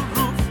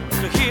the roof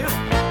to hear.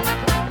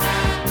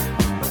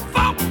 The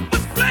funk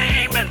was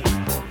flaming,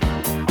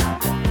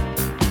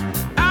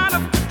 out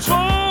of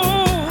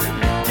control.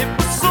 It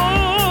was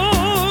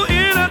so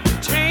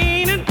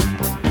entertaining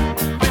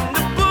when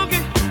the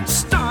boogie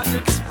started to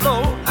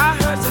explode. I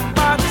heard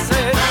somebody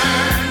say,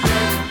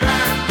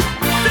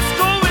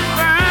 "Disco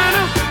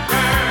Inferno,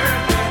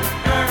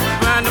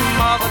 burn the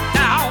mother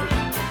down."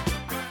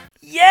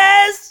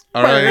 Yes.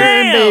 All right.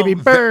 Burn, baby,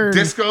 burn.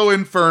 Disco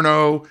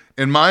Inferno,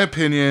 in my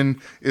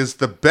opinion, is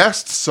the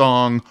best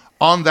song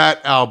on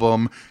that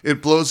album.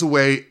 It blows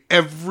away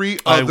every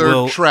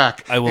other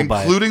track, I will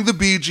buy it. including the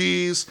Bee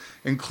Gees,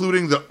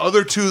 including the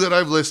other 2 that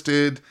I've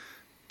listed.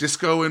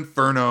 Disco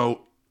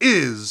Inferno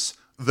is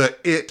the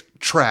it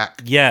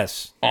track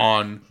Yes.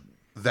 on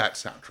that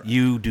soundtrack.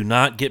 You do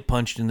not get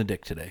punched in the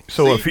dick today.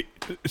 So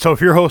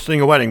if you're hosting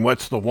a wedding,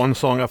 what's the one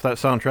song off that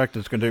soundtrack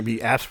that's going to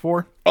be asked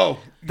for? Oh,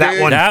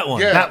 That one. That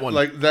one. Yeah, That one.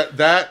 like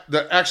that.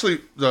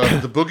 Actually,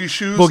 the Boogie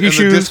Shoes Boogie and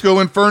Shoes. the Disco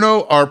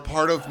Inferno are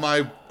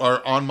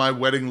on my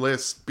wedding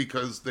list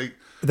because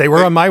They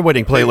were on my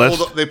wedding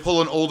playlist. They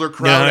pull an older You know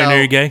crowd how I know out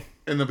you're gay?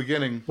 in the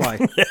beginning. Why?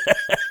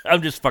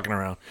 I'm just fucking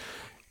around.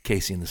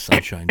 Casey and the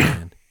Sunshine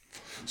Band.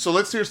 So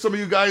let's hear some of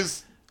you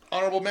guys'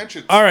 honorable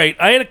mentions. All right,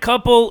 I had a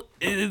couple.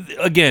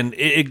 Again,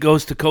 it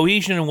goes to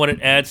cohesion and what it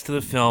adds to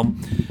the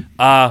film.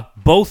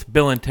 Both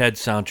Bill and Ted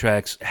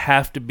soundtracks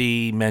have to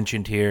be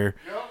mentioned here.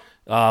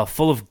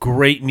 Full of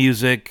great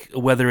music,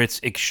 whether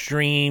it's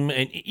extreme,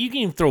 and you can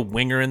even throw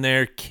Winger in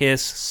there,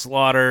 Kiss,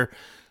 Slaughter,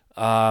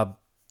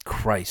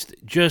 Christ,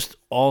 just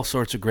all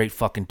sorts of great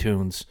fucking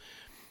tunes.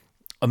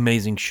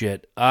 Amazing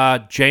shit.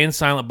 Jay and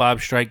Silent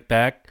Bob Strike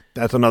Back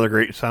That's another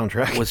great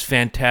soundtrack. was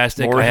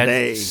fantastic. Morris I had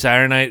Day.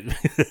 Saturday Night.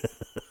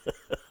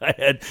 I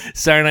had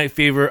Saturday Night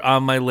Fever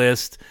on my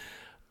list.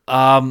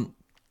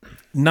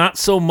 Not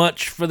so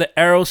much for the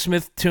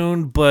Aerosmith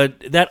tune, but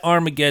that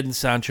Armageddon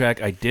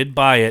soundtrack, I did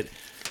buy it,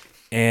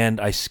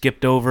 and I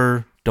skipped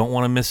over Don't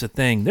Want to Miss a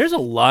Thing. There's a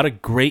lot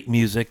of great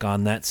music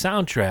on that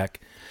soundtrack,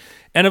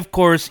 And of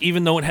course,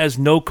 even though it has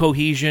no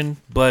cohesion,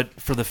 but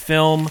for the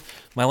film,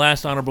 my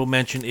last honorable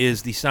mention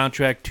is the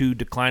soundtrack to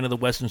Decline of the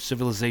Western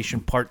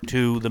Civilization Part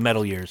 2, The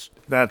Metal Years.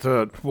 That's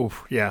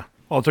yeah.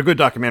 Well, it's a good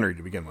documentary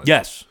to begin with.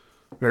 Yes.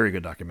 Very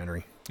good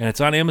documentary. And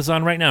it's on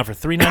Amazon right now for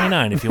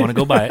 $3.99 if you want to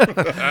go buy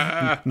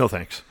it. No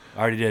thanks.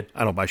 I already did.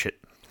 I don't buy shit.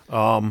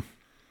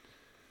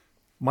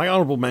 My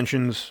honorable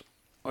mentions,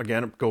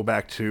 again, go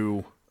back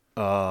to...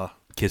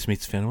 Kiss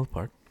Meets Phantom of the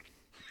Park.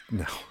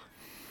 No.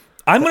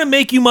 I'm going to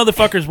make you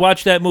motherfuckers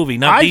watch that movie.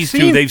 Not I've these two.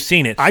 seen- They've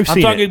seen it. I've I'm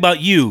seen talking it. about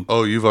you,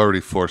 Oh, you've already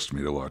forced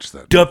me to watch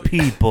that. the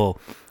people.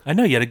 I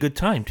know you had a good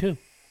time, too.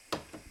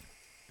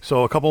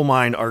 So a couple of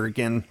mine are,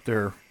 again,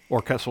 they're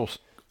orchestral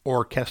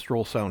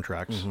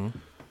soundtracks.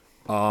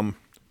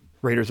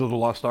 Raiders of the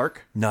Lost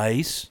Ark,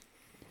 Nice.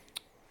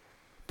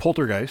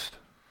 Poltergeist,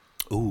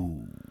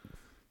 Ooh.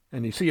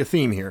 and you see a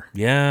theme here.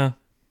 Yeah.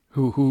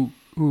 Who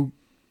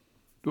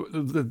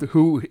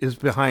is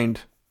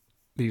behind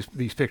these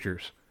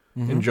pictures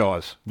in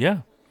Jaws? Yeah.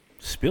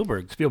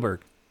 Spielberg.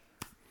 Spielberg.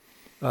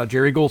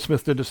 Jerry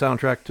Goldsmith did the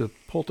soundtrack to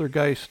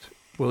Poltergeist.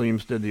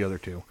 Williams did the other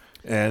two.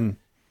 And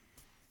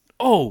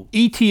Oh,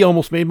 E.T.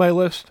 almost made my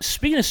list.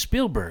 speaking of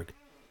Spielberg,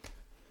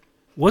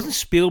 wasn't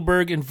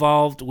Spielberg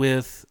involved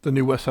with The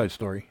new West Side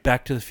Story.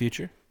 Back to the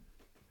Future?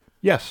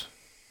 Yes.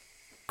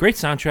 Great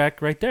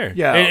soundtrack right there.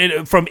 Yeah.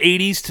 And from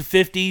 80s to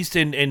 50s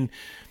and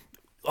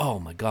oh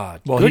my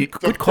God. Well,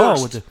 good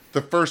call with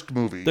the first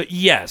movie.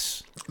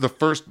 yes. The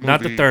first movie.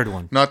 Not the third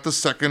one. Not the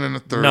second and the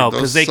third. No, Those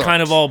because they sucked.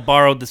 kind of all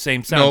borrowed the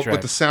same soundtrack. No,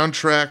 but the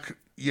soundtrack,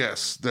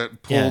 yes,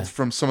 that pulled Yeah.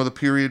 from some of the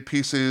period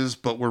pieces,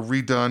 but were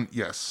redone.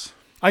 Yes.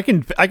 I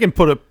can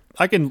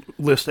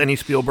list any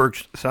Spielberg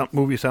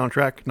movie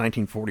soundtrack.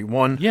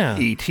 1941. Yeah.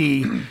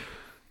 E.T.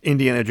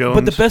 Indiana Jones.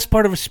 But the best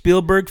part of a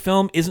Spielberg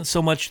film isn't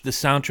so much the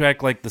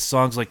soundtrack, like the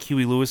songs like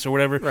Huey Lewis or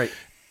whatever. Right.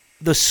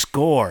 The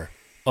score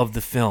of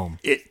the film.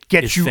 It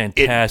gets is you.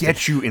 fantastic. It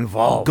gets you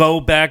involved. Go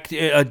back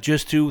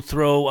just to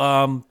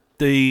throw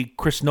the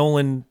Chris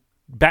Nolan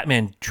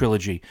Batman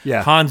trilogy.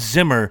 Yeah. Hans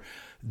Zimmer.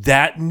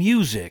 That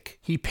music.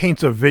 He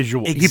paints a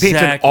visual. He paints an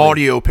Exactly.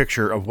 audio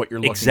picture of what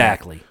you're looking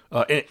Exactly.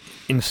 at.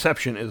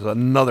 Inception is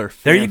another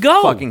There you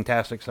go. fucking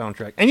tastic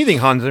soundtrack. Anything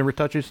Hans Zimmer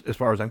touches, as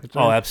far as I'm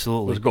concerned, Oh,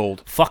 absolutely. was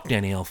gold. Fuck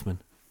Danny Elfman.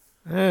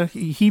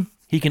 He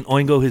He can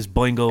oingo his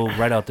boingo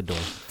right out the door.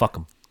 Fuck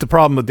him. the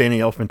problem with Danny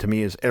Elfman to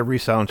me is every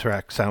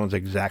soundtrack sounds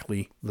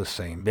exactly the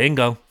same.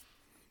 Bingo.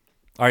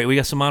 All right, we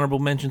got some honorable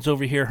mentions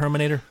over here,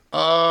 Herminator.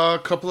 A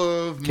couple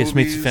of Kiss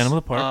movies. Meets Phantom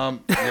of the Park.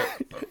 Yeah,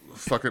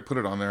 fuck it, put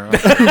it on there.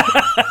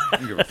 I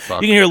don't give a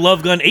fuck. You can hear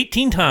Love Gun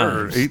 18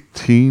 times.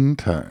 18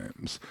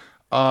 times.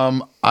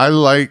 I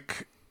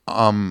like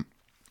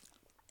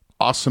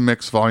Awesome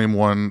Mix Volume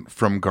 1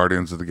 from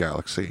Guardians of the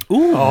Galaxy.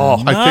 Ooh,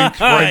 I think,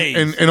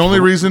 nice. and only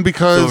reason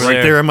because Over Right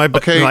there. there in my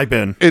okay, my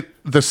bin.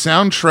 the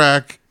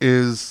soundtrack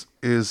is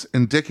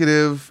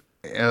indicative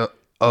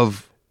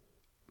of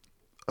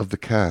the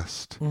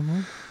cast.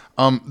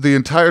 The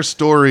entire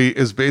story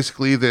is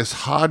basically this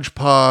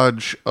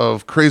hodgepodge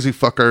of crazy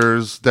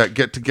fuckers that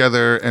get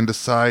together and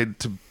decide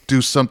to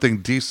do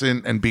something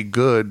decent and be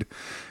good,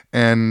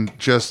 and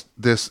just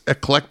this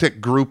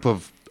eclectic group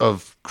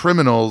of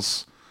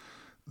criminals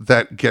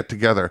that get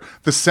together.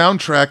 The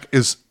soundtrack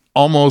is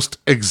almost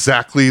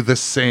exactly the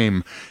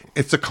same.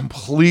 It's a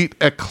complete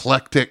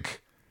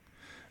eclectic,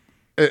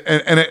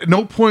 and at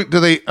no point do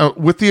they,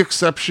 with the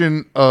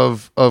exception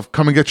of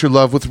Come and Get Your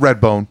Love with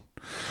Redbone,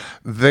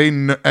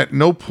 at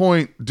no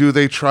point do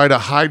they try to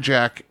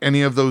hijack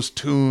any of those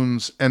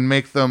tunes and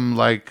make them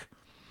like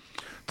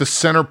the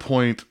center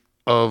point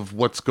of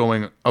what's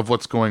going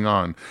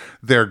on.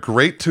 They're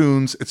great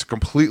tunes. It's a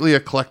completely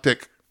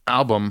eclectic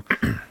album,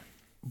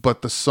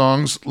 but the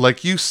songs,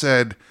 like you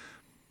said,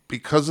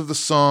 because of the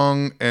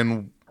song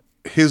and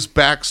his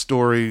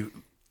backstory,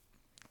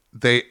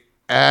 they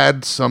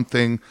add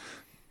something.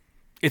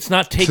 It's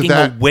not to taking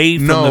that. away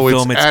from No, the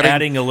film. It's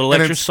adding a little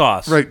and extra it's-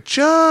 sauce. right?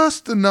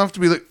 Just enough to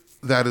be like,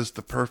 that is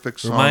the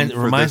perfect song. Reminds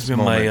for me this of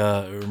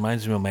moment.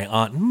 reminds me of my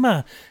aunt.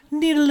 Ma,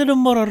 need a little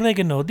more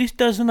oregano. This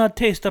does not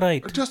taste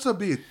right. Just a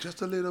bit,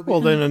 just a little bit. Well,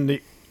 then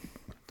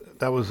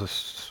that was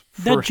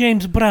That first.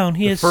 James Brown,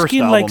 he the has first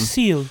skin like album.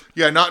 seal.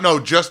 Yeah, not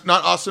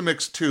Awesome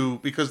Mix 2,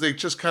 because they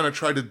just kind of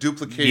tried to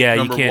duplicate Yeah, you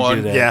number can't do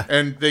one. that. Yeah.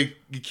 And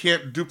you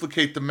can't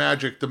duplicate the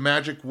magic. The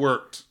magic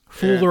worked.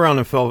 Fooled around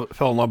and fell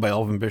in love by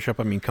Elvin Bishop.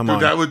 I mean, come on.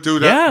 That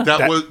Yeah.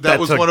 that was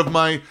That's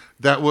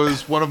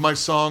one of my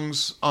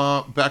songs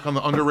back on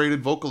the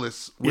underrated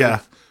vocalists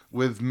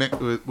with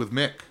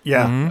Mick.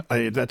 Yeah,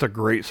 that's a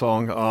great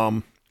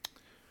song.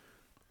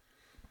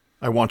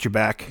 I Want You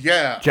Back.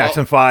 Yeah.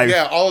 Jackson 5.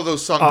 Yeah, all of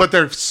those songs, but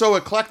they're so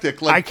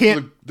eclectic. Like I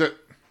can't-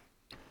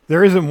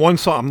 There isn't one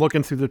song. I'm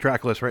looking through the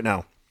track list right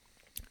now.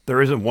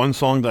 There isn't one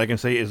song that I can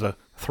say is a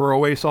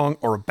throwaway song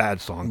or a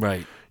bad song.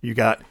 Right. You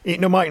got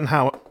Ain't No Mountain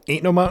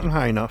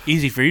High Enough.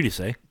 Easy for you to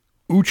say.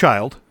 Ooh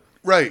Child.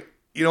 right.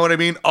 You know what I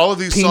mean? All of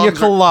these Pina songs,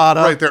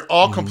 Colada. right? They're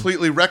all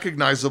completely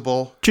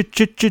recognizable.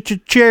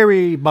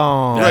 Cherry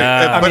bomb. Right,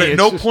 Yeah. but I mean, at it's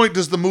no just- point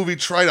does the movie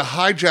try to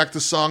hijack the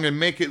song and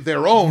make it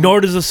their own.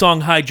 Nor does the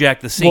song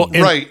hijack the scene. Well,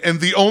 and- Right, and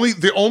the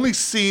only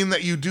scene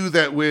that you do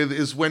that with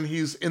is when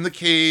he's in the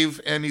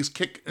cave and he's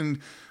kicking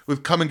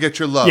with "Come and Get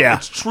Your Love." Yeah.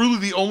 It's truly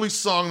the only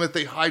song that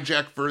they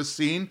hijack for a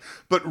scene,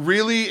 but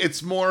really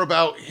it's more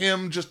about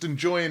him just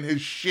enjoying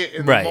his shit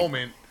in Right. the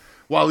moment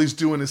while he's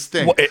doing his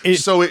thing. Well,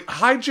 So it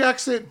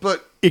hijacks it,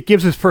 but It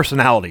gives his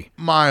personality.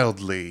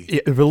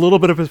 mildly. A little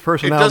bit of his It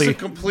personality. doesn't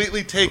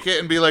completely take it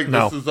and be like,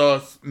 No. "This is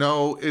us."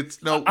 No,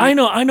 it's no. I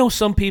know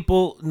some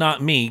people,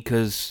 not me,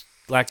 because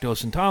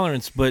lactose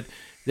intolerance, but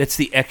that's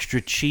the extra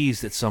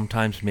cheese that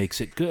sometimes makes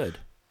it good.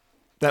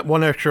 That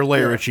one extra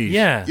layer of cheese.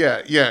 Yeah.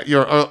 Yeah.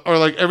 You're or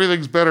like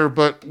everything's better,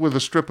 but with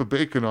a strip of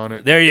bacon on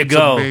it. There you It's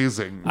go.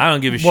 Amazing. I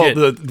don't give a Well,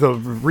 shit. the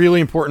really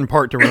important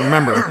part to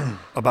remember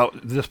about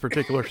this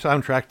particular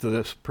soundtrack to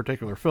this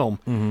particular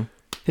film,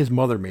 his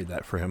mother made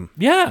that for him.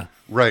 Yeah.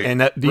 Right, And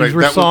that- these right.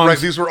 were That was- songs right,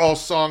 these were all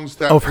songs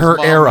that of his her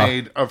mom era.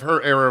 made of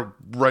her era,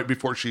 right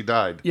before she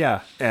died. Yeah,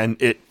 and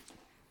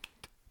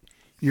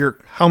you're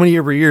how many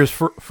ever years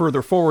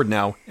further forward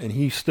now, and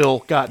he's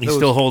still got. He's those,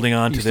 still holding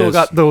on to He's still this.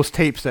 got those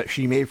tapes that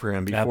she made for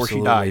him before Absolutely.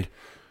 she died,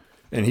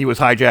 and he was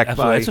hijacked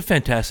Absolutely. by. That's a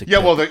fantastic Yeah,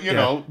 pick. well, you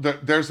know,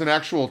 there's an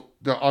actual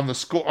on the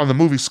score on the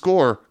movie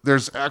score.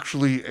 There's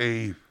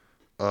actually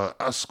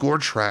a score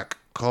track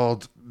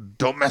called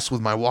 "Don't Mess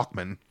with My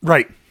Walkman,"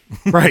 right,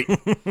 right.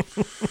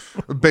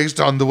 based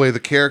on the way the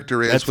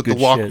character is That's with the good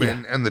shit.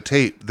 Walkman and the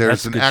tape. There's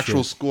That's an good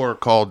actual shit. score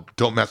called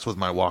 "Don't Mess with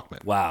My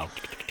Walkman." Wow.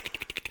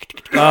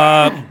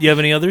 You have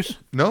any others?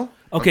 No.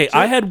 Okay,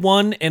 I had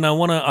one, and I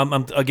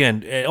want to,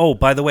 again, oh,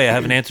 by the way, I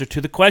have an answer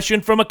to the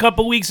question from a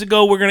couple weeks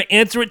ago. We're going to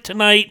answer it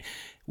tonight.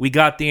 We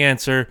got the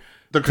answer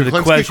The to the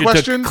Kuklinski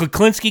question? The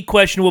Kuklinski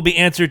question will be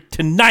answered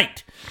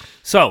tonight.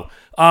 So,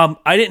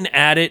 I didn't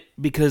add it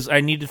because I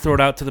need to throw it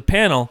out to the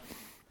panel.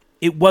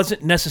 It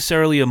wasn't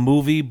necessarily a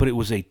movie, but it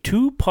was a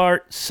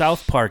 2-part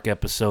South Park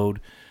episode,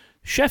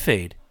 Chef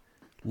Aid.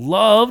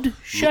 Loved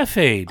Chef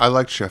Aid. I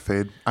like Chef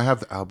Aid. I have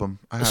the album.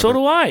 I have So it.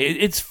 do I.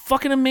 It's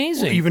fucking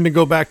amazing. Even to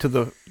go back to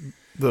the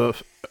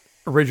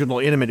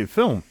original animated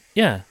film,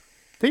 Yeah.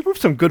 they wrote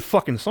some good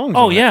fucking songs.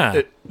 Oh, on it.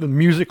 yeah.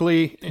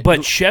 Musically,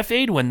 But Chef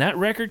Aid, when that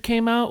record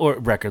came out,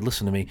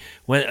 listen to me,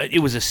 when it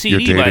was a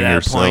CD You're by dating that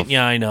yourself. point.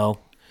 Yeah, I know.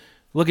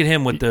 Look at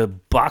him with the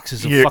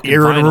boxes of you're, fucking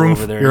you're in a vinyl room.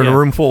 over there. You're in yeah. a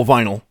room full of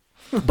vinyl.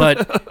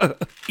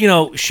 But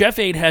Chef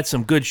Aid had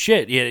some good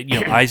shit.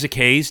 Isaac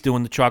Hayes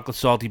doing the chocolate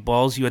salty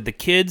balls. You had the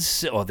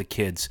kids,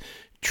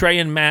 Trey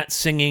and Matt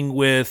singing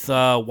with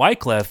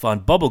Wyclef on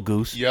Bubble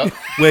Goose. Yep.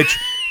 Which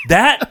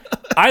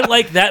I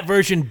like that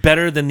version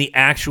better than the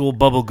actual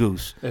Bubble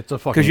Goose. It's a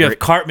fucking Because you have great-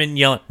 Cartman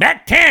yelling,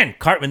 Mac 10!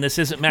 Cartman, this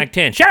isn't Mac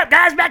 10. Shut up,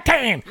 guys, Mac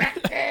 10!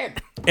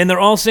 And they're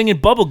all singing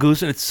Bubble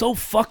Goose, and it's so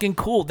fucking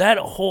cool. That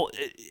whole,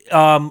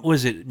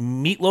 was it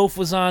Meatloaf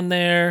was on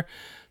there?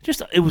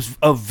 It was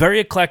a very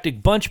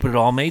eclectic bunch, but it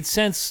all made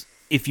sense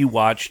if you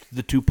watched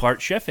the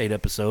 2-part Chef Aid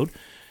episode.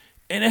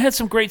 And it had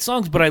some great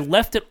songs, but I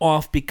left it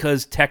off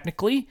because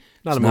technically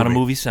it's not a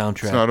movie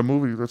soundtrack. It's not a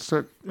movie. That's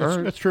it. All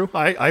right. That's true.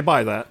 I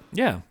buy that.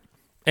 Yeah.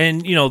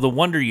 And, the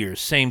Wonder Years,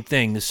 same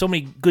thing. There's so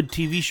many good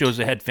TV shows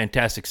that had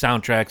fantastic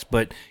soundtracks,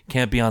 but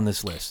can't be on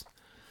this list.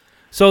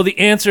 So the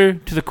answer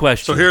to the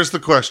question. So here's the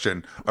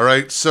question. All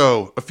right.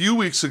 So a few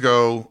weeks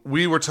ago,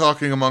 we were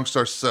talking amongst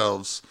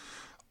ourselves,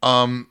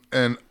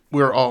 and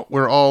we're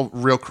all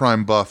real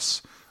crime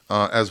buffs,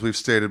 as we've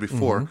stated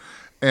before.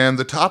 And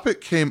the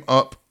topic came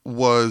up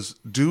was,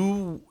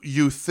 do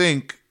you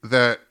think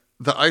that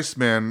the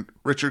Iceman,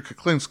 Richard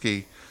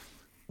Kuklinski,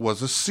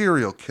 was a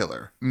serial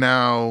killer?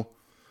 Now,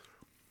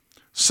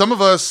 some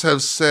of us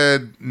have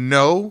said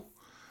no,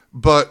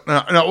 but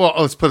well,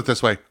 let's put it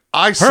this way.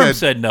 I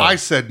said no. I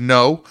said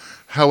no.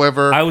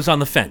 However, I was on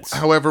the fence.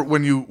 However,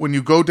 when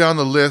you go down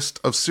the list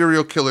of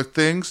serial killer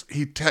things,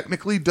 he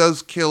technically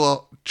does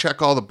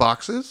check all the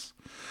boxes.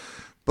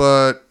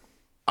 But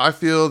I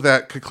feel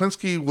that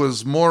Kuklinski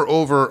was more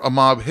over a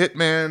mob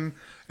hitman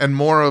and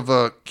more of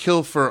a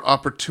kill for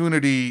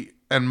opportunity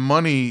and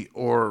money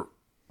or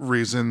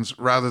reasons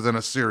rather than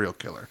a serial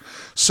killer.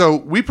 So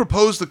we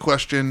proposed the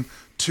question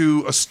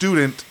to a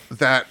student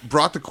that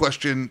brought the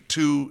question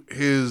to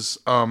his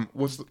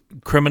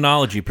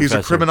Criminology he's professor.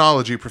 a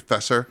criminology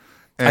professor.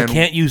 I And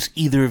can't use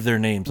either of their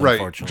names, right.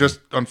 unfortunately. Just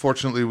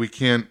unfortunately, we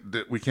can't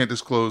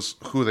disclose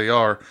who they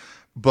are.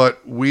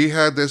 But we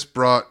had this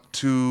brought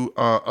to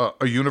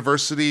a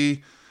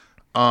university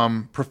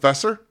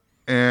professor,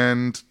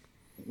 and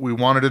we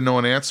wanted to know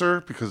an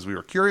answer because we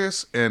were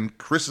curious. And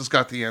Chris has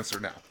got the answer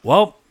now.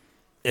 Well,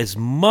 as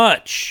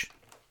much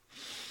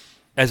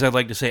as I'd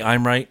like to say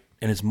I'm right,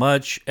 and as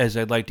much as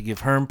I'd like to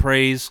give Herm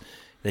praise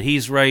that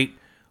he's right,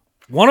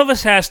 one of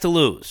us has to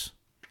lose.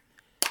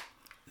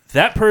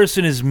 That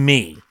person is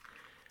me.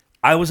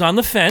 I was on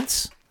the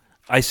fence.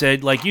 I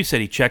said, like you said,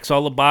 he checks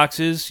all the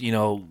boxes.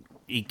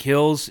 He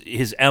kills.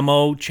 His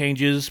MO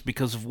changes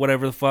because of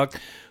whatever the fuck.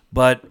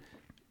 But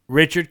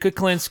Richard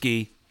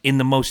Kuklinski in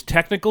the most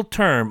technical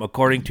term,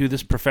 according to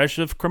this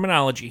profession of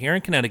criminology here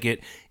in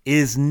Connecticut,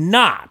 is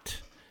not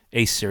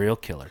a serial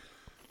killer.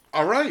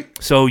 All right.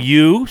 So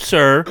you,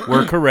 sir,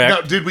 were correct.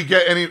 Now, did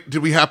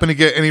we happen to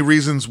get any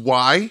reasons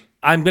why?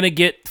 I'm going to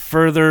get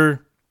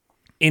further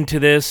into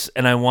this,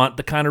 and I want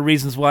the kind of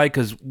reasons why,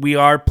 because we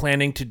are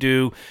planning to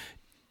do...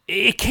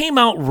 It came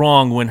out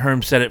wrong when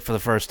Herm said it for the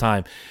first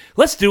time.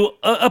 Let's do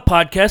a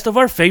podcast of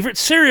our favorite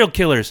serial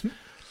killers.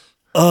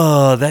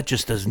 That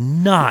just does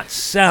not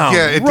sound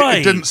right.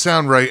 It didn't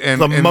sound right. And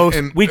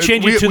we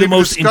changed it to the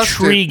most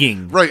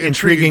intriguing. Right,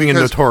 Intriguing and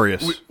because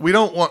notorious. We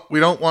don't want.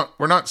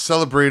 We're not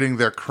celebrating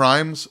their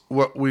crimes.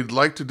 What we'd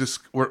like to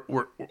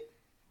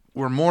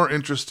we're more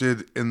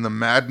interested in the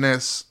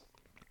madness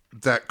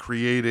that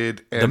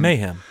created and The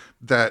mayhem.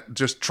 That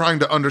just trying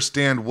to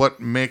understand what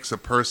makes a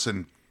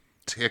person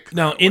tick.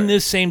 Now, that in way.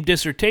 this same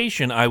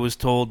dissertation, I was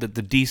told that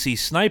the DC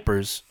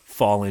snipers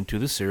fall into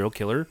the serial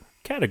killer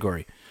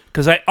category.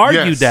 Because I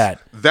argued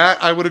that.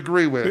 That I would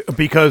agree with.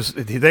 Because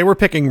they were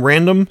picking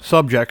random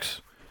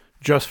subjects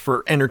just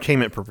for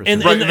entertainment purposes.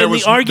 And- Right, and there the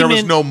was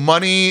argument- no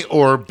money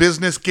or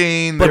business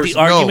gain. But There's the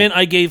argument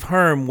I gave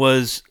Herm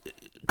was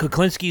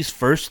Kuklinski's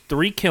first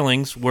 3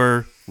 killings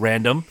were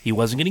random. He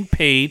wasn't getting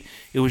paid.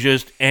 It was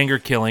just anger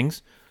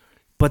killings.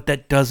 But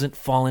that doesn't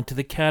fall into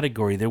the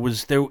category. It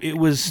was different.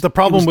 The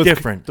problem with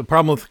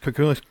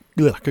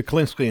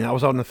Kuklinski, and I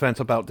was on the fence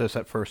about this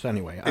at first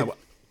anyway.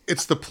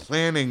 It's the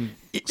planning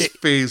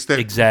phase that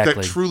Exactly.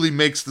 that truly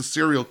makes the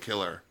serial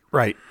killer.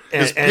 Right.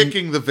 Is And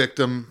picking the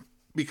victim,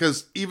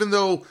 because even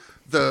though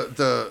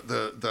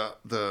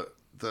the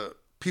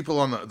people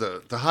on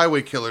the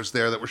highway killers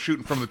there that were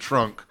shooting from the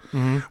trunk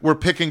were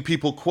picking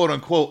people quote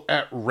unquote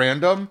at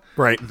random,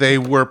 Right. They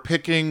were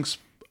picking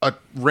a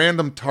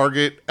random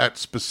target at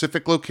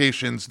specific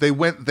locations. They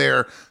went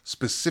there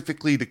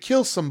specifically to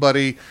kill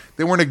somebody.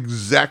 They weren't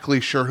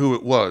exactly sure who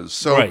it was.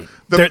 So Right.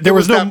 There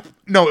was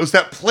it was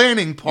that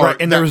planning part right,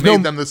 and that there was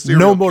made them the serial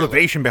no killer.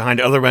 motivation behind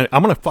it other than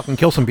I'm going to fucking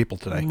kill some people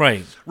today.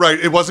 Right. Right.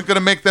 It wasn't going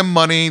to make them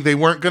money. They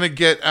weren't going to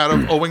get out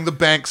of owing the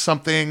bank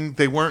something.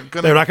 They weren't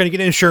going to. They're not going to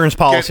get an insurance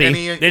policy.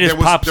 They just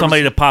pop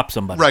somebody to pop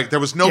somebody. Right. There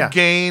was no Yeah.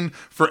 gain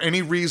for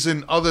any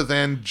reason other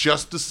than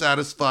just to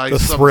satisfy The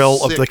some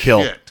thrill of sick the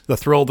kill. shit. The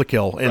thrill of the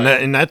kill. And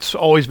Right. and that's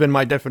always been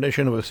my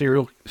definition of a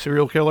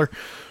serial killer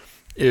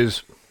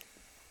is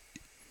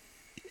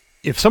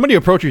if somebody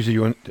approaches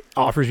you and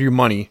offers you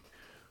money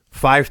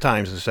 5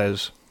 times and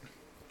says,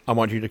 I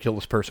want you to kill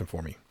this person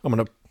for me. I'm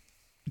going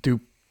to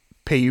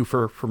pay you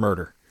for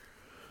murder.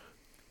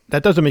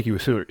 That doesn't make you a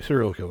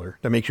serial killer.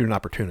 That makes you an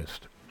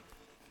opportunist.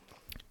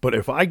 But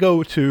if I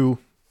go to,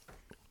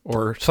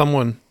 or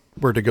someone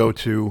were to go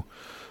to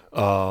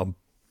a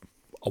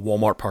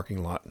Walmart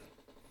parking lot,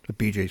 a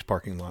BJ's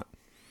parking lot,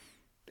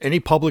 any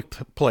public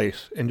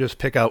place, and just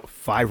pick out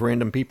 5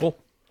 random people,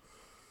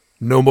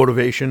 no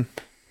motivation,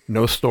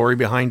 no story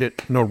behind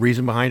it, no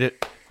reason behind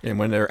it, and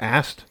when they're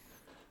asked,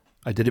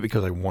 I did it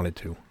because I wanted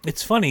to.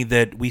 It's funny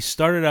that we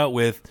started out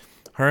with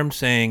Herm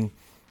saying,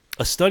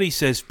 a study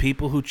says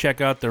people who check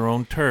out their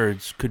own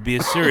turds could be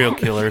a serial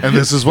killer. And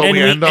this is what and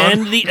we end on?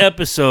 end the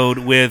episode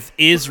with,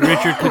 is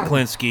Richard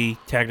Kuklinski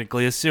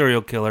technically a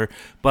serial killer?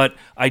 But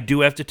I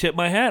do have to tip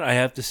my hat. I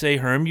have to say,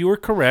 Herm, you were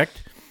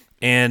correct.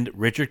 And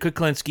Richard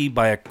Kuklinski,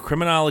 by a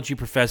criminology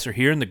professor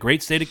here in the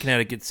great state of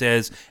Connecticut,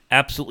 says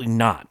absolutely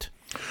not.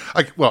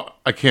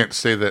 I can't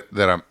say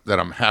that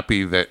I'm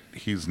happy that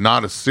he's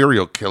not a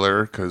serial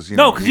killer because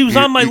No, 'cause he was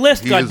on my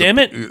list,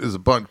 goddammit. Is a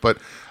bunch, but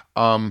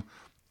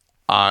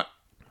I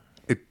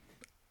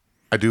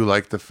do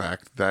like the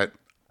fact that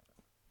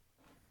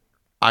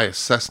I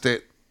assessed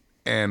it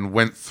and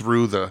went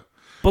through the.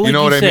 But you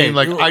know what I said, mean?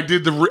 Like I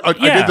did I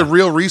did the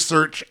real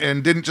research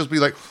and didn't just be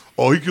like,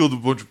 oh, he killed a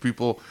bunch of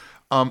people.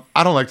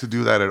 I don't like to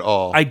do that at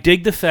all. I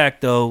dig the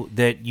fact, though,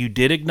 that you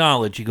did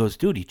acknowledge. He goes,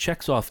 dude, he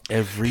checks off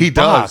every He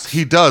box. does.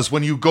 He does.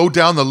 When you go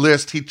down the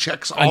list, he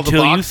checks all the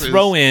Until you boxes.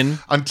 throw in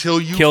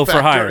until you kill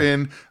for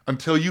hire.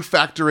 Until you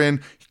factor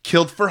in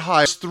killed for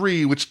hire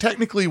 3, which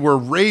technically were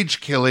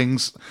rage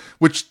killings,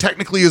 which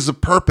technically is a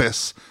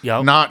purpose,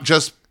 Yep. not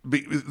just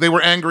they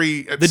were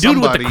angry at The dude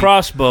somebody. with the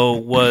crossbow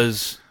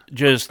was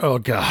just, Oh,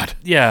 God.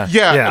 yeah.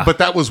 Yeah, but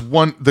that was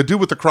one. The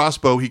dude with the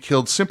crossbow he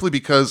killed simply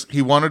because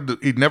he wanted to,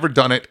 he'd never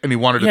done it and he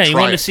wanted Yeah, to he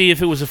try wanted it. to see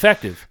if it was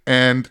effective.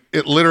 And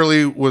it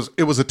literally was.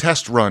 It was a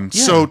test run.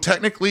 Yeah. So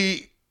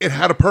technically, it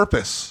had a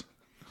purpose.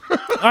 All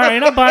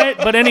right, I'll buy it.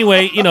 But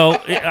anyway,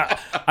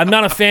 I'm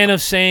not a fan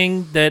of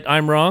saying that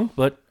I'm wrong,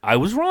 but I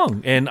was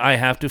wrong, and I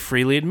have to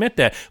freely admit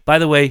that. By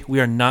the way, we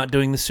are not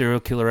doing the serial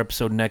killer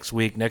episode next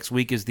week. Next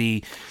week is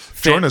the...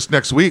 Join us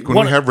next week when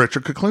One- we have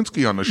Richard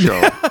Kuklinski on the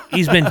show.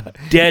 He's been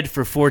dead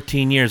for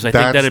 14 years. I think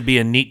That's- that'd be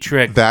a neat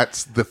trick.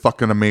 That's the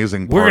fucking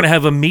amazing part. We're going to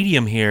have a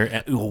medium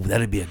here. Oh,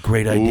 that'd be a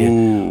great idea.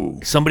 Ooh.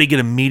 Somebody get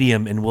a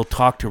medium, and we'll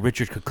talk to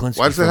Richard Kuklinski.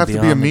 Why does it from have to be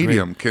a Beyond the Grave.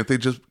 medium? Can't they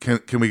just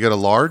can we get a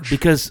large?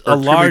 Because Or a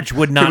can large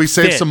would not Can we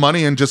save fit. some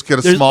money and just get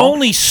a There's small?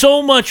 only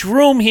so much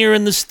room here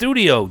in the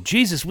studio.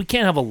 Jesus, we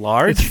can't have a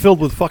large. It's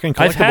filled with fucking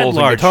I've had collectibles and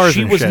large. guitars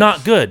She and was shit.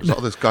 not good. There's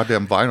all this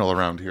goddamn vinyl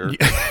around here.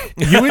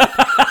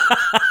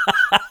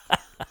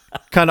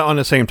 kind of on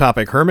the same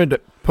topic. Herman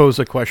posed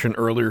a question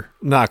earlier.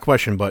 Not a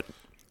question, but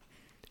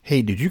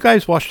hey, did you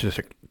guys watch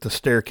the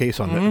Staircase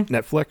on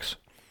Netflix?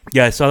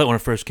 Yeah, I saw that when it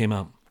first came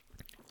out.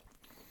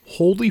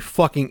 Holy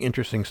fucking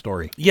interesting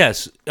story.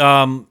 Yes.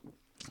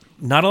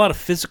 Not a lot of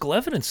physical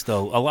evidence,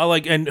 though. A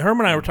lot and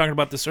Herman and I were talking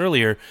about this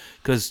earlier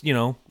because,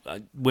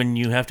 when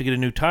you have to get a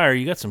new tire,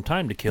 you got some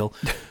time to kill.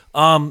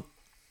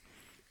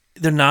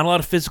 There's not a lot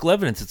of physical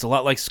evidence. It's a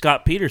lot like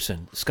Scott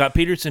Peterson. Scott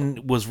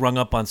Peterson was rung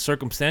up on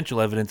circumstantial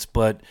evidence,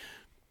 but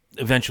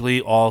eventually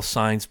all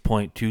signs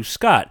point to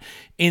Scott.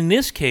 In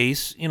this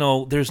case,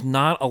 there's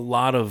not a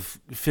lot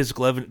of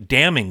physical evidence,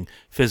 damning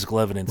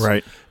physical evidence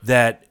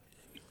that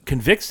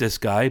convicts this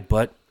guy,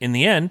 but in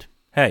the end,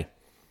 hey.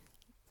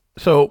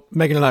 So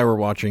Megan and I were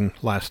watching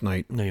last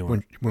night. No, you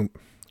weren't.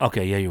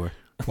 Okay, yeah, you were.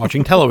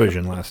 Watching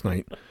television last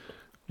night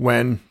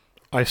when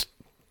I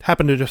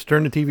happened to just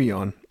turn the TV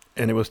on,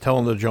 and it was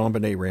telling the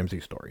JonBenet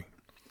Ramsey story.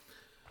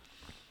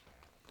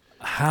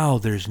 How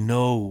there's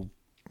no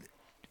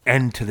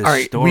end to this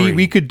story. All right,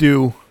 we could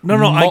do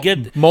I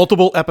get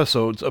multiple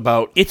episodes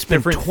about it's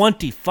been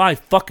 25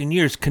 fucking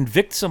years.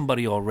 Convict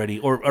somebody already,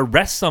 or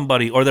arrest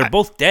somebody, or they're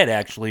both dead.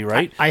 Actually,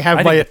 right? I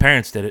think the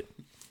parents did it.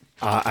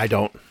 I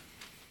don't.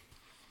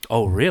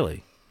 Oh,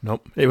 really?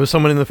 Nope. It was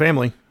someone in the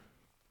family.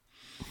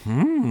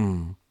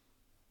 All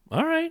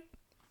right.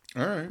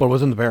 But it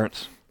wasn't the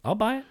parents. I'll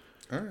buy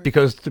it.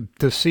 Because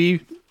to see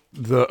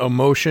the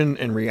emotion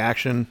and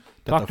reaction...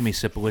 Talk to me,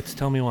 Sipowicz.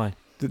 Tell me why.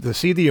 To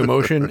see the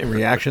emotion and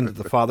reaction that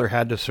the father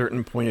had to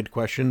certain pointed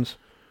questions,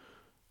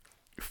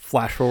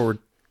 flash forward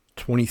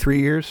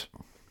 23 years,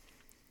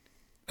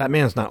 that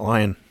man's not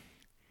lying.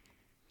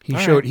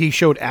 He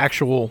showed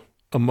actual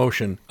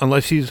emotion,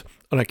 unless he's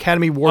an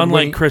Academy Award winning...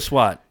 Unlike Chris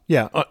Watt.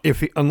 Yeah,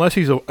 unless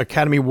he's an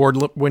Academy Award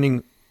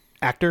winning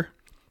actor,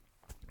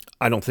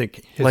 I don't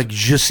think... Like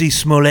Jussie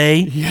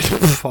Smollett? Yeah,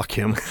 fuck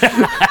him.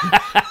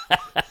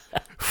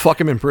 Fuck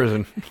him in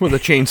prison with a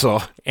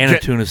chainsaw. And a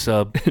tuna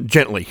sub.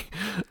 Gently.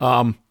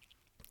 I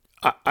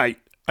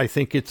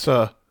think it's...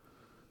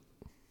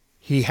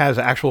 he has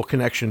actual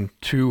connection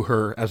to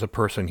her as a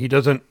person. He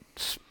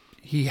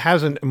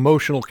has an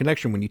emotional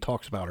connection when he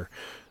talks about her.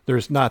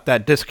 There's not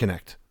that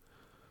disconnect.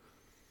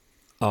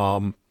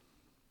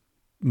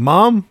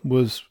 Mom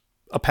was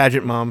a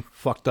pageant mom,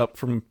 fucked up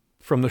from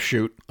the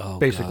shoot,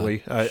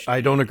 basically. I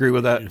don't agree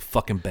with that.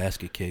 Fucking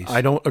basket case. I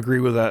don't agree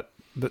with that,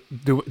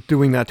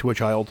 doing that to a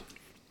child.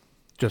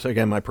 Just,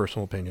 again, my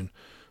personal opinion.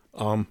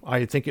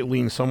 I think it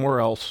leans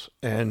somewhere else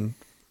and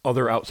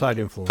other outside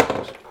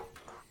influences.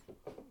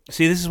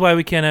 See, this is why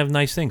we can't have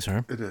nice things,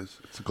 huh? It is.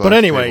 It's a glass But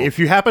anyway, table. if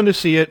you happen to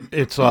see it,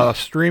 it's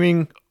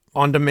streaming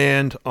on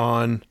demand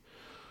on,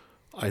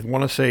 I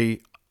want to say,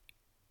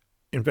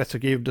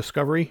 Investigative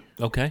Discovery.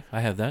 Okay,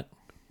 I have that.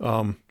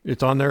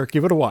 It's on there.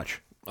 Give it a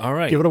watch. All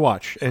right. Give it a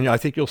watch. And I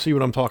think you'll see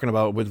what I'm talking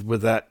about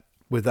with that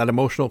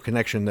emotional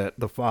connection that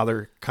the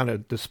father kind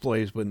of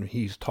displays when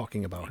he's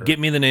talking about her. Get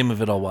me the name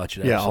of it. I'll watch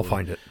it. Yeah, absolutely. I'll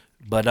find it.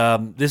 But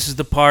this is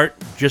the part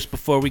just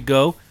before we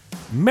go.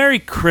 Merry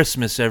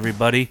Christmas,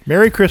 everybody.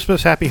 Merry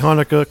Christmas, Happy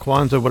Hanukkah,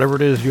 Kwanzaa, whatever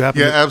it is you have.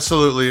 Yeah,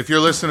 absolutely. If you're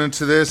listening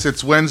to this,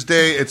 it's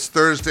Wednesday, it's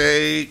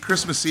Thursday.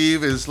 Christmas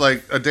Eve is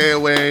like a day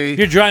away.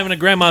 You're driving to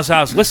Grandma's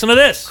house. Listen to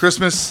this.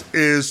 Christmas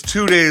is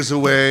 2 days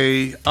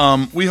away.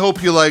 We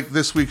hope you like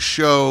this week's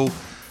show.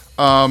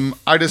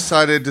 I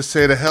decided to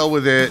say to hell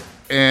with it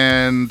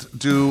and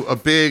do a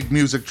big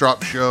music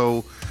drop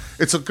show.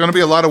 It's going to be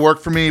a lot of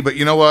work for me, but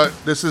you know what?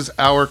 This is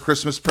our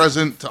Christmas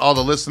present to all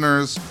the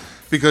listeners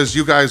because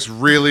you guys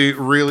really,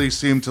 really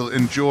seem to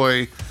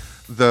enjoy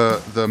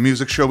the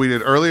music show we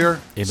did earlier.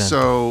 Amen.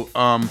 So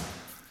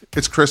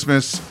it's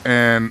Christmas,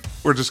 and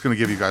we're just going to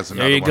give you guys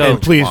another There you one. go.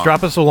 And please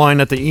drop us a line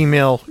at the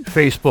email,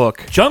 Facebook.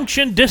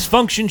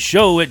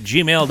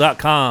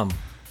 JunctionDysfunctionShow@gmail.com.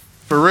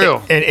 For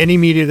real. And any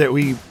media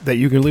that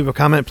you can leave a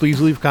comment, please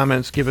leave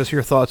comments. Give us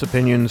your thoughts,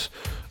 opinions,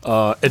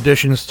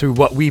 additions to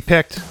what we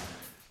picked.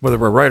 Whether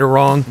we're right or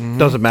wrong,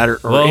 doesn't matter,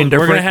 or Well,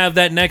 indifferent. we're going to have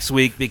that next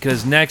week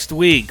because next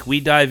week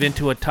we dive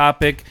into a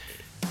topic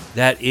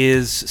that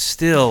is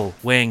still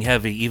weighing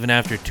heavy even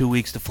after 2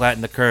 weeks to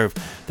flatten the curve.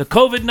 The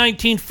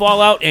COVID-19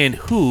 fallout and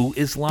who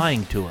is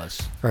lying to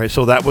us. All right,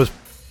 so that was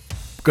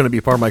going to be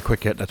part of my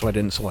quick hit. That's why I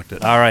didn't select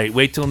it. All right,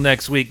 wait till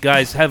next week,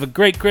 guys. Have a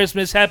great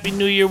Christmas. Happy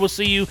New Year. We'll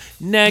see you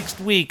next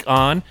week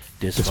on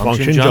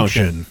Dysfunction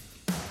Junction.